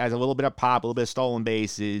 has a little bit of pop, a little bit of stolen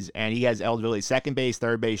bases, and he has eligibility second base,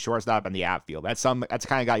 third base, shortstop, and the outfield. That's the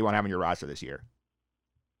kind of guy you want to have on your roster this year.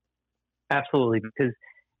 Absolutely, because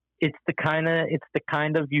it's the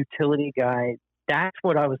kind of utility guy. That's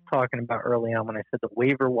what I was talking about early on when I said the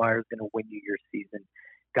waiver wire is going to win you your season.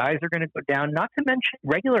 Guys are going to go down, not to mention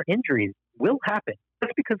regular injuries will happen.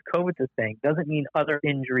 Just because COVID's a thing doesn't mean other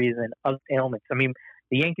injuries and other ailments. I mean,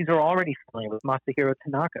 the Yankees are already struggling with Masahiro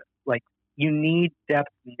Tanaka. Like, you need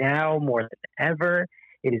depth now more than ever.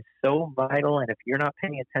 It is so vital, and if you're not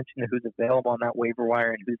paying attention to who's available on that waiver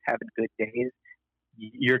wire and who's having good days,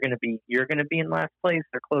 you're going to be in last place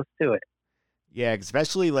or close to it. Yeah,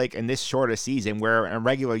 especially like in this shorter season where in a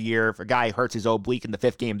regular year, if a guy hurts his oblique in the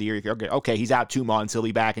 5th game of the year, you're okay, he's out 2 months, he'll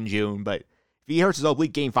be back in June. But if he hurts his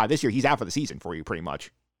oblique game 5 this year, he's out for the season for you pretty much.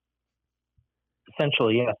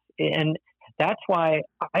 Essentially, yes. And that's why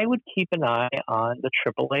I would keep an eye on the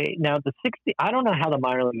AAA. Now, the 60, I don't know how the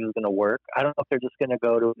minor league is going to work. I don't know if they're just going to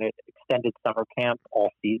go to an extended summer camp all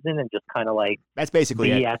season and just kind of like that's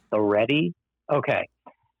basically be it. At the ready. Okay.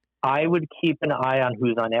 I would keep an eye on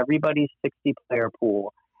who's on everybody's 60-player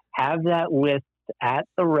pool. Have that list at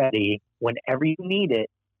the ready whenever you need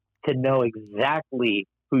it to know exactly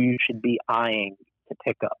who you should be eyeing to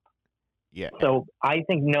pick up. Yeah. So I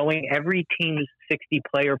think knowing every team's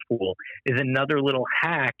 60-player pool is another little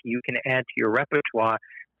hack you can add to your repertoire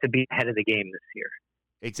to be ahead of the game this year.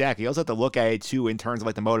 Exactly. You also have to look at it, too, in terms of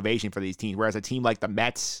like the motivation for these teams. Whereas a team like the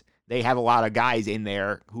Mets, they have a lot of guys in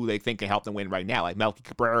there who they think can help them win right now. Like Melky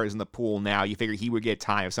Cabrera is in the pool now. You figure he would get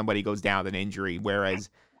time if somebody goes down with an injury. Whereas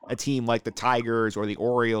a team like the Tigers or the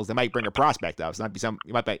Orioles, they might bring a prospect up. So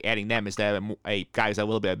you might be adding them instead of a guy who's a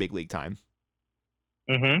little bit of big league time.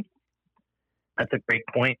 Mm-hmm. That's a great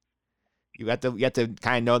point. You have to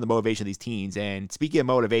kind of know the motivation of these teams. And speaking of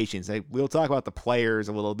motivations, we'll talk about the players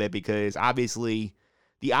a little bit because obviously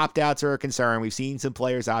the opt-outs are a concern. We've seen some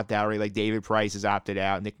players opt out already, like David Price has opted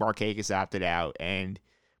out, Nick Markakis opted out, and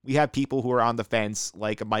we have people who are on the fence,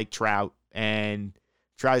 like Mike Trout, and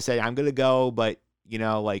Trout said, I'm going to go, but,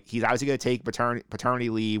 he's obviously going to take paternity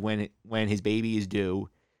leave when his baby is due.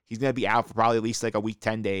 He's going to be out for probably at least like a week,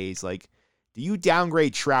 10 days. Like, do you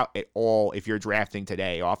downgrade Trout at all if you're drafting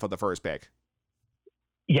today off of the first pick?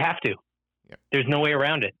 You have to. Yeah. There's no way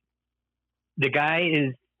around it. The guy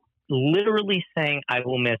is literally saying, I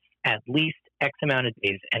will miss at least X amount of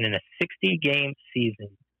days. And in a 60-game season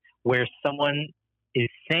where someone is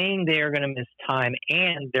saying they're going to miss time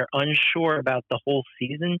and they're unsure about the whole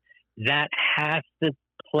season, that has to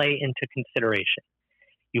play into consideration.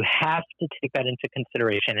 You have to take that into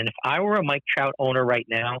consideration. And if I were a Mike Trout owner right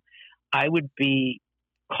now, I would be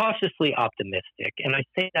cautiously optimistic. And I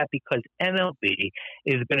say that because MLB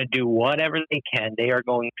is going to do whatever they can. They are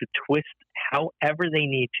going to twist however they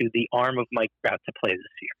need to the arm of Mike Trout to play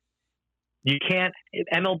this year.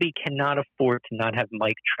 MLB cannot afford to not have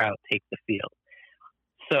Mike Trout take the field.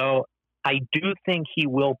 So I do think he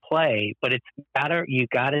will play, but you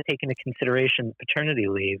got to take into consideration paternity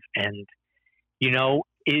leave. And,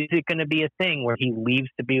 is it going to be a thing where he leaves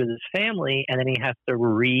to be with his family and then he has to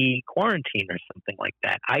re-quarantine or something like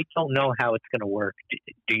that? I don't know how it's going to work.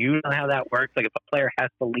 Do you know how that works? Like if a player has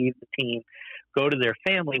to leave the team, go to their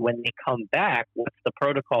family, when they come back, what's the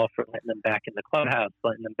protocol for letting them back in the clubhouse,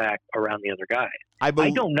 letting them back around the other guys? I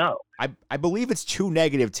don't know. I believe it's 2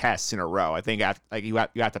 negative tests in a row. I think you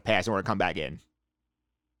have to pass in order to come back in.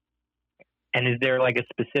 And is there like a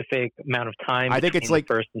specific amount of time? I think it's like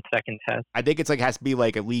first and second test. I think it's like has to be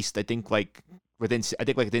like at least within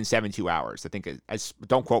 72 hours. I think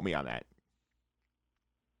don't quote me on that.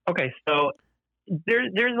 Okay, so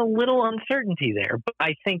there's a little uncertainty there, but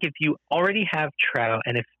I think if you already have Trout,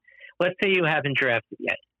 and if let's say you haven't drafted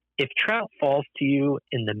yet, if Trout falls to you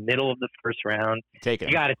in the middle of the first round, you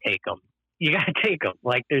got to take him. You got to take him.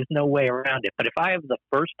 Like there's no way around it. But if I have the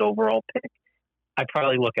first overall pick, I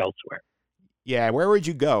probably look elsewhere. Yeah, where would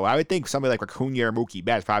you go? I would think somebody like Acuna or Mookie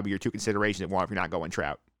Betts probably your 2 considerations at one if you're not going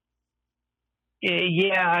Trout.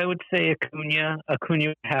 Yeah, I would say Acuna. Acuna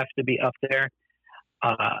would have to be up there.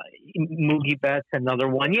 Mookie Betts, another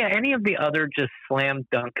one. Yeah, any of the other just slam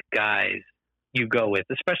dunk guys you go with,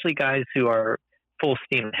 especially guys who are full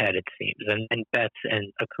steam ahead, it seems. And Betts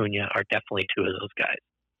and Acuna are definitely two of those guys.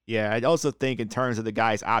 Yeah, I also think in terms of the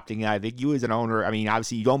guys opting out, I think you as an owner, I mean,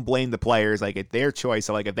 obviously you don't blame the players. Like, it's their choice.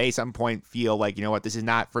 So, like, if they at some point feel like, you know what, this is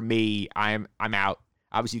not for me, I'm out.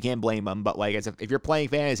 Obviously, you can't blame them. But, like, if you're playing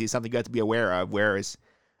fantasy, it's something you have to be aware of. Whereas,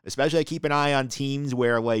 especially I keep an eye on teams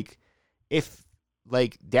where, like, if,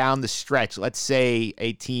 like, down the stretch, let's say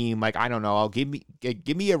a team, like, I don't know, I'll give me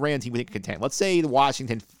a random team we think can contend. Let's say the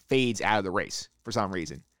Washington fades out of the race for some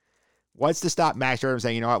reason. What's to stop Max Scherzer from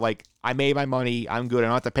saying, you know what, like, I made my money, I'm good, I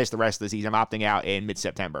don't have to piss the rest of the season, I'm opting out in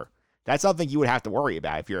mid-September. That's something you would have to worry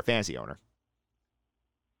about if you're a fantasy owner.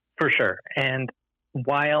 For sure. And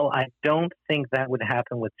while I don't think that would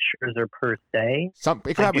happen with Scherzer per se, it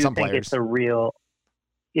could happen with some players.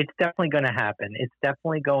 It's definitely going to happen. It's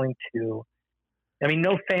definitely going to, I mean,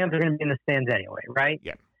 no fans are going to be in the stands anyway, right?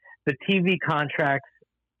 Yeah. The TV contracts,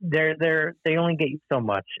 they only get you so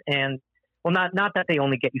much. And well, not that they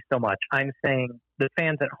only get you so much. I'm saying the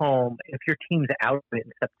fans at home, if your team's out of it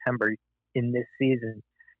in September in this season,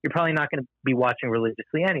 you're probably not going to be watching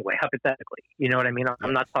religiously anyway, hypothetically. You know what I mean?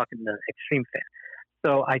 I'm not talking the extreme fan.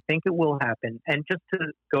 So I think it will happen. And just to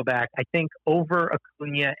go back, I think over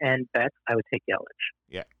Acuna and Betts, I would take Yelich.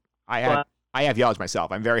 Yeah. I have Yelich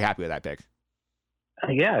myself. I'm very happy with that pick.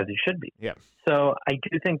 Yeah, you should be. Yeah. So I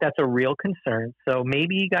do think that's a real concern. So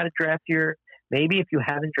maybe you got to draft maybe if you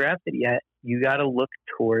haven't drafted yet, you got to look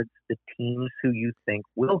towards the teams who you think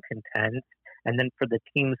will contend. And then for the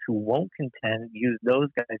teams who won't contend, use those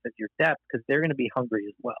guys as your depth because they're going to be hungry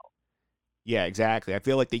as well. Yeah, exactly. I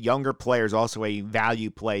feel like the younger players also a value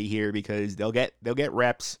play here because they'll get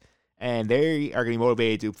reps and they are going to be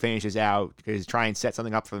motivated to finish this out because try and set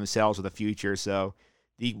something up for themselves for the future. So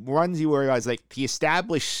the ones you worry about is like the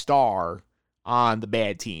established star on the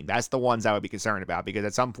bad team. That's the ones I would be concerned about because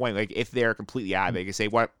at some point, like if they're completely out of it, they can say,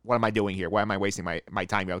 what am I doing here? Why am I wasting my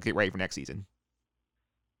time? I'll get ready for next season.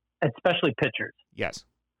 Especially pitchers. Yes.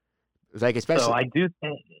 Like especially. So I do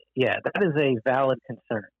think, that is a valid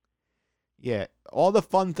concern. Yeah, all the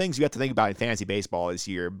fun things you have to think about in fantasy baseball this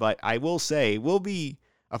year, but I will say it will be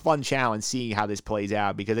a fun challenge seeing how this plays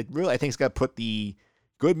out because it really, I think, it's going to put the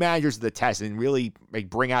good managers to the test and really like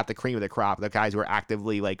bring out the cream of the crop, the guys who are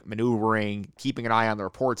actively like maneuvering, keeping an eye on the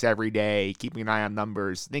reports every day, keeping an eye on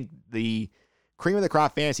numbers. I think the cream of the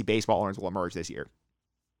crop fantasy baseball owners will emerge this year.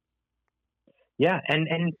 Yeah,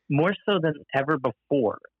 and more so than ever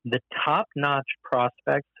before, the top-notch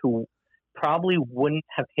prospects who probably wouldn't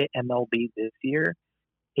have hit MLB this year,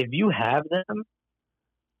 if you have them,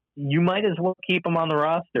 you might as well keep them on the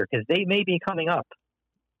roster because they may be coming up.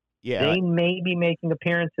 Yeah. They may be making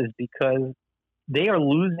appearances because they are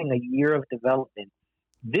losing a year of development.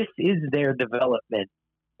 This is their development.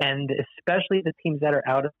 And especially the teams that are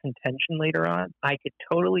out of contention later on, I could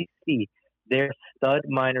totally see their stud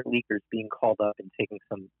minor leaguers being called up and taking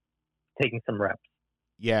some reps.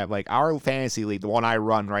 Yeah, like our fantasy league, the one I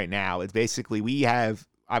run right now, is basically we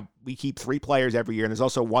keep 3 players every year, and there's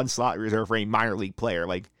also 1 slot reserved for a minor league player.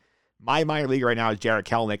 Like my minor league right now is Jarred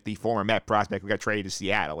Kelenic, the former Met prospect who got traded to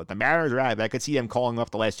Seattle. If the Mariners are out of it, I could see them calling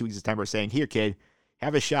up the last 2 weeks of September saying, "Here, kid,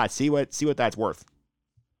 have a shot. See what that's worth."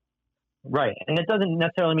 Right, and it doesn't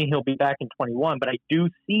necessarily mean he'll be back in 21, but I do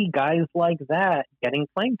see guys like that getting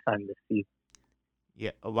playing time this season.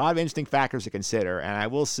 Yeah, a lot of interesting factors to consider, and I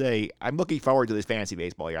will say I'm looking forward to this fantasy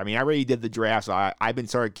baseball year. I mean, I already did the draft, so I've been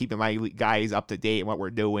sort of keeping my guys up to date on what we're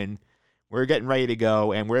doing. We're getting ready to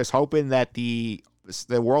go, and we're just hoping that the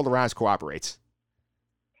world around us cooperates.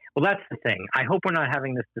 Well, that's the thing. I hope we're not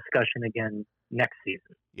having this discussion again next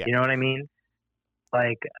season. Yeah. You know what I mean?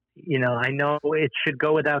 Like, I know it should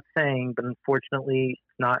go without saying, but unfortunately,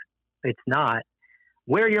 it's not.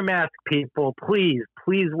 Wear your mask, people. Please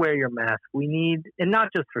wear your mask. We need, and not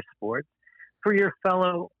just for sports, for your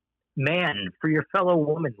fellow man, for your fellow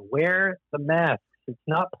woman. Wear the mask. It's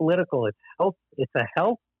not political. It's health. It's a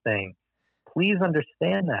health thing. Please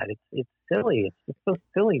understand that. It's silly. It's just so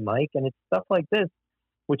silly, Mike. And it's stuff like this,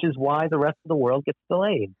 which is why the rest of the world gets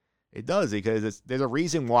delayed. It does, because there's a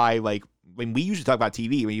reason why, like, when we usually talk about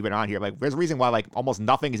TV, when you've been on here, like, there's a reason why, like, almost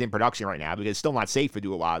nothing is in production right now, because it's still not safe to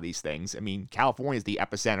do a lot of these things. I mean, California is the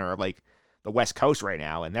epicenter of, like, the West Coast right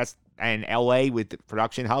now, and LA with the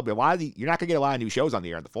production hub. You're not going to get a lot of new shows on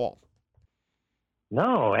the air in the fall.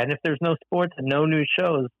 No, and if there's no sports and no new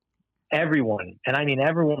shows, everyone, and I mean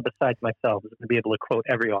everyone besides myself, is going to be able to quote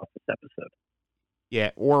every Office episode.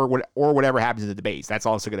 Yeah, or whatever happens in the debates. That's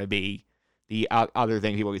also going to be the other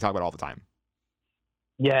thing people talk about all the time.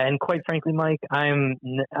 Yeah, and quite frankly, Mike, I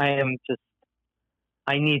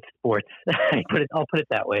need sports. I'll put it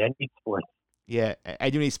that way. I need sports. Yeah, I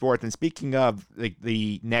do need sports. And speaking of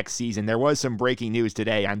the next season, there was some breaking news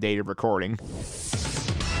today on date of recording.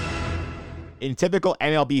 In typical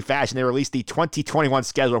MLB fashion, they released the 2021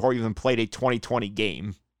 schedule before we even played a 2020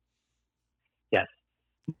 game. Yes.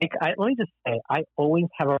 Mike, let me just say, I always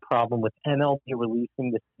have a problem with MLB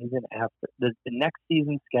releasing the season after the next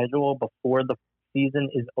season schedule before the season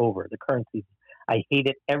is over, the current season. I hate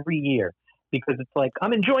it every year because it's like,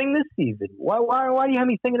 I'm enjoying this season. Why do you have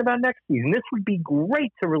me thinking about next season? This would be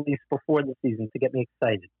great to release before the season to get me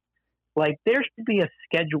excited. Like, there should be a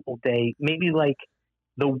schedule day, maybe like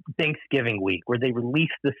the Thanksgiving week, where they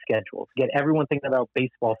release the schedule to get everyone thinking about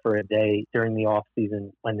baseball for a day during the off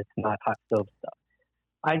season when it's not hot stove stuff.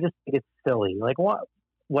 I just think it's silly. Like,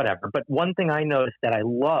 whatever. But one thing I noticed that I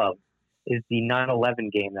love is the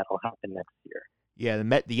 9/11 game that'll happen next year. Yeah,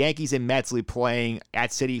 the Yankees and Mets will be playing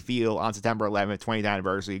at Citi Field on September 11th, 20th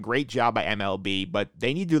anniversary. Great job by MLB, but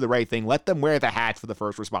they need to do the right thing. Let them wear the hats for the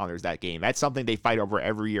first responders that game. That's something they fight over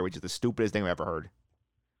every year, which is the stupidest thing I've ever heard.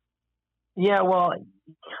 Yeah, well,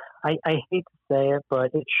 I hate to say it,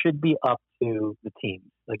 but it should be up to the teams.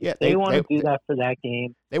 Like, if they want to do that for that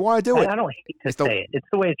game, they want to do it. I don't hate to say it. It's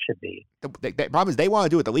the way it should be. The problem is they want to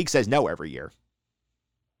do it. The league says no every year.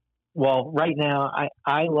 Well, right now,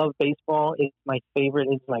 I love baseball. It's my favorite.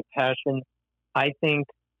 It's my passion. I think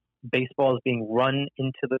baseball is being run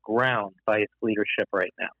into the ground by its leadership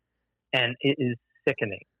right now, and it is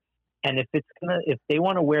sickening. And if they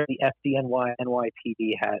want to wear the FDNY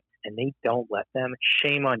NYPD hat and they don't let them,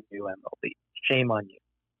 shame on you, MLB. Shame on you.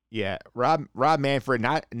 Yeah, Rob Manfred,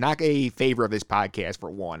 not a favor of this podcast for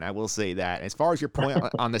one. I will say that. As far as your point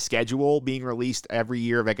on the schedule being released every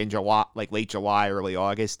year, like in July, like late July, early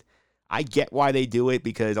August, I get why they do it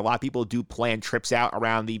because a lot of people do plan trips out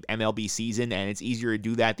around the MLB season, and it's easier to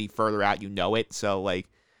do that the further out you know it. So, like,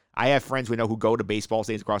 I have friends we know who go to baseball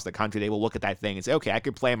stadiums across the country. They will look at that thing and say, okay, I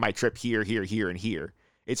could plan my trip here, here, here, and here.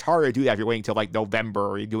 It's harder to do that if you're waiting until like November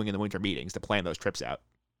or you're doing in the winter meetings to plan those trips out.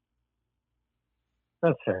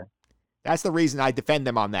 That's fair. That's the reason I defend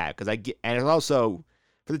them on that. And also,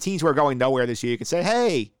 for the teams who are going nowhere this year, you can say,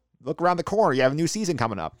 hey, look around the corner. You have a new season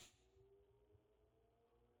coming up.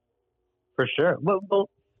 For sure. Well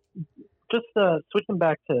just switching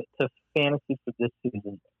back to fantasy for this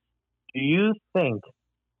season, do you think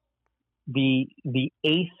the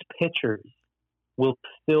ace pitchers will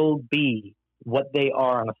still be what they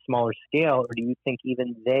are on a smaller scale, or do you think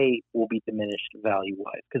even they will be diminished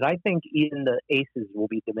value-wise? Because I think even the aces will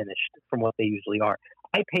be diminished from what they usually are.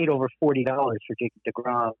 I paid over $40 for Jacob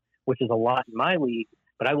deGrom, which is a lot in my league,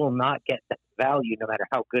 but I will not get that value no matter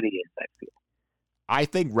how good he is, I feel. I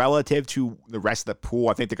think relative to the rest of the pool,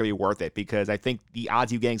 I think they're going to be worth it because I think the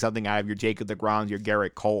odds of you getting something out of your Jacob deGroms, your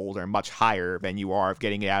Garrett Coles are much higher than you are of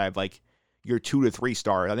getting it out of like your 2 to 3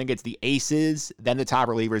 stars. I think it's the aces, then the top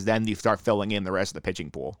relievers, then you start filling in the rest of the pitching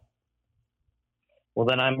pool. Well,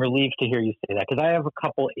 then I'm relieved to hear you say that because I have a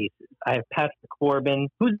couple aces. I have Patrick Corbin,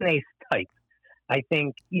 who's an ace type. I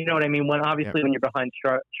think, you know what I mean? When you're behind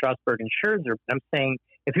Strasburg and Scherzer, I'm saying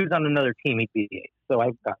if he was on another team, he'd be the ace. So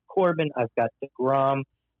I've got Corbin, I've got deGrom.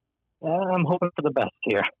 I'm hoping for the best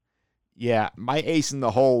here. Yeah, my ace in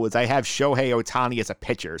the hole is I have Shohei Ohtani as a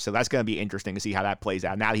pitcher, so that's going to be interesting to see how that plays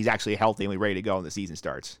out. Now that he's actually healthy and ready to go when the season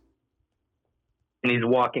starts. And he's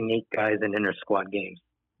walking 8 guys in inter-squad games.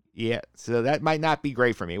 Yeah, so that might not be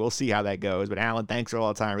great for me. We'll see how that goes. But Alan, thanks for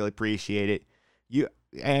all the time. Really appreciate it.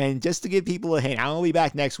 And just to give people a hint, Alan will be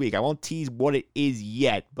back next week. I won't tease what it is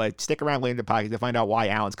yet, but stick around later in the podcast to find out why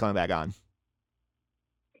Alan's coming back on.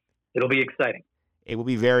 It'll be exciting. It will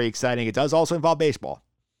be very exciting. It does also involve baseball.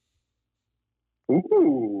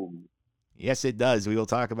 Ooh. Yes, it does. We will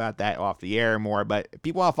talk about that off the air more. But if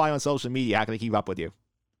people want to find you on social media, how can they keep up with you?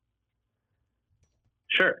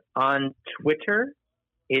 Sure. On Twitter,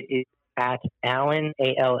 it is at Allen,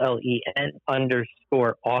 ALLEN _Austin,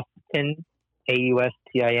 AUSTIN _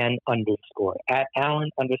 at Allen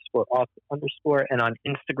 _Austin _. And on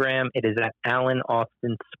Instagram, it is at Allen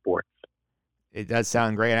Austin Sports. It does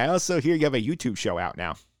sound great. And I also hear you have a YouTube show out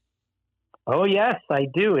now. Oh, yes, I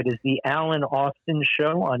do. It is the Allen Austin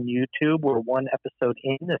Show on YouTube. We're 1 episode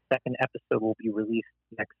in. The second episode will be released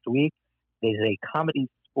next week. It is a comedy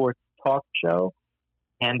sports talk show,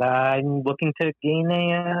 and I'm looking to gain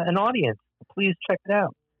an audience. Please check it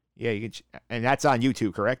out. Yeah, you can, and that's on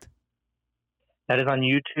YouTube, correct? That is on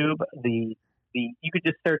YouTube. You could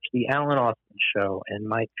just search the Allen Austin Show, and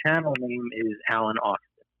my channel name is Allen Austin.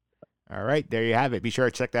 All right, there you have it. Be sure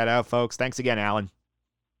to check that out, folks. Thanks again, Alan.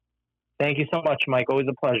 Thank you so much, Mike. Always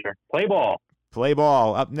a pleasure. Play ball. Play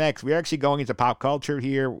ball. Up next, we're actually going into pop culture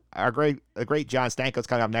here. The great John Stanko's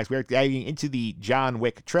coming up next. We're diving into the John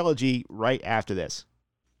Wick trilogy right after this.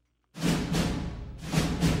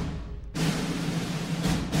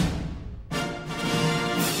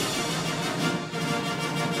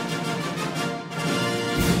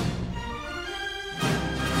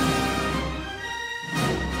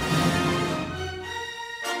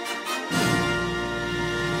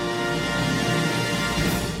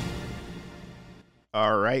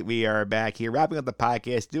 All right, we are back here, wrapping up the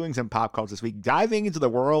podcast, doing some pop culture this week, diving into the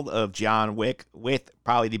world of John Wick with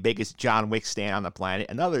probably the biggest John Wick stan on the planet,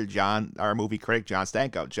 another John, our movie critic, John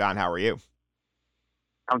Stanko. John, how are you?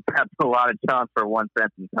 That's a lot of John for one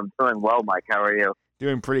sentence. I'm doing well, Mike. How are you?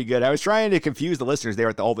 Doing pretty good. I was trying to confuse the listeners there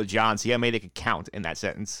with all the Johns. See how many they could count in that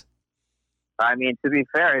sentence. I mean, to be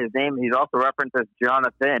fair, he's also referenced as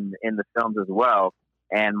Jonathan in the films as well.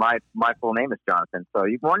 And my full name is Jonathan. So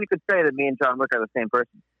you could say that me and John Wick are the same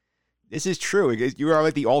person. This is true. You are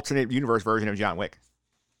like the alternate universe version of John Wick.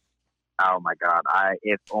 Oh my God!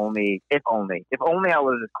 If only I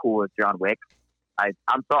was as cool as John Wick.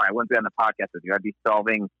 I'm sorry, I wouldn't be on the podcast with you. I'd be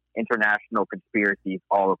solving international conspiracies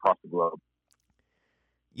all across the globe.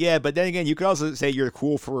 Yeah, but then again, you could also say you're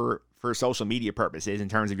cool for social media purposes in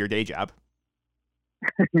terms of your day job.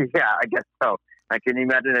 Yeah, I guess so. Like, can you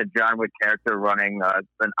imagine a John Wick character running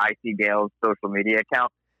an Icy Gales social media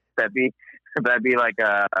account? That'd be like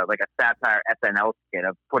a satire SNL skit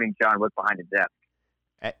of putting John Wick behind a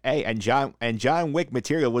desk. Hey, and John Wick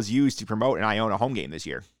material was used to promote an Iona home game this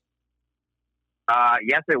year.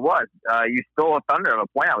 Yes, it was. You stole a thunder of a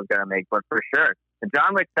point I was going to make, but for sure, the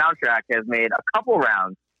John Wick soundtrack has made a couple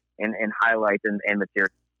rounds in highlights and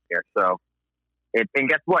material here. So, and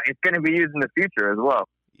guess what? It's going to be used in the future as well.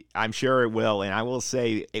 I'm sure it will, and I will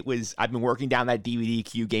say I've been working down that DVD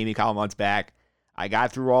queue, gave me a couple months back. I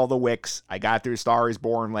got through all the Wicks. I got through Star is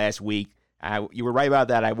Born last week. You were right about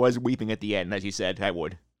that. I was weeping at the end, as you said I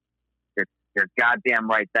would. You're goddamn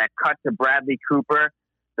right. That cut to Bradley Cooper,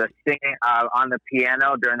 the singing on the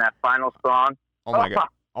piano during that final song. Oh my God!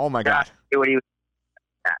 Oh my God!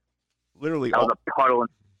 Literally, that was a puddle.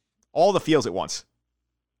 All the feels at once.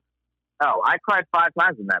 Oh, I cried 5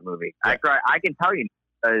 times in that movie. Yeah. I can tell you.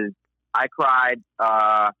 I cried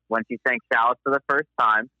when she sang Chalice for the first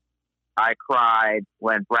time. I cried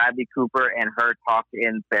when Bradley Cooper and her talked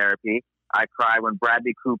in therapy. I cried when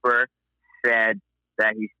Bradley Cooper said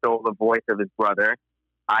that he stole the voice of his brother.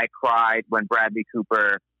 I cried when Bradley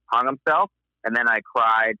Cooper hung himself. And then I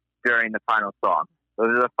cried during the final song. Those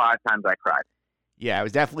are the 5 times I cried. Yeah, I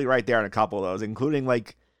was definitely right there on a couple of those, including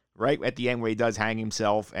like right at the end where he does hang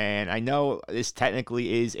himself. And I know this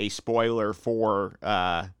technically is a spoiler for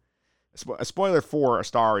A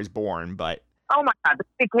Star is Born, but oh my God,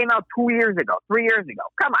 this came out 3 years ago.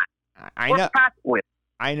 Come on,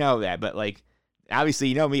 I know that, but like obviously,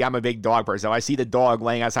 you know me, I'm a big dog person. So I see the dog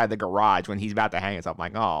laying outside the garage when he's about to hang himself.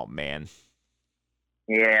 I'm like, oh man.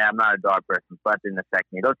 Yeah, I'm not a dog person, so that didn't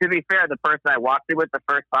affect me. Though to be fair, the person I watched it with the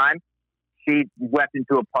first time, she wept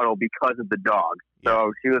into a puddle because of the dog. Yeah.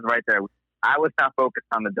 So she was right there. I was not focused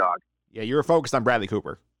on the dog. Yeah, you were focused on Bradley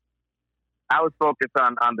Cooper. I was focused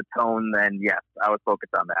on the tone, and yes, I was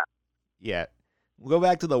focused on that. Yeah. We'll go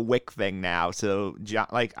back to the Wick thing now. So,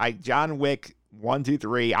 John Wick 1, 2,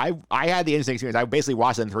 3. I had the interesting experience. I basically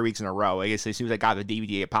watched them 3 weeks in a row. I guess as soon as I got the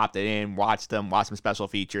DVD, I popped it in, watched some special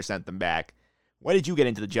features, sent them back. When did you get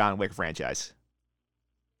into the John Wick franchise?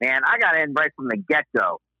 Man, I got in right from the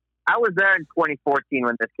get-go. I was there in 2014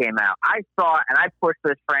 when this came out. I saw it, and I pushed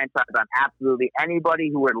this franchise on absolutely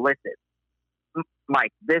anybody who would listen.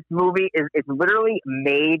 Mike, this movie is literally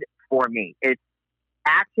made for me. It's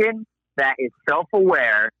action that is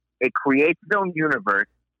self-aware. It creates its own universe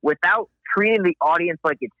without treating the audience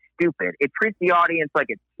like it's stupid. It treats the audience like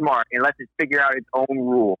it's smart and lets it figure out its own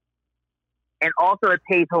rules. And also it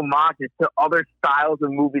pays homages to other styles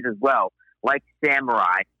of movies as well, like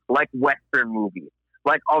samurai, like Western movies,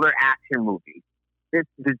 like other action movies.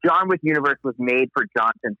 The John Wick universe was made for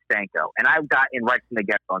Jonathan Stanko, and I got in right from the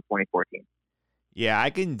get-go in 2014. Yeah, I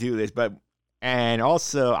can do this, and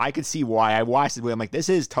also I could see why. I watched it. I'm like, this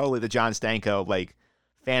is totally the John Stanko like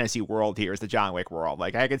fantasy world. Here is the John Wick world.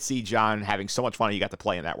 Like I could see John having so much fun. You got to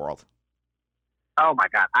play in that world. Oh my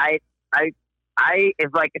God, if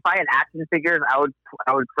I had action figures, I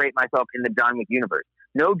would create myself in the John Wick universe.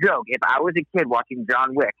 No joke. If I was a kid watching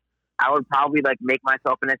John Wick, I would probably like make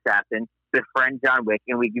myself an assassin, befriend John Wick,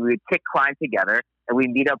 and we would kick crime together, and we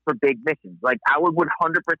meet up for big missions. Like I would 100%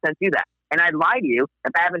 do that. And I'd lie to you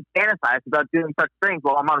if I haven't fantasized about doing such things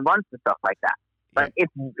while I'm on runs and stuff like that. But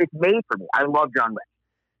it's made for me. I love John Wick.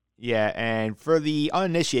 Yeah, and for the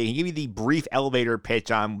uninitiated, can you give me the brief elevator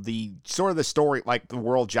pitch on the sort of the story, like the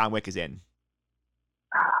world John Wick is in?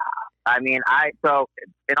 I mean, so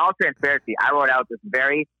in all transparency, I wrote out this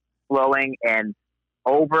very flowing and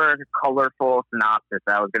over colorful synopsis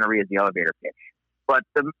that I was going to read as the elevator pitch. But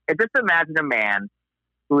just imagine a man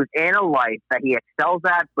who's in a life that he excels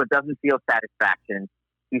at but doesn't feel satisfaction.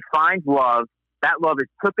 He finds love. That love is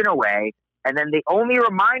taken away. And then the only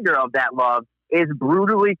reminder of that love is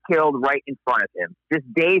brutally killed right in front of him, just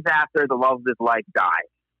days after the love of his life dies.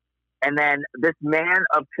 And then this man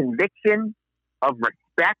of conviction, of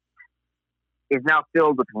respect, is now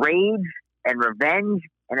filled with rage and revenge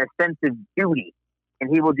and a sense of duty. And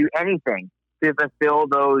he will do anything to fulfill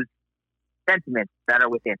those sentiments that are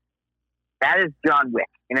within. That is John Wick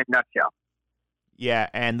in a nutshell. Yeah,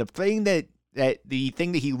 and the thing that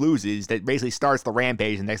he loses that basically starts the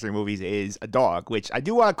rampage in the next three movies is a dog, which I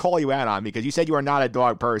do want to call you out on because you said you are not a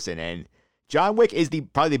dog person, and John Wick is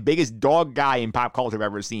probably the biggest dog guy in pop culture I've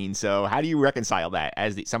ever seen. So how do you reconcile that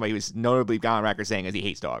as somebody who's notably gone on record saying as he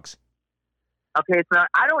hates dogs? Okay, so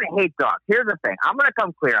I don't hate dogs. Here's the thing. I'm going to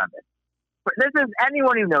come clear on this. But this is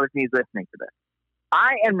anyone who knows me is listening to this.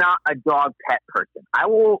 I am not a dog pet person.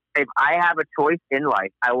 If I have a choice in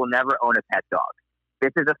life, I will never own a pet dog.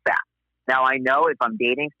 This is a fact. Now, I know if I'm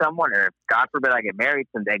dating someone or if, God forbid, I get married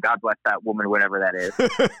someday, God bless that woman, whatever that is,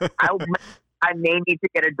 I may need to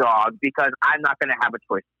get a dog because I'm not going to have a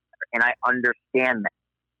choice. And I understand that.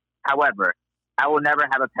 However, I will never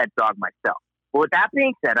have a pet dog myself. But with that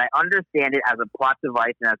being said, I understand it as a plot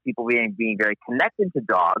device and as people being very connected to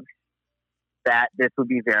dogs, that this would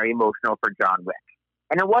be very emotional for John Wick.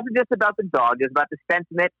 And it wasn't just about the dog. It was about the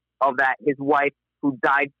sentiment of that his wife, who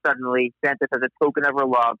died suddenly, sent this as a token of her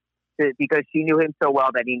love because she knew him so well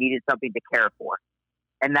that he needed something to care for.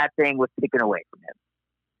 And that thing was taken away from him.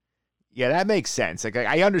 Yeah, that makes sense. Like,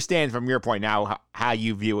 I understand from your point now how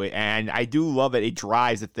you view it, and I do love it. It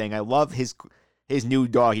drives the thing. I love his new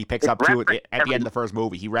dog he picks up to it at the end of the first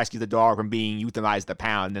movie. He rescues the dog from being euthanized at the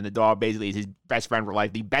pound, and the dog basically is his best friend for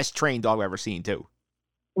life, the best trained dog I've ever seen, too.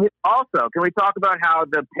 Also, can we talk about how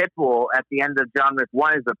the pit bull at the end of John Wick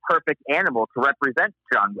 1 is the perfect animal to represent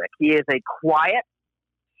John Wick? He is a quiet,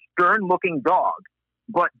 stern-looking dog,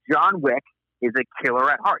 but John Wick is a killer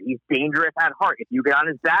at heart. He's dangerous at heart. If you get on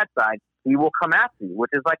his bad side, he will come after you,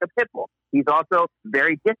 which is like a pit bull. He's also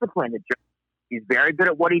very disciplined. He's very good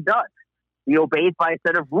at what he does. He obeys by a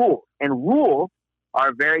set of rules, and rules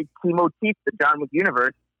are very key motifs to the John Wick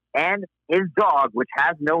universe, and his dog, which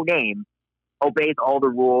has no name, obeys all the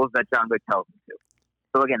rules that John Wick tells him to.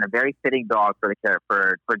 So again, a very fitting dog for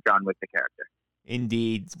John Wick, the character.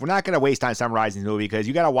 Indeed. We're not going to waste time summarizing the movie because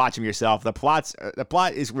you got to watch them yourself. The plot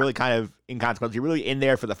is really kind of inconsequential. You're really in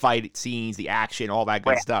there for the fight scenes, the action, all that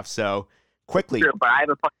good stuff. So quickly. Sure, but I have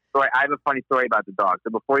a funny story. I have a funny story about the dog.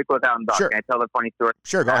 So before we close out on the dog, can I tell the funny story?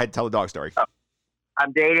 Sure, go ahead. Tell the dog story.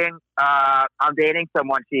 I'm dating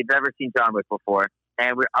someone. She's never seen John Wick before,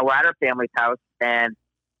 and we're at her family's house, and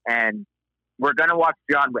we're gonna watch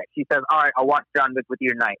John Wick. She says, "All right, I'll watch John Wick with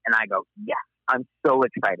you tonight," and I go, "Yes, I'm so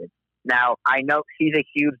excited." Now I know she's a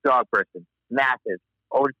huge dog person, massive,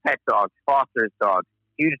 owns pet dogs, fosters dogs,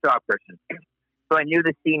 huge dog person. So I knew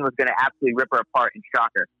the scene was gonna absolutely rip her apart and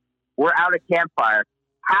shock her. We're out at campfire,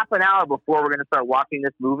 half an hour before we're gonna start watching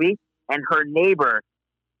this movie, and her neighbor.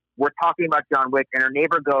 We're talking about John Wick, and her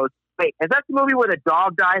neighbor goes, "Wait, is that the movie where the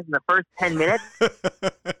dog dies in the first 10 minutes?"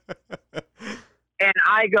 And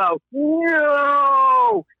I go,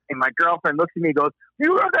 "No!" And my girlfriend looks at me and goes,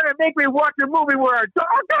 "You are going to make me watch a movie where a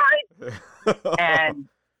dog dies?"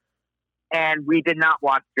 and we did not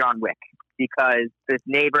watch John Wick because this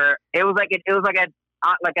neighbor, it was like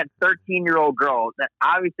a 13-year-old girl that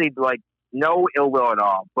obviously like no ill will at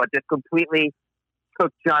all, but just completely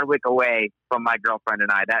took John Wick away from my girlfriend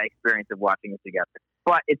and I, that experience of watching it together.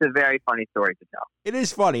 But it's a very funny story to tell. It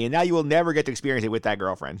is funny, and now you will never get to experience it with that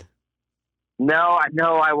girlfriend. No,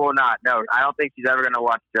 I will not. No, I don't think she's ever going to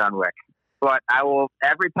watch John Wick. But I will,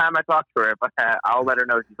 every time I talk to her, I'll let her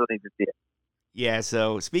know she still needs to see it. Yeah,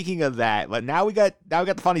 so speaking of that, now we got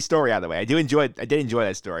the funny story out of the way. I did enjoy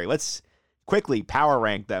that story. Let's quickly power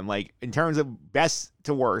rank them, like in terms of best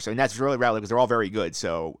to worst, and that's really relevant because they're all very good.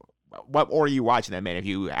 So what order are you watching them in if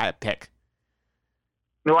you had to pick?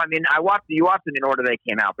 No, I mean, you watched them in order they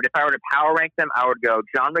came out. But if I were to power rank them, I would go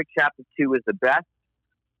John Wick Chapter 2 is the best,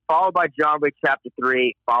 followed by John Wick Chapter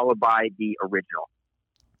 3, followed by the original.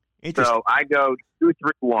 So I go 2,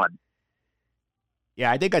 3, 1.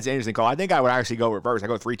 Yeah, I think that's an interesting call. I think I would actually go reverse. I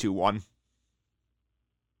go 3, 2, 1.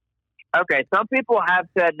 Okay, some people have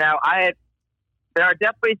said now there are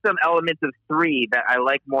definitely some elements of 3 that I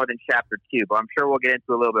like more than Chapter 2, but I'm sure we'll get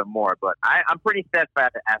into a little bit more. But I'm pretty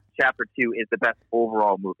steadfast that Chapter 2 is the best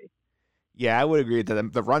overall movie. Yeah, I would agree that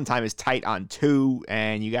the runtime is tight on 2,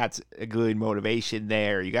 and you got a good motivation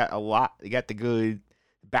there. You got the good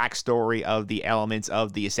backstory of the elements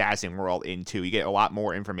of the assassin world in 2. You get a lot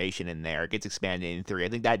more information in there. It gets expanded in 3. I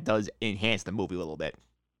think that does enhance the movie a little bit.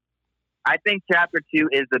 I think Chapter 2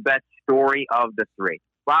 is the best story of the 3.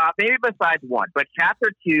 Well, maybe besides 1, but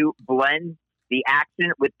Chapter 2 blends the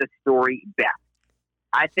action with the story best.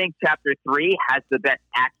 I think Chapter 3 has the best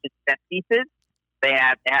action set pieces.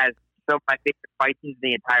 It has some of my favorite fight scenes in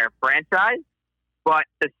the entire franchise, but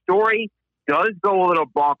the story does go a little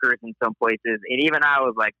bonkers in some places, and even I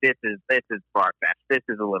was like, this is far-fetched. This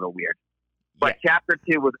is a little weird. But Chapter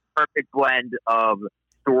 2 was a perfect blend of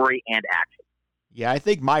story and action. Yeah, I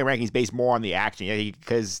think my ranking is based more on the action,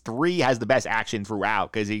 because 3 has the best action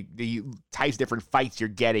throughout, because the types of different fights you're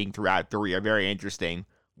getting throughout 3 are very interesting.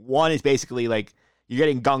 1 is basically like you're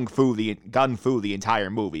getting gun fu the entire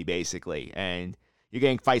movie, basically, and you're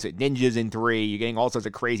getting fights with ninjas in 3. You're getting all sorts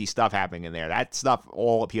of crazy stuff happening in there. That stuff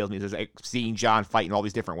all appeals to me. It's like seeing John fight in all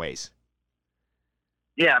these different ways.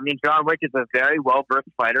 Yeah, I mean, John Wick is a very well-versed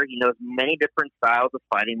fighter. He knows many different styles of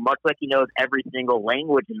fighting, much like he knows every single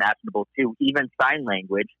language imaginable, too, even sign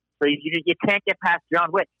language. So you can't get past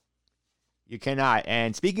John Wick. You cannot.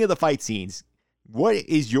 And speaking of the fight scenes, what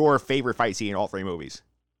is your favorite fight scene in all 3 movies?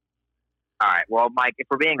 All right, well, Mike, if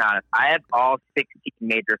we're being honest, I have all 16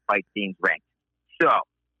 major fight scenes ranked. So,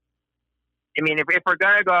 I mean, if we're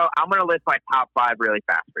going to go, I'm going to list my top 5 really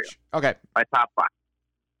fast for you. Okay. My top 5.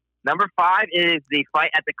 Number 5 is the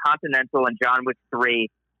fight at the Continental in John Wick 3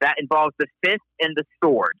 that involves the fist and the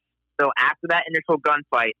sword. So after that initial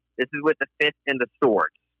gunfight, this is with the fist and the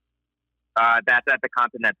sword. That's at the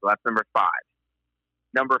Continental. That's number 5.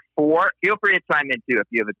 Number 4, feel free to chime in too if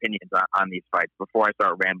you have opinions on these fights before I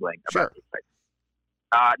start rambling about these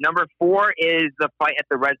fights. Number 4 is the fight at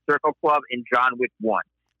the Red Circle Club in John Wick 1.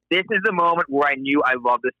 This is the moment where I knew I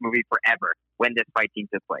loved this movie forever, when this fight scene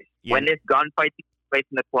took place. Yeah. When this gunfight took place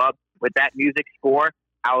in the club with that music score,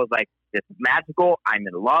 I was like, this is magical. I'm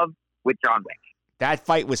in love with John Wick. That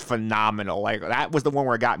fight was phenomenal. Like, that was the one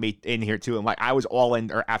where it got me in here too. And like, I was all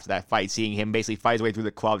in after that fight, seeing him basically fight his way through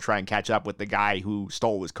the club, trying to catch up with the guy who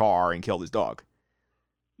stole his car and killed his dog.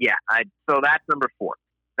 Yeah, so that's number 4.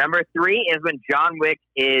 Number 3 is when John Wick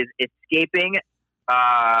is escaping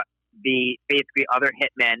the basically other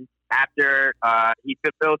hitmen after he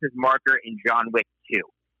fulfills his marker in John Wick 2.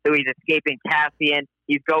 So he's escaping Cassian.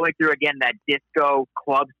 He's going through, again, that disco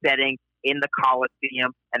club setting in the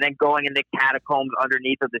Coliseum, and then going into catacombs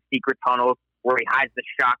underneath of the secret tunnels where he hides the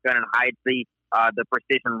shotgun and hides the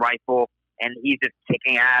precision rifle, and he's just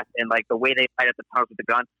kicking ass, and like the way they fight at the tunnels with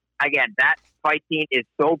the gun. Again, that fight scene is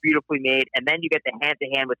so beautifully made, and then you get the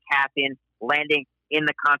hand-to-hand with Cassian landing in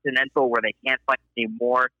the Continental where they can't fight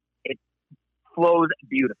anymore. It flows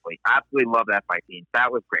beautifully. I absolutely love that fight scene.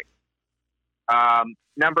 That was great.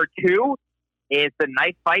 Number 2 is the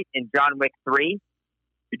knife fight in John Wick 3.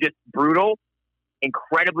 It's just brutal,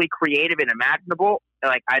 incredibly creative and imaginable.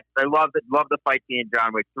 Like I love the fight scene in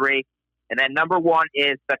John Wick 3. And then number 1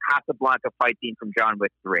 is the Casablanca fight scene from John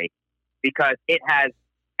Wick 3, because it has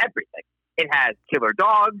everything. It has killer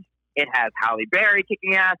dogs. It has Halle Berry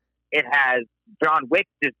kicking ass. It has John Wick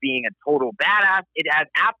just being a total badass. It has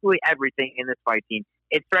absolutely everything in this fight scene.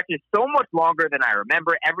 It stretches so much longer than I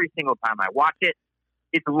remember every single time I watch it.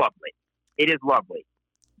 It's lovely. It is lovely.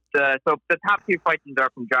 So the top 2 fight scenes are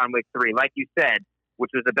from John Wick 3, like you said,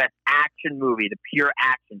 which was the best action movie, the pure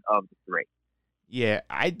action of the 3. Yeah,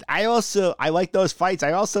 I like those fights.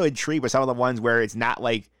 I also intrigued with some of the ones where it's not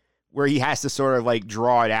like where he has to sort of like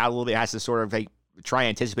draw it out a little bit, has to sort of like try and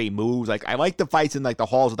anticipate moves. Like I like the fights in like the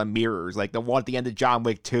halls of the mirrors, like the one at the end of John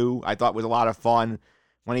Wick 2. I thought was a lot of fun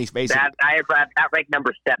when he's basically that ranked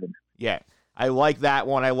number 7. Yeah, I like that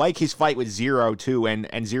one. I like his fight with Zero too,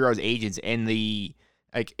 and Zero's agents in the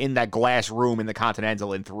in that glass room in the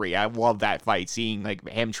Continental in 3. I love that fight, seeing like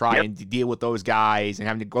him try and deal with those guys and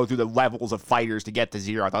having to go through the levels of fighters to get to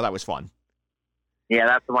Zero. I thought that was fun. Yeah,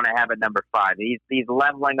 that's the one I have at number 5. He's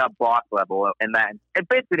leveling up boss level, and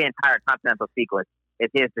basically the entire Continental sequence is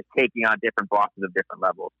his just taking on different bosses of different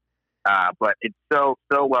levels. But it's so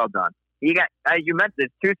well done. You got you mentioned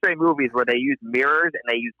there's 2 straight movies where they use mirrors and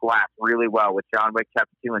they use glass really well with John Wick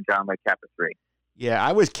Chapter 2 and John Wick Chapter 3. Yeah,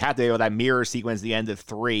 I was captivated with that mirror sequence at the end of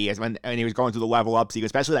 3, and he was going through the level up sequence,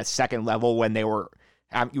 especially that second level when they were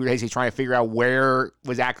basically trying to figure out where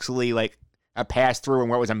was actually like a pass through and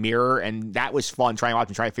where was a mirror, and that was fun trying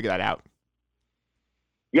to figure that out.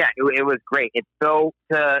 Yeah, it was great. It's so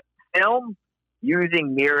to film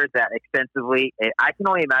using mirrors that extensively. I can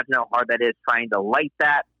only imagine how hard that is, trying to light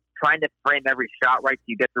that, trying to frame every shot right so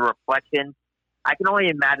you get the reflection. I can only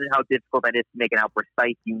imagine how difficult that is to make and how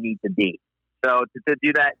precise you need to be. So to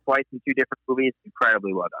do that twice in 2 different movies,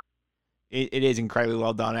 incredibly well done. It is incredibly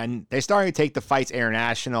well done, and they're starting to take the fights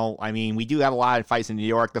international. I mean, we do have a lot of fights in New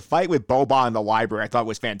York. The fight with Boban in the library, I thought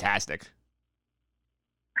was fantastic.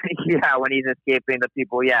 Yeah, when he's escaping the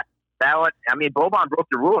people, yeah. That one, I mean, Boban broke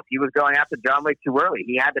the rules. He was going after John Wick too early.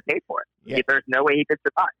 He had to pay for it. Yeah. There's no way he could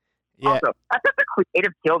survive. Yeah. Also, that's such a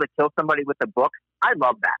creative kill to kill somebody with the book. I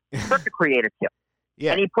love that. Such a creative kill.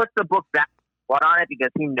 Yeah. And he puts the book back on it because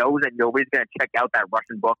he knows that nobody's going to check out that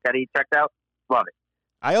Russian book that he checked out. Love it.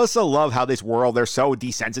 I also love how this world, they're so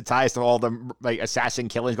desensitized to all the like assassin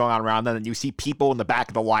killings going on around them, and you see people in the back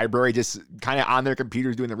of the library just kind of on their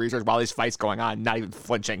computers doing the research while this fight's going on, not even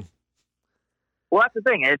flinching. Well, that's the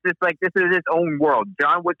thing. It's just like this is his own world.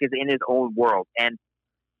 John Wick is in his own world, and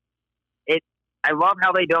I love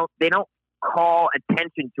how they don't call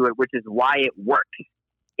attention to it, which is why it works.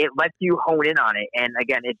 It lets you hone in on it, and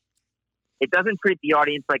again, it doesn't treat the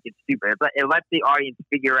audience like it's stupid. It lets the audience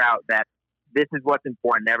figure out that this is what's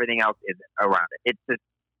important. Everything else isn't around it. It's just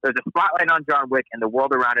there's a spotlight on John Wick and the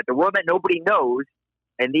world around it, the world that nobody knows,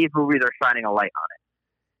 and these movies are shining a light on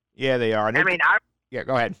it. Yeah, they are. And yeah,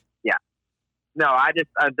 go ahead. Yeah. No, I just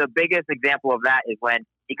the biggest example of that is when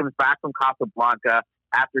he comes back from Casablanca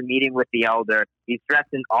after meeting with the Elder. He's dressed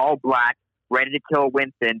in all black, ready to kill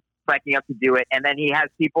Winston, psyching up to do it, and then he has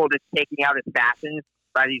people just taking out assassins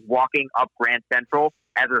as he's walking up Grand Central,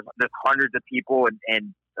 as there's hundreds of people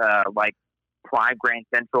and like prime Grand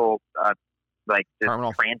Central like this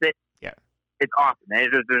Terminal. transit. Yeah, it's awesome. And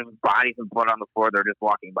there's bodies and blood on the floor. They're just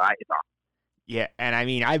walking by. It's awesome. Yeah, and I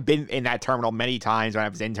mean, I've been in that terminal many times when I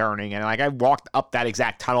was interning, and like I walked up that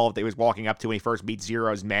exact tunnel that he was walking up to when he first meets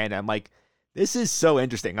Zero's men. And I'm like, this is so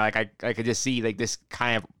interesting. Like I could just see like this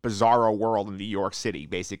kind of bizarro world in New York City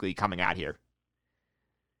basically coming out here.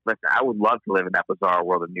 Listen, I would love to live in that bizarre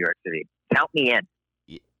world of New York City. Count me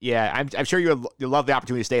in. Yeah, I'm sure you'll love the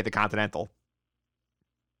opportunity to stay at the Continental.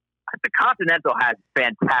 The Continental has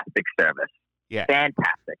fantastic service. Yeah.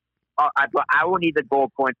 Fantastic. I will need the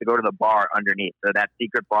gold points to go to the bar underneath, so that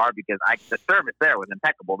secret bar, because the service there was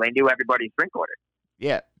impeccable. They knew everybody's drink order.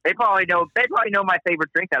 Yeah. They probably know my favorite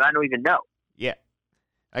drink that I don't even know. Yeah.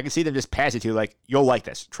 I can see them just pass it to you like, you'll like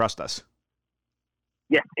this. Trust us.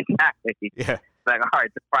 Yeah, exactly. Yeah. It's like, all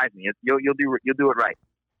right, surprise me. You'll do it right.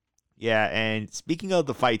 Yeah, and speaking of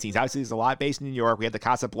the fight scenes, obviously there's a lot based in New York. We have the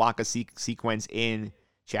Casablanca sequence in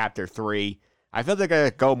Chapter 3. I feel like they're going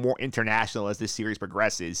to go more international as this series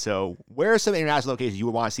progresses. So where are some international locations you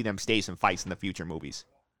would want to see them stage some fights in the future movies?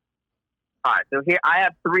 All right, so here I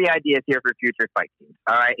have 3 ideas here for future fight scenes.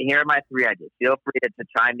 All right, here are my 3 ideas. Feel free to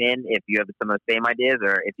chime in if you have some of the same ideas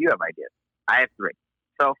or if you have ideas. I have 3.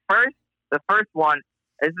 So the first one,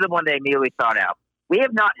 this is the one that I immediately thought out. We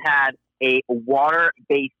have not had a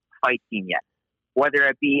water-based fight scene yet, whether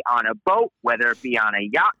it be on a boat, whether it be on a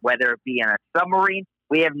yacht, whether it be in a submarine.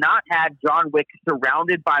 We have not had John Wick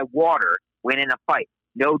surrounded by water when in a fight.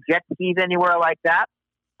 No jet skis anywhere like that.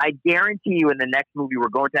 I guarantee you in the next movie we're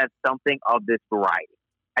going to have something of this variety.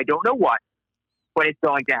 I don't know what, but it's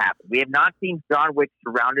going to happen. We have not seen John Wick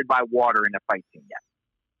surrounded by water in a fight scene yet,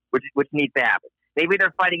 which needs to happen. Maybe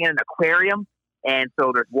they're fighting in an aquarium, and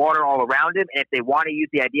so there's water all around him. And if they want to use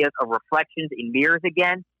the ideas of reflections in mirrors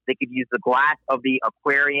again, they could use the glass of the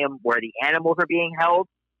aquarium where the animals are being held.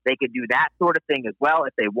 They could do that sort of thing as well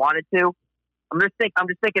if they wanted to. I'm just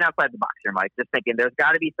thinking outside the box here, Mike. Just thinking there's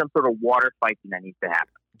got to be some sort of water fighting that needs to happen.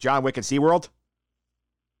 John Wick and SeaWorld?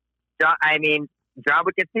 John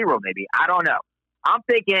Wick and SeaWorld, maybe. I don't know. I'm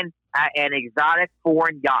thinking an exotic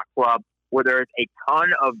foreign yacht club where there's a ton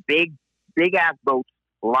of big-ass boats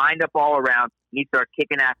lined up all around. He starts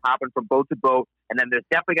kicking ass, hopping from boat to boat. And then there's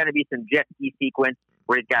definitely going to be some jet ski sequence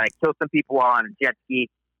where he's got to kill some people while on a jet ski.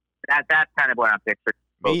 That's kind of what I'm picturing.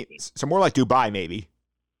 So more like Dubai, maybe.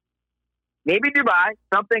 Maybe Dubai,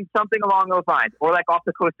 something along those lines, or like off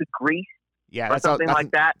the coast of Greece, yeah, or something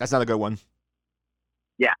like that. That's not a good one.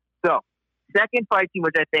 Yeah. So, second fight scene,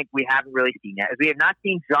 which I think we haven't really seen yet, is we have not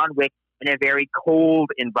seen John Wick in a very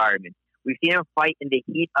cold environment. We've seen him fight in the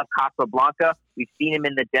heat of Casablanca. We've seen him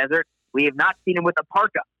in the desert. We have not seen him with a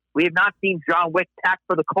parka. We have not seen John Wick pack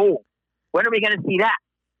for the cold. When are we going to see that?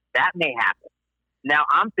 That may happen. Now,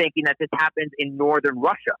 I'm thinking that this happens in northern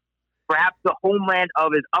Russia, perhaps the homeland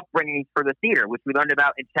of his upbringing for the theater, which we learned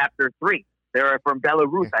about in Chapter 3. They're from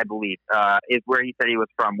Belarus, I believe, is where he said he was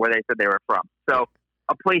from, where they said they were from. So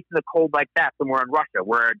a place in the cold like that, somewhere in Russia,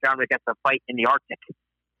 where John Wick gets to fight in the Arctic.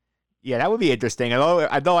 Yeah, that would be interesting.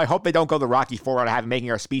 Although I hope they don't go the Rocky IV route of having making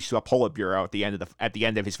our speech to a Politburo at the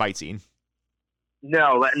end of his fight scene.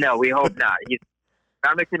 No, we hope not.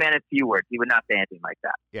 John Wick's a man of few words. He would not say anything like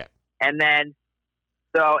that. Yeah. And then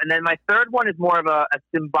my third one is more of a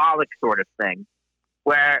symbolic sort of thing,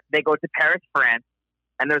 where they go to Paris, France,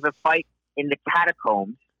 and there's a fight in the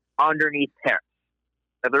catacombs underneath Paris.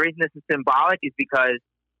 Now, the reason this is symbolic is because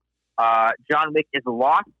John Wick is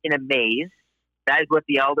lost in a maze. That is what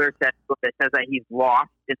the elder says. It says that he's lost.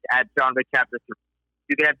 It's at John Wick chapter 3.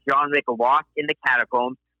 You can have John Wick lost in the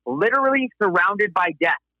catacombs, literally surrounded by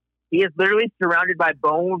death. He is literally surrounded by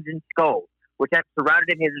bones and skulls, which have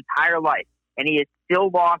surrounded him his entire life. And he is still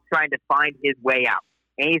lost trying to find his way out.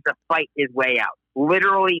 And he has to fight his way out,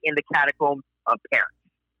 literally in the catacombs of Paris.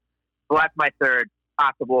 So that's my third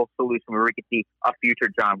possible solution where we could see a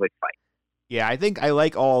future John Wick fight. Yeah, I think I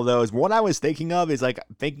like all of those. What I was thinking of is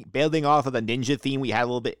building off of the ninja theme we had a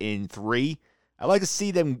little bit in 3. I like to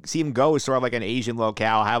see him go sort of like an Asian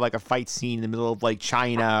locale, have like a fight scene in the middle of like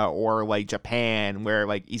China or like Japan, where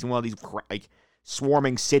like he's in one of these like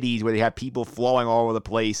swarming cities where they have people flowing all over the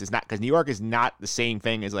place. It's not because New York is not the same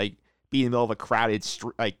thing as like being in the middle of a crowded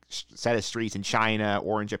set of streets in China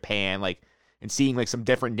or in Japan, like, and seeing like some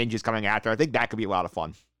different ninjas coming after. I think that could be a lot of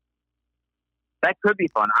fun. That could be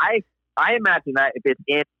fun. I imagine that if it's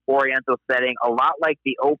in Oriental setting, a lot like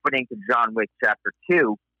the opening to John Wick Chapter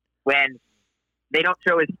 2, when they don't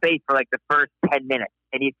show his face for like the first 10 minutes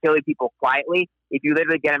and he's killing people quietly. If you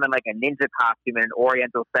literally get him in like a ninja costume in an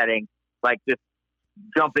Oriental setting, like just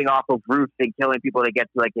jumping off of roofs and killing people to get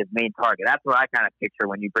to like his main target. That's what I kind of picture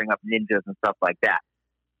when you bring up ninjas and stuff like that.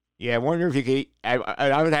 Yeah, I wonder if you could.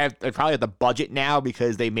 I would have probably have the budget now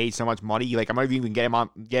because they made so much money. Like I might even get him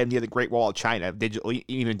near the Great Wall of China digitally,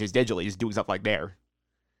 even just doing stuff like there.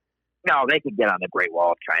 No, they could get on the Great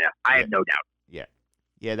Wall of China. I have no doubt.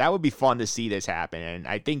 Yeah, that would be fun to see this happen. And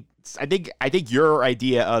I think your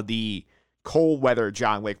idea of the cold weather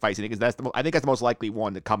John Wick fights, I think that's the most likely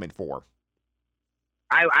one to come in for.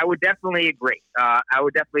 I would definitely agree. I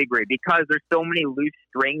would definitely agree because there's so many loose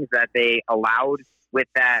strings that they allowed with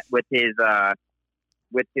the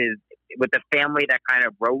family that kind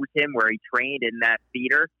of rose him where he trained in that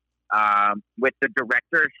theater. With the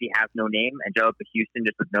director, she has no name. Angelica Houston,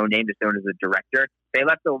 just with no name, just known as the director. They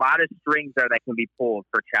left a lot of strings there that can be pulled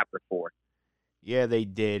for Chapter 4. Yeah, they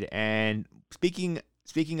did. And speaking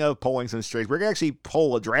of pulling some strings, we're going to actually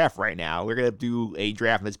pull a draft right now. We're going to do a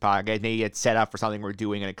draft in this podcast. Maybe it's set up for something we're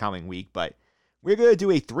doing in a coming week. But we're going to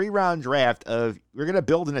do a 3-round draft we're going to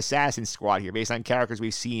build an assassin squad here based on characters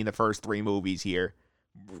we've seen in the first 3 movies here.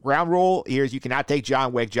 Ground rule here is you cannot take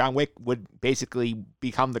John Wick. John Wick would basically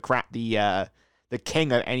become the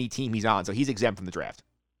king of any team he's on, so he's exempt from the draft.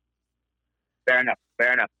 Fair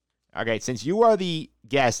enough. Okay, since you are the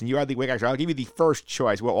guest and you are the Wick actor, I'll give you the first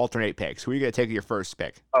choice. We'll alternate picks. Who are you going to take your first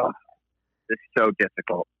pick? Oh, this is so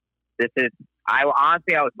difficult. I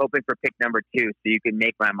was hoping for pick number 2 so you can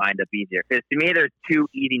make my mind up easier. Because to me, there's 2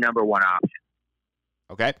 easy number 1 options.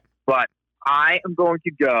 Okay. But I am going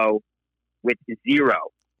to go with Zero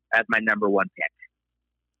as my number 1 pick.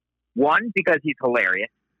 1, because he's hilarious.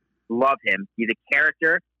 Love him. He's a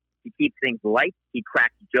character. He keeps things light. He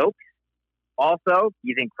cracks jokes. Also,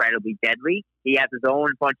 he's incredibly deadly. He has his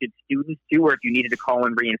own bunch of students, too, where if you needed to call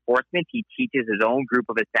in reinforcements, he teaches his own group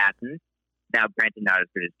of assassins. Now, granted, not as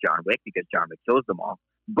good as John Wick, because John Wick kills them all.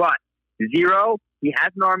 But Zero, he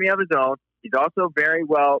has an army of his own. He's also very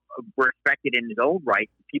well respected in his own right.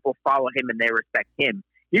 People follow him and they respect him.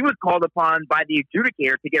 He was called upon by the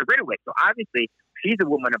adjudicator to get rid of Wick. So obviously, she's a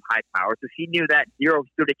woman of high power, so she knew that Zero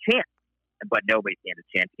stood a chance. But nobody stands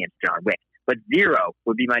a chance against John Wick. But Zero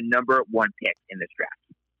would be my number 1 pick in this draft.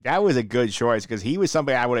 That was a good choice because he was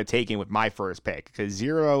somebody I would have taken with my first pick. Because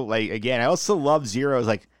Zero, like, again, I also love Zero's,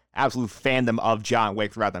 like, absolute fandom of John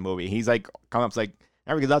Wick throughout the movie. He's, like, coming up, like,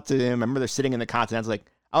 everyone goes up to him. I remember they're sitting in the Continental, like,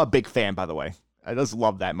 I'm a big fan, by the way. I just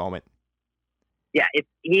love that moment. Yeah,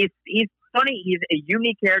 he's funny. He's a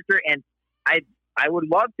unique character, and I would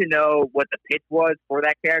love to know what the pitch was for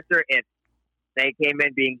that character if they came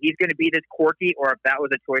in being he's going to be this quirky, or if that was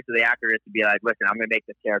a choice of the actor just to be like, listen, I'm going to make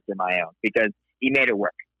this character my own because he made it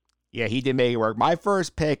work. Yeah, he did make it work. My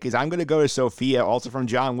first pick is I'm going to go to Sophia, also from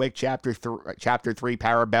John Wick Chapter 3,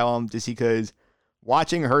 Parabellum, just because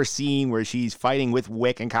watching her scene where she's fighting with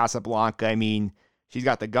Wick and Casablanca, I mean, she's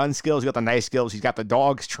got the gun skills, she's got the knife skills, she's got the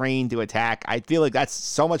dogs trained to attack. I feel like that's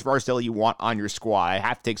so much versatility you want on your squad. I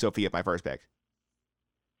have to take Sophia as my first pick.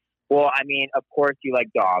 Well, I mean, of course you like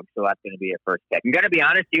dogs, so that's going to be your first pick. I'm going to be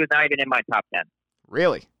honest, she was not even in my top 10.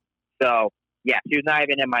 Really? So, yeah, she was not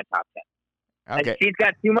even in my top 10. Okay. And she's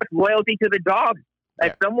got too much loyalty to the dog.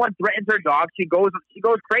 If someone threatens her dog, she goes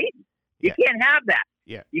crazy. You can't have that.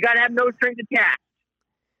 Yeah. You got to have no strings attached.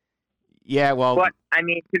 Yeah, well, but I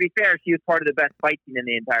mean, to be fair, she was part of the best fight scene in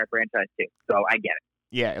the entire franchise too. So I get it.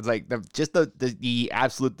 yeah, it's like the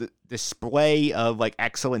absolute display of like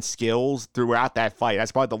excellent skills throughout that fight.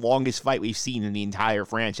 That's probably the longest fight we've seen in the entire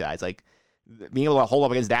franchise. Like being able to hold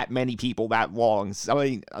up against that many people that long,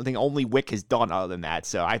 I think only Wick has done other than that.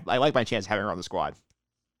 So I like my chance having her on the squad.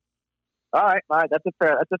 All right, that's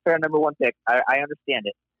a fair number one pick. I understand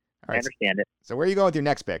it. All right, I understand it. So where are you going with your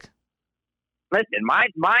next pick? Listen, my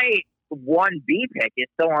 1B pick is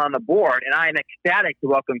still on the board, and I am ecstatic to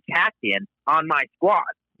welcome Cassian on my squad.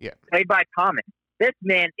 Yeah. Played by Common. This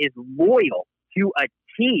man is loyal to a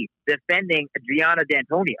T defending Gianna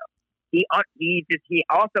D'Antonio. He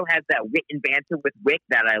also has that wit and banter with Wick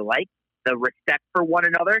that I like, the respect for one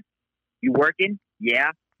another. You working?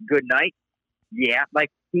 Yeah. Good night? Yeah. Like,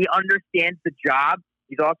 he understands the job.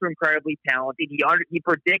 He's also incredibly talented. He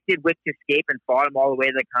predicted Wick's escape and fought him all the way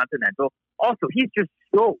to the Continental. Also, he's just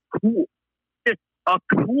so cool. Just a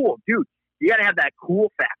cool dude. You got to have that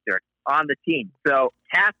cool factor on the team. So,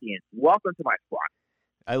 Cassian, welcome to my squad.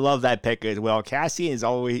 I love that pick as well. Cassian is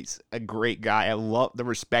always a great guy. I love the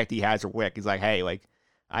respect he has for Wick. He's like, hey, like,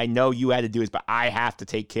 I know you had to do this, but I have to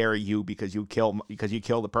take care of you because you killed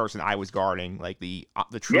the person I was guarding. Like the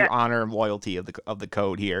true honor and loyalty of the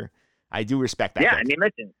code here. I do respect that. Yeah, pick. I mean,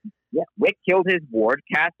 listen. Yeah, Wick killed his ward.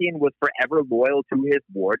 Cassian was forever loyal to his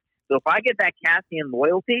ward. So if I get that Cassian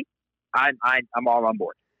loyalty, I'm all on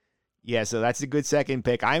board. Yeah, so that's a good second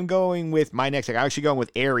pick. I'm going with my next pick. I'm actually going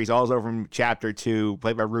with Ares, also from Chapter 2,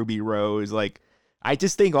 played by Ruby Rose. Like, I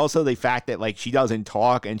just think also the fact that, like, she doesn't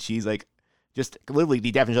talk and she's, like, just literally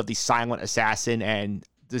the definition of the silent assassin and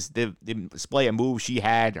just the display of moves she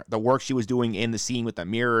had, the work she was doing in the scene with the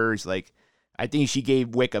mirrors. Like, I think she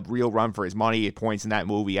gave Wick a real run for his money at points in that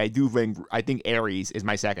movie. I think Ares is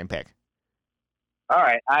my second pick. All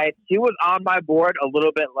right. She was on my board a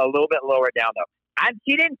little bit lower down, though.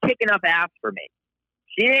 She didn't kick enough ass for me.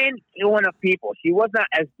 She didn't kill enough people. She was not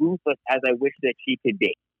as ruthless as I wish that she could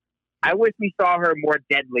be. I wish we saw her more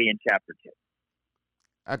deadly in Chapter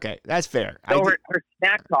 2. Okay, that's fair. So her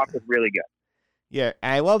snack talk was really good. Yeah,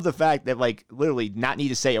 and I love the fact that, like, literally not need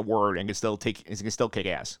to say a word and can still kick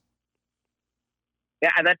ass. Yeah,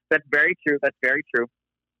 that's very true. That's very true.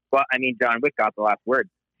 Well, I mean, John Wick got the last word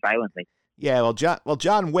silently. Yeah,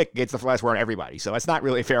 John Wick gets the last word on everybody, so that's not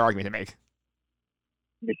really a fair argument to make.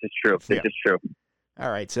 This is true. This is true.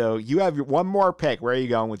 All right, so you have one more pick. Where are you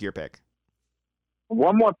going with your pick?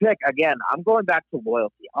 One more pick. Again, I'm going back to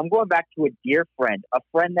loyalty. I'm going back to a dear friend, a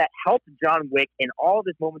friend that helped John Wick in all of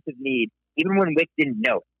his moments of need, even when Wick didn't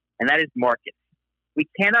know it, and that is Marcus. We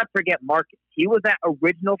cannot forget Marcus. He was that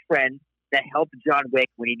original friend that helped John Wick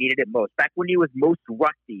when he needed it most, back when he was most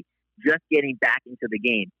rusty, just getting back into the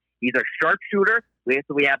game. He's a sharpshooter. We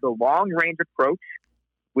have the long-range approach,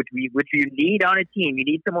 which you need on a team. You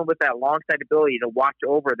need someone with that long sight ability to watch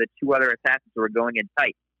over the two other assassins who are going in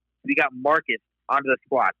tight. We got Marcus onto the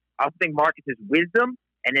squad. I also think Marcus's wisdom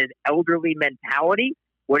and his elderly mentality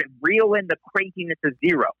would reel in the crankiness of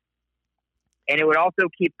Zero, and it would also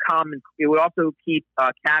keep Cassian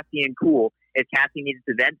cool. If Cassian needed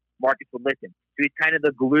to vent, Marcus would listen. So he's kind of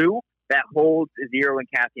the glue that holds Zero and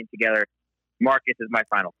Cassian together. Marcus is my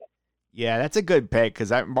final pick. Yeah, that's a good pick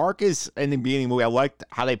because Marcus in the beginning of the movie, I liked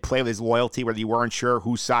how they played with his loyalty where you weren't sure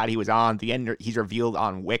whose side he was on. At the end, he's revealed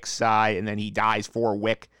on Wick's side, and then he dies for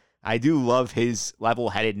Wick. I do love his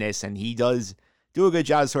level-headedness, and he does do a good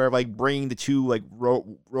job sort of like bringing the two like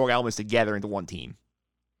rogue elements together into one team.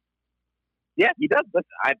 Yeah, he does.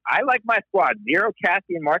 Listen, I like my squad. Zero,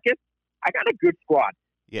 Cassie, and Marcus. I got a good squad.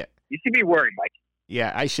 Yeah. You should be worried, Mike.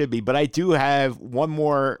 Yeah, I should be, but I do have one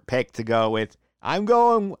more pick to go with. I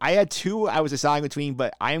had two I was deciding between,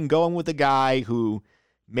 but I am going with the guy who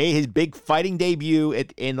made his big fighting debut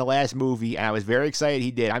in the last movie, and I was very excited he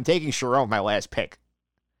did. I'm taking Chiron, my last pick.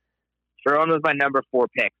 Chiron was my number 4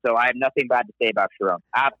 pick, so I have nothing bad to say about Chiron.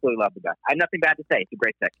 Absolutely love the guy. I have nothing bad to say. It's a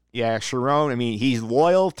great pick. Yeah, Chiron, I mean, he's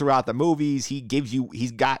loyal throughout the movies.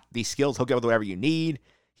 He's got the skills to hook up with whatever you need.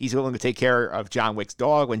 He's willing to take care of John Wick's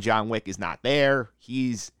dog when John Wick is not there.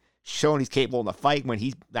 He's shown he's capable in the fight when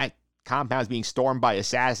that compound's being stormed by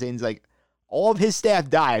assassins. Like, all of his staff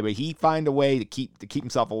die, but he find a way to keep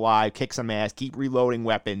himself alive, kick some ass, keep reloading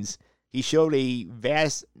weapons. He showed a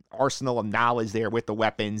vast arsenal of knowledge there with the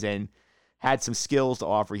weapons and had some skills to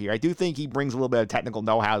offer here. I do think he brings a little bit of technical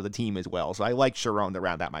know-how to the team as well, so I like Chiron to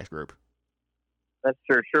round out my group. That's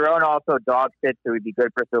true. Chiron also dog sits, so it'd be good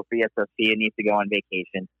for Sophia. Sophia needs to go on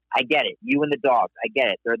vacation. I get it. You and the dogs, I get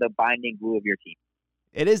it. They're the binding glue of your team.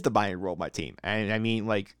 It is the buy and roll my team. And I mean,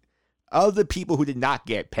 like, of the people who did not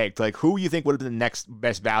get picked, like, who you think would have been the next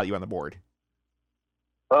best value on the board?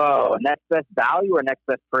 Oh, next best value or next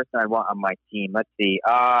best person I want on my team? Let's see.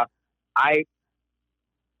 I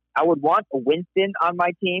would want a Winston on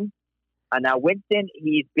my team. Now, Winston,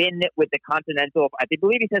 he's been with the Continental, I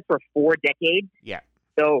believe he says for 4 decades. Yeah.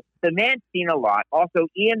 So the man's seen a lot. Also,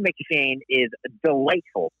 Ian McShane is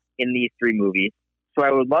delightful in these 3 movies. So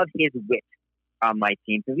I would love his wit on my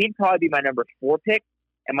team. So he'd probably be my number 4 pick.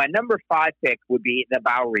 And my number 5 pick would be the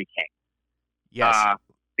Bowery King. Yes.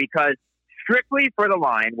 Because strictly for the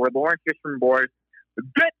line where Lawrence Fishburne boards,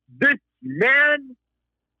 get this man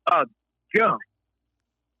a gun.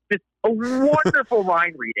 Just a wonderful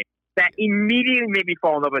line reading that immediately made me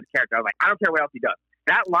fall in love with the character. I was like, I don't care what else he does.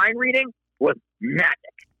 That line reading was magic.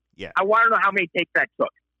 Yeah. I want to know how many takes that took.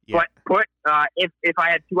 Yeah. But if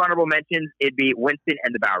I had 2 honorable mentions, it'd be Winston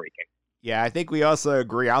and the Bowery King. Yeah, I think we also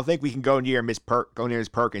agree. I don't think we can go near Miss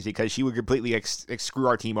Perkins because she would completely screw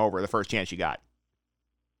our team over the first chance she got.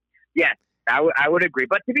 Yes, I would agree.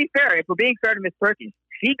 But to be fair, if we're being fair to Miss Perkins,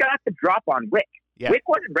 she got the drop on Wick. Yeah. Wick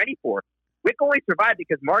wasn't ready for it. Wick only survived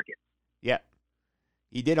because Marcus. Yeah.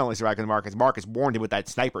 He did only survive because Marcus. Marcus warned him with that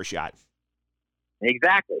sniper shot.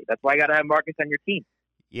 Exactly. That's why you got to have Marcus on your team.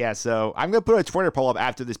 Yeah, so I'm going to put a Twitter poll up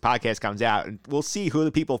after this podcast comes out, and we'll see who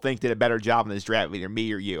the people think did a better job in this draft, either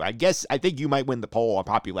me or you. I think you might win the poll on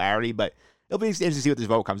popularity, but it'll be interesting to see what this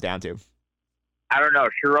vote comes down to. I don't know.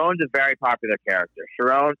 Sharon's a very popular character.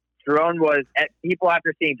 Sharon was, people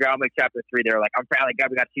after seeing John Wick Chapter 3, they were like, I'm probably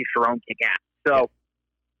we got to see Sharon kick ass. So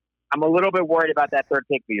I'm a little bit worried about that 3rd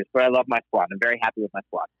pick for you, but I love my squad. I'm very happy with my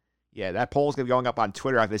squad. Yeah, that poll's going to be going up on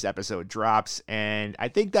Twitter after this episode drops, and I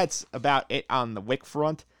think that's about it on the Wick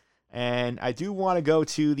front. And I do want to go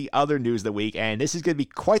to the other news of the week, and this is going to be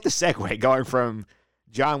quite the segue, going from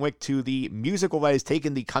John Wick to the musical that has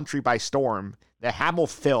taken the country by storm, the Hamill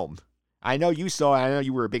film. I know you saw it. I know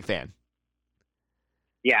you were a big fan.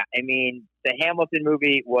 Yeah, I mean, the Hamilton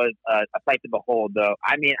movie was a sight to behold, though.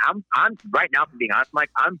 I mean, I'm right now, for being honest,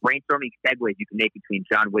 Mike, I'm brainstorming segues you can make between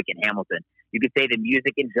John Wick and Hamilton. You could say the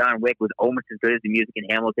music in John Wick was almost as good as the music in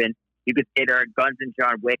Hamilton. You could say there are guns in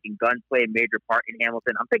John Wick and guns play a major part in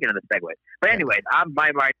Hamilton. I'm thinking of the segues. But anyways,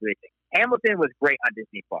 my mind's racing. Hamilton was great on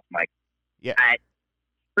Disney Plus, Mike. Yeah.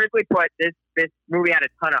 Strictly put, this movie had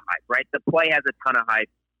a ton of hype, right? The play has a ton of hype.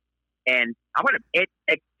 And it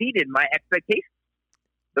exceeded my expectations.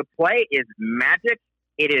 The play is magic.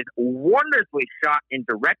 It is wonderfully shot and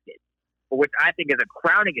directed, which I think is a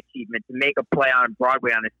crowning achievement to make a play on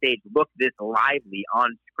Broadway on a stage look this lively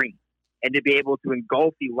on screen and to be able to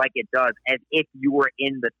engulf you like it does as if you were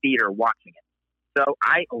in the theater watching it. So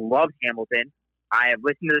I love Hamilton. I have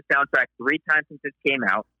listened to the soundtrack 3 times since it came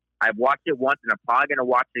out. I've watched it once, and I'm probably going to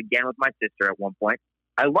watch it again with my sister at one point.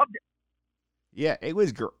 I loved it. Yeah, it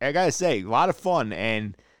was, I got to say, a lot of fun,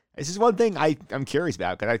 and this is one thing I'm curious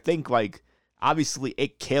about, because I think, like, obviously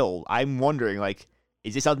it killed. I'm wondering, like,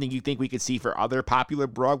 is this something you think we could see for other popular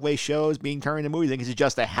Broadway shows being turned into movies? I think it's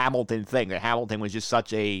just a Hamilton thing, that Hamilton was just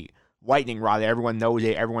such a lightning rod that everyone knows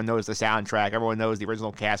it, everyone knows the soundtrack, everyone knows the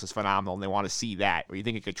original cast was phenomenal, and they want to see that. Or you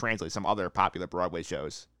think it could translate to some other popular Broadway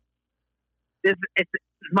shows? This is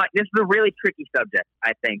a really tricky subject,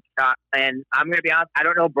 I think. And I'm going to be honest, I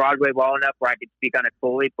don't know Broadway well enough where I could speak on it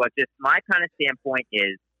fully, but just my kind of standpoint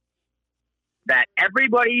is that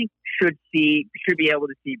everybody should be able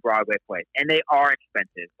to see Broadway plays, and they are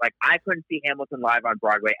expensive. Like, I couldn't see Hamilton live on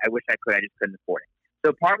Broadway. I wish I could. I just couldn't afford it.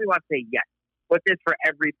 So part of me wants to say, yes, put this for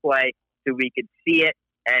every play so we could see it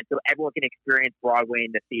and so everyone can experience Broadway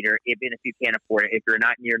in the theater, even if you can't afford it, if you're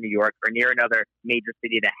not near New York or near another major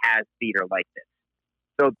city that has theater like this.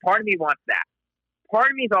 So part of me wants that.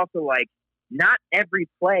 Part of me is also like, not every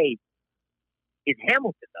play is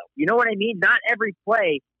Hamilton, though. You know what I mean? Not every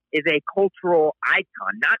play is a cultural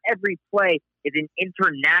icon. Not every play is an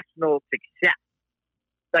international success.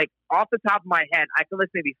 Like, off the top of my head, I can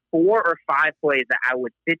list maybe 4 or 5 plays that I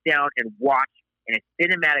would sit down and watch in a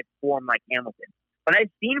cinematic form like Hamilton. But I've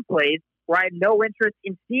seen plays where I have no interest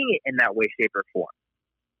in seeing it in that way, shape, or form.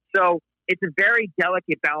 So it's a very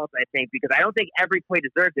delicate balance, I think, because I don't think every play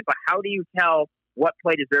deserves it. But how do you tell what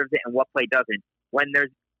play deserves it and what play doesn't when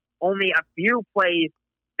there's only a few plays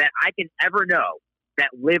that I can ever know that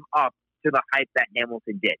live up to the hype that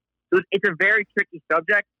Hamilton did? So it's a very tricky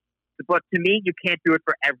subject, but to me, you can't do it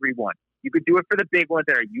for everyone. You could do it for the big ones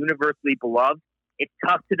that are universally beloved. It's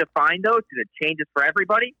tough to define those because it changes for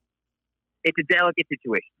everybody. It's a delicate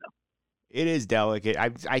situation, though. It is delicate.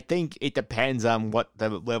 I think it depends on what the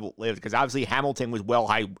level is, because obviously Hamilton was well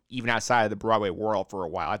hyped even outside of the Broadway world for a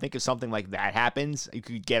while. I think if something like that happens, you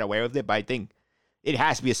could get away with it, but I think it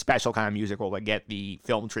has to be a special kind of musical to get the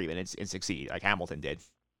film treatment and succeed, like Hamilton did.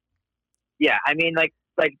 Yeah, I mean, like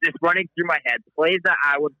just running through my head, plays that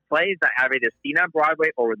I've either seen on Broadway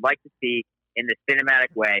or would like to see in the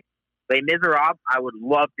cinematic way. Les Miserables, I would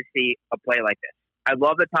love to see a play like this. I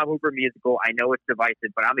love the Tom Hooper musical. I know it's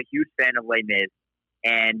divisive, but I'm a huge fan of Les Mis.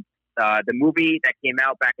 And the movie that came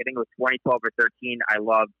out back, I think it was 2012 or 13, I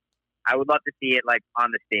would love to see it like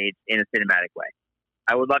on the stage in a cinematic way.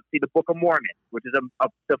 I would love to see the Book of Mormon, which is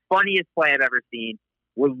the funniest play I've ever seen.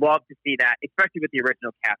 Would love to see that, especially with the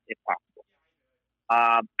original cast, if possible.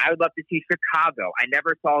 I would love to see Chicago. I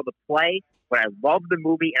never saw the play, but I love the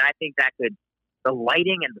movie, and I think that the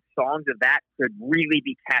lighting and the songs of that could really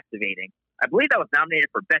be captivating. I believe that was nominated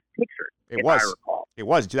for Best Picture, if I recall. It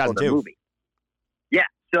was, 2002. The movie. Yeah,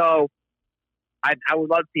 so I would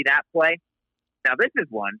love to see that play. Now, this is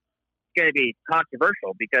one going to be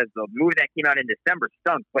controversial because the movie that came out in December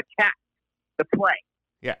stunk, but Cats, the play.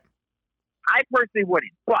 Yeah. I personally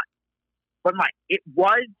wouldn't, but Mike, it's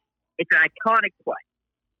an iconic play.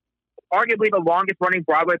 Arguably the longest running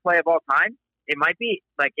Broadway play of all time. It might be,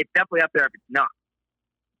 it's definitely up there if it's not.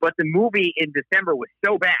 But the movie in December was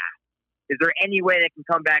so bad. Is there any way they can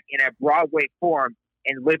come back in a Broadway form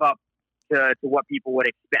and live up to what people would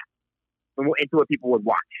expect and to what people would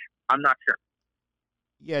watch? I'm not sure.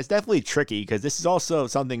 Yeah, it's definitely tricky because this is also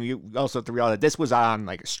something you also have to realize that this was on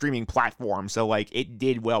a streaming platform, so it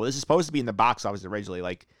did well. This is supposed to be in the box office originally.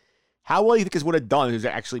 How well do you think this would have done is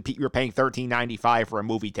actually you were paying $13.95 for a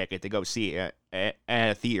movie ticket to go see it at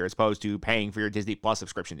a theater as opposed to paying for your Disney Plus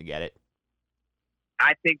subscription to get it?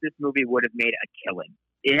 I think this movie would have made a killing.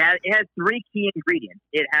 It has three key ingredients.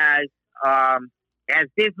 It has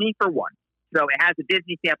Disney for one, so it has a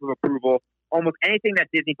Disney stamp of approval. Almost anything that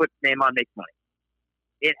Disney puts its name on makes money.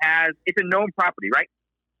 It's a known property, right?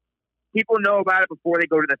 People know about it before they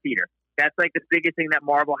go to the theater. That's the biggest thing that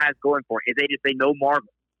Marvel has going for it, is they know Marvel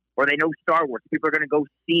or they know Star Wars. People are going to go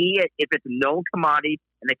see it if it's a known commodity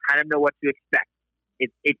and they kind of know what to expect.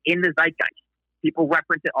 It's in the zeitgeist. People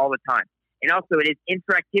reference it all the time. And also it is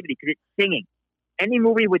interactivity because it's singing. Any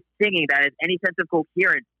movie with singing that has any sense of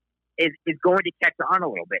coherence is going to catch on a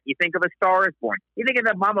little bit. You think of A Star is Born. You think of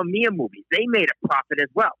the Mamma Mia movies. They made a profit as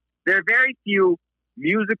well. There are very few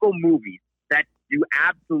musical movies that do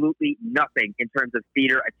absolutely nothing in terms of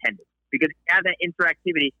theater attendance because it has that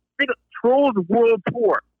interactivity. Think of Trolls World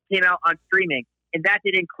Tour came out on streaming, and that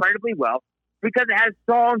did incredibly well because it has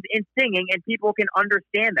songs and singing, and people can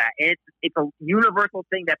understand that. And it's a universal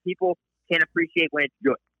thing that people can appreciate when it's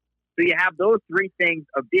good. So you have those three things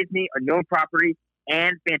of Disney, a known property,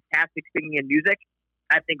 and fantastic singing and music.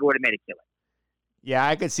 I think it would have made a killing. Yeah,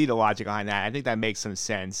 I could see the logic behind that. I think that makes some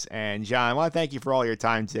sense. And John, I want to thank you for all your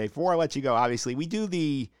time today. Before I let you go, obviously, we do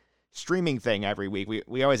the streaming thing every week.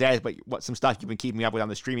 We always ask what some stuff you've been keeping up with on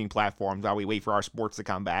the streaming platforms while we wait for our sports to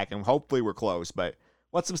come back. And hopefully we're close. But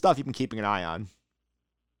what's some stuff you've been keeping an eye on?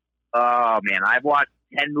 Oh, man. I've watched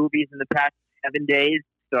 10 movies in the past 7 days,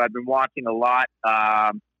 so I've been watching a lot.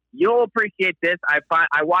 You'll appreciate this. I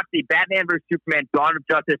watched the Batman vs. Superman Dawn of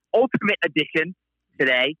Justice Ultimate Edition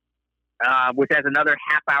today, which has another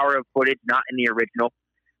half hour of footage, not in the original.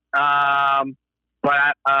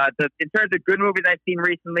 But in terms of good movies I've seen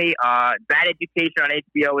recently, Bad Education on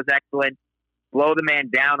HBO was excellent. Blow the Man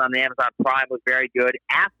Down on Amazon Prime was very good.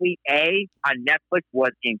 Athlete A on Netflix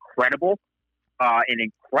was incredible, an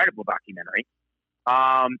incredible documentary.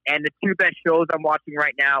 And the two best shows I'm watching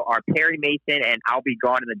right now are Perry Mason and I'll Be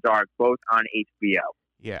Gone in the Dark, both on HBO.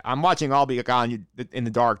 Yeah, I'm watching I'll Be Gone in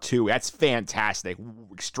the Dark too. That's fantastic.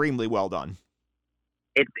 Extremely well done.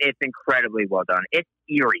 It's incredibly well done. It's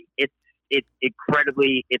eerie. It's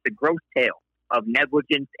incredibly, it's a gross tale of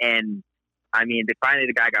negligence, and I mean, finally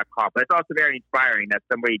the guy got caught. But it's also very inspiring that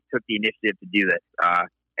somebody took the initiative to do this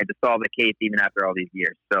and to solve the case even after all these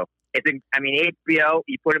years. So HBO,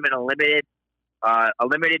 you put them in a limited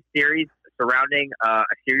series surrounding a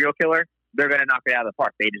serial killer, they're going to knock it out of the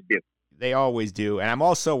park. They just do. They always do. And I'm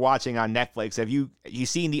also watching on Netflix. Have you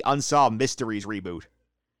seen the Unsolved Mysteries reboot?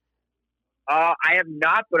 I have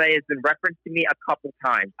not, but it has been referenced to me a couple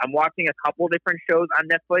times. I'm watching a couple different shows on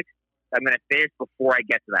Netflix. I'm going to finish before I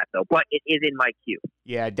get to that, though. But it is in my queue.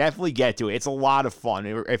 Yeah, definitely get to it. It's a lot of fun.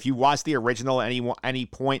 If you watch the original at any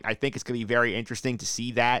point, I think it's going to be very interesting to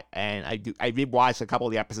see that. And I did watch a couple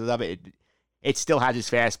of the episodes of it. It still has its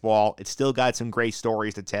fastball. It's still got some great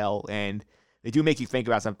stories to tell, and they do make you think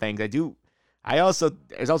about some things. It's also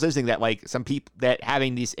interesting that some people that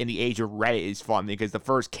having these in the age of Reddit is fun because the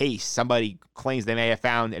first case somebody claims they may have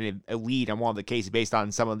found a lead on one of the cases based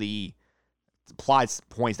on some of the plot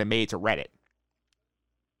points that made it to Reddit.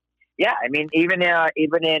 Yeah, I mean, even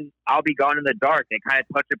in I'll Be Gone in the Dark, they kind of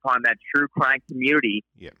touch upon that true crime community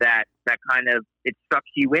that kind of it sucks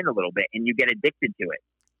you in a little bit, and you get addicted to it.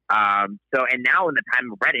 So, and now in the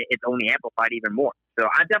time of Reddit, it's only amplified even more. So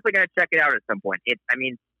I'm definitely going to check it out at some point.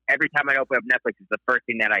 Every time I open up Netflix, it's the first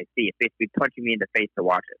thing that I see. It's basically punching me in the face to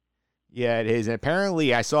watch it. Yeah, it is. And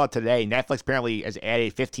apparently, I saw it today, Netflix apparently has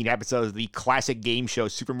added 15 episodes of the classic game show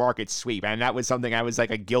Supermarket Sweep. And that was something I was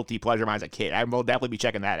like a guilty pleasure of mine as a kid. I will definitely be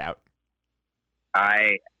checking that out.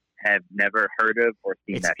 I have never heard of or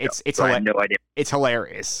seen that show. So I have no idea. It's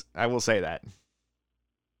hilarious. I will say that.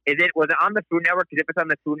 Was it on the Food Network? Because if it's on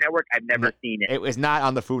the Food Network, I've never seen it. It was not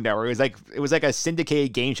on the Food Network. It was like a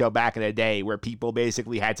syndicated game show back in the day where people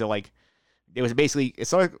basically had to it's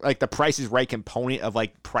sort of like the Price is Right component of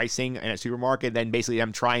like pricing in a supermarket. Then basically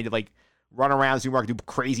them trying to like run around the supermarket, do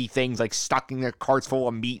crazy things like stocking their carts full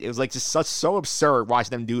of meat. It was like just so absurd watching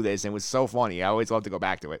them do this. And it was so funny. I always love to go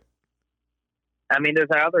back to it. I mean, there's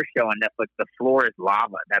another show on Netflix, The Floor is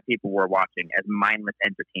Lava, that people were watching as mindless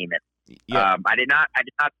entertainment. Yeah. I did not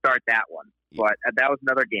start that one, but that was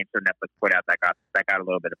another game show Netflix put out that got a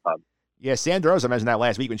little bit of pub. Yeah, Sandra Rosa mentioned that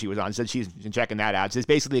last week when she was on. She said she's been checking that out. It's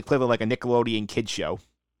basically the equivalent of like a Nickelodeon kids show,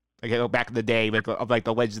 like back in the day, of like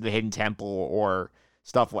the Legends of the Hidden Temple or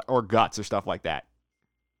stuff or Guts or stuff like that.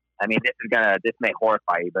 I mean, this may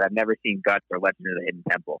horrify you, but I've never seen Guts or Legends of the Hidden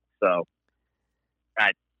Temple, so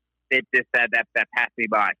that passed me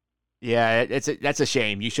by. Yeah, that's a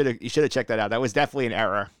shame. You should have checked that out. That was definitely an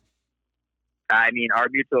error. I mean, our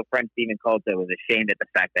mutual friend Stephen Colta was ashamed at the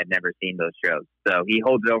fact that I'd never seen those shows. So he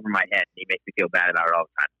holds it over my head. He makes me feel bad about it all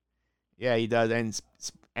the time. Yeah, he does.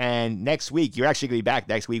 And next week, you're actually going to be back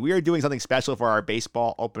next week. We are doing something special for our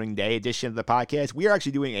baseball opening day edition of the podcast. We are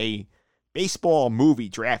actually doing a baseball movie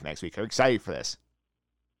draft next week. I'm excited for this.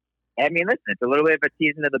 I mean, listen, it's a little bit of a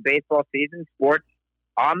teaser of the baseball season. Sports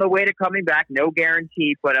on the way to coming back. No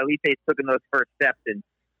guarantee, but at least they've taken those first steps. And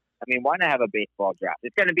I mean, why not have a baseball draft?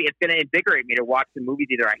 It's going to invigorate me to watch the movies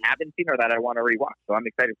either I haven't seen or that I want to rewatch. So I'm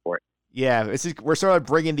excited for it. Yeah, we're sort of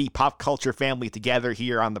bringing the pop culture family together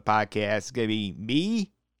here on the podcast. It's going to be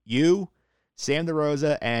me, you, Sam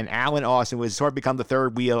DeRosa, and Alan Austin, who has sort of become the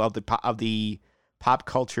third wheel of the pop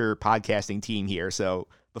culture podcasting team here. So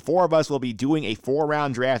the four of us will be doing a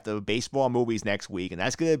 4-round draft of baseball movies next week, and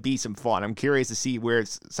that's going to be some fun. I'm curious to see where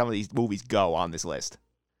some of these movies go on this list.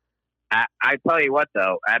 I tell you what,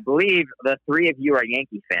 though, I believe the three of you are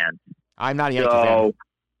Yankee fans. I'm not a Yankee fan.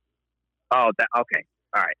 Oh, okay.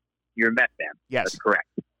 All right. You're a Mets fan. Yes. That's correct.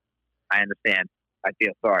 I understand. I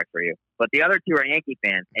feel sorry for you. But the other two are Yankee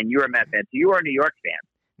fans, and you're a Mets fan, so you are a New York fan.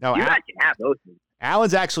 No, you guys can have those movies.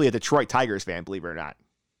 Alan's actually a Detroit Tigers fan, believe it or not.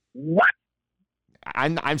 What?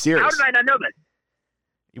 I'm serious. How did I not know this?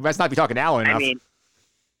 You must not be talking to Alan enough. I mean,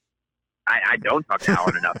 I don't talk to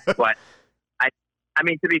Alan enough, but I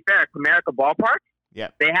mean, to be fair, Comerica Ballpark,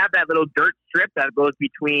 yeah, they have that little dirt strip that goes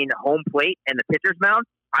between home plate and the pitcher's mound.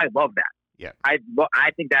 I love that. Yeah, I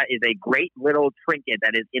think that is a great little trinket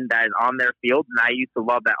that is on their field, and I used to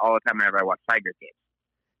love that all the time whenever I watch Tigers games.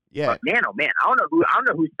 Yeah, but man, oh man, I don't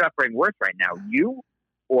know who's suffering worse right now, you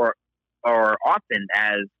or Austin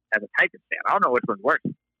as a Tigers fan. I don't know which one's worse.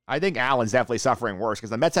 I think Alan's definitely suffering worse because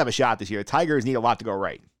the Mets have a shot this year. The Tigers need a lot to go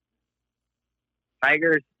right.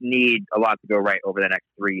 Tigers need a lot to go right over the next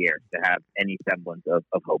 3 years to have any semblance of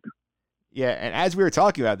hope. Yeah, and as we were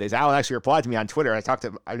talking about this, Alan actually replied to me on Twitter. I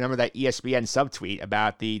remember that ESPN subtweet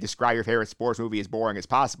about the describe your favorite sports movie as boring as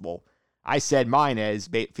possible. I said mine as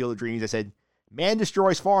Field of Dreams. I said, man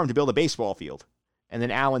destroys farm to build a baseball field. And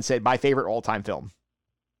then Alan said, my favorite all-time film.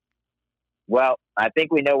 Well, I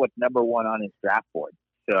think we know what's number one on his draft board.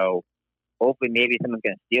 So hopefully maybe someone's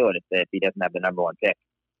going to steal it if he doesn't have the number one pick.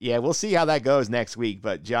 Yeah, we'll see how that goes next week.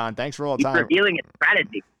 But, John, thanks for all the time. He's revealing his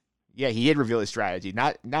strategy. Yeah, he did reveal his strategy.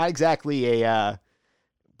 Not exactly a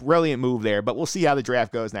brilliant move there, but we'll see how the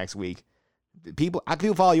draft goes next week. How can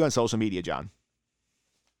people follow you on social media, John?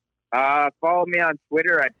 Follow me on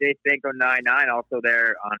Twitter at jstanko99, also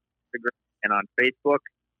there on Instagram and on Facebook.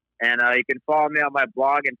 And you can follow me on my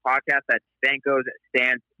blog and podcast at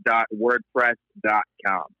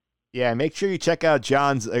stankosstance.wordpress.com. Yeah, make sure you check out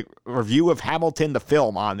John's review of Hamilton, the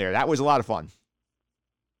film, on there. That was a lot of fun.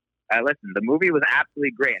 Listen, the movie was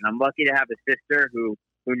absolutely great, and I'm lucky to have a sister who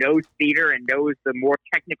knows theater and knows the more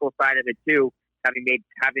technical side of it too, having made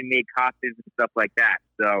costumes and stuff like that.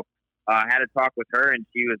 So I had a talk with her, and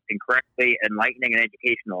she was incredibly enlightening and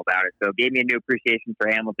educational about it. So it gave me a new appreciation for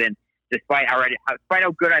Hamilton. Despite how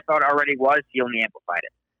good I thought it already was, she only amplified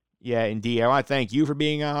it. Yeah, indeed. I want to thank you for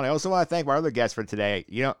being on. I also want to thank my other guests for today.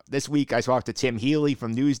 You know, this week I talked to Tim Healy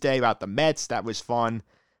from Newsday about the Mets. That was fun.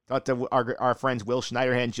 Talked to our friends Will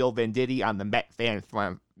Schneiderhan and Jill Venditti on the Met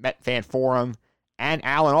Fan Forum. And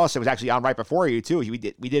Alan also was actually on right before you, too. We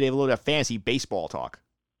did a little bit of fantasy baseball talk.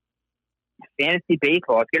 Fantasy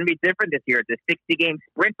baseball. It's going to be different this year. It's a 60-game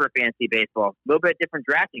sprint for fantasy baseball. A little bit different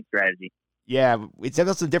drafting strategy. Yeah, it's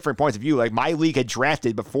some different points of view. Like, my league had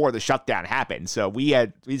drafted before the shutdown happened. So we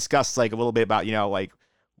discussed, like, a little bit about, like,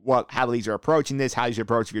 how the leagues are approaching this, how you should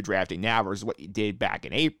approach if you're drafting now versus what you did back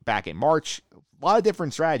in March. A lot of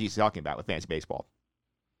different strategies talking about with fantasy baseball.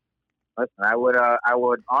 Listen, I would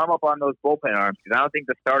arm up on those bullpen arms because I don't think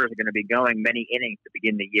the starters are going to be going many innings to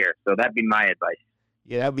begin the year. So that'd be my advice.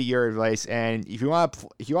 Yeah, that'd be your advice. And if you want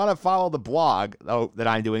to follow the blog that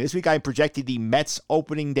I'm doing this week, I projected the Mets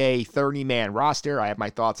opening day 30-man roster. I have my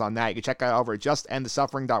thoughts on that. You can check that out over at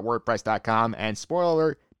justendthesuffering.wordpress.com. And spoiler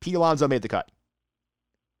alert, Pete Alonso made the cut.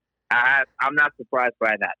 I'm not surprised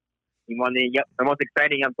by that. He's one of the most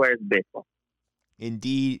exciting young players in baseball.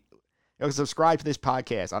 Indeed. You can subscribe to this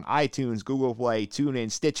podcast on iTunes, Google Play,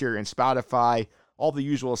 TuneIn, Stitcher, and Spotify. All the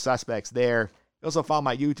usual suspects there. You also follow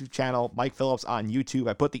my YouTube channel, Mike Phillips, on YouTube.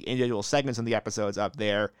 I put the individual segments in the episodes up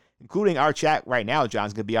there, including our chat right now.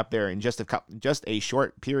 John's going to be up there in just a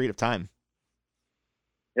short period of time.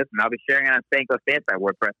 Listen, I'll be sharing it on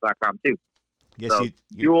StankoStance@WordPress.com too. Yes, so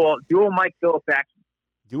dual Mike Phillips action.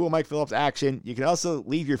 Dual Mike Phillips action. You can also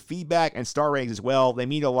leave your feedback and star ratings as well. They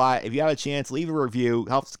mean a lot. If you have a chance, leave a review.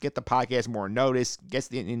 Helps get the podcast more noticed. Gets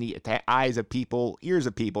in the eyes of people, ears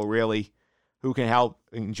of people, really, who can help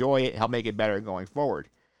enjoy it, help make it better going forward.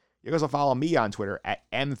 You can also follow me on Twitter at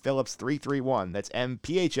mphillips331. That's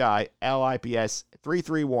MPHILIPS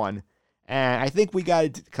 331. And I think we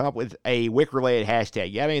got to come up with a WIC-related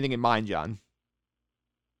hashtag. You have anything in mind, John?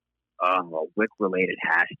 A WIC-related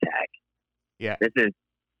hashtag. Yeah. This is...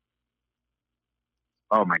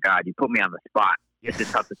 Oh, my God. You put me on the spot. Yeah. This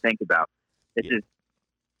is tough to think about. This is...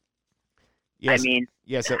 Yes. I mean...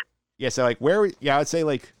 So like, where... Yeah, I would say,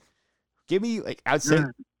 like... Give me, like, we'll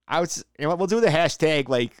do the hashtag,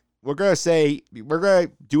 like, we're going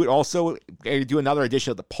to do it also, do another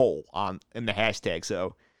edition of the poll in the hashtag.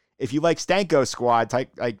 So if you like Stanko Squad,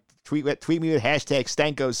 tweet me with hashtag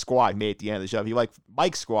Stanko Squad made at the end of the show. If you like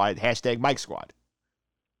Mike Squad, hashtag Mike Squad.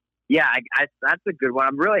 Yeah, that's a good one.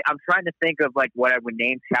 I'm trying to think of, like, what I would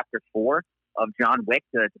name Chapter 4 of John Wick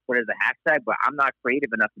to put as a hashtag, but I'm not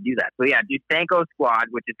creative enough to do that. So, yeah, do Stanko Squad,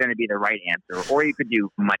 which is going to be the right answer, or you could do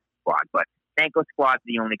Mike Squad, but Stanko Squad's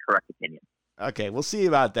the only correct opinion. Okay, we'll see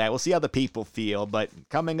about that. We'll see how the people feel. But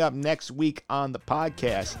coming up next week on the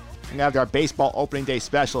podcast, we're going to have our baseball opening day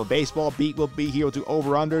special. Baseball Beat will be here. We'll do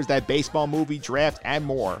over-unders, that baseball movie, draft, and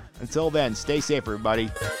more. Until then, stay safe,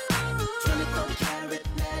 everybody.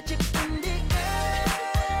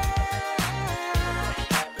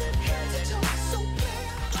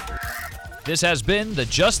 This has been the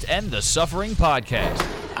Just End the Suffering podcast.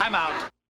 I'm out.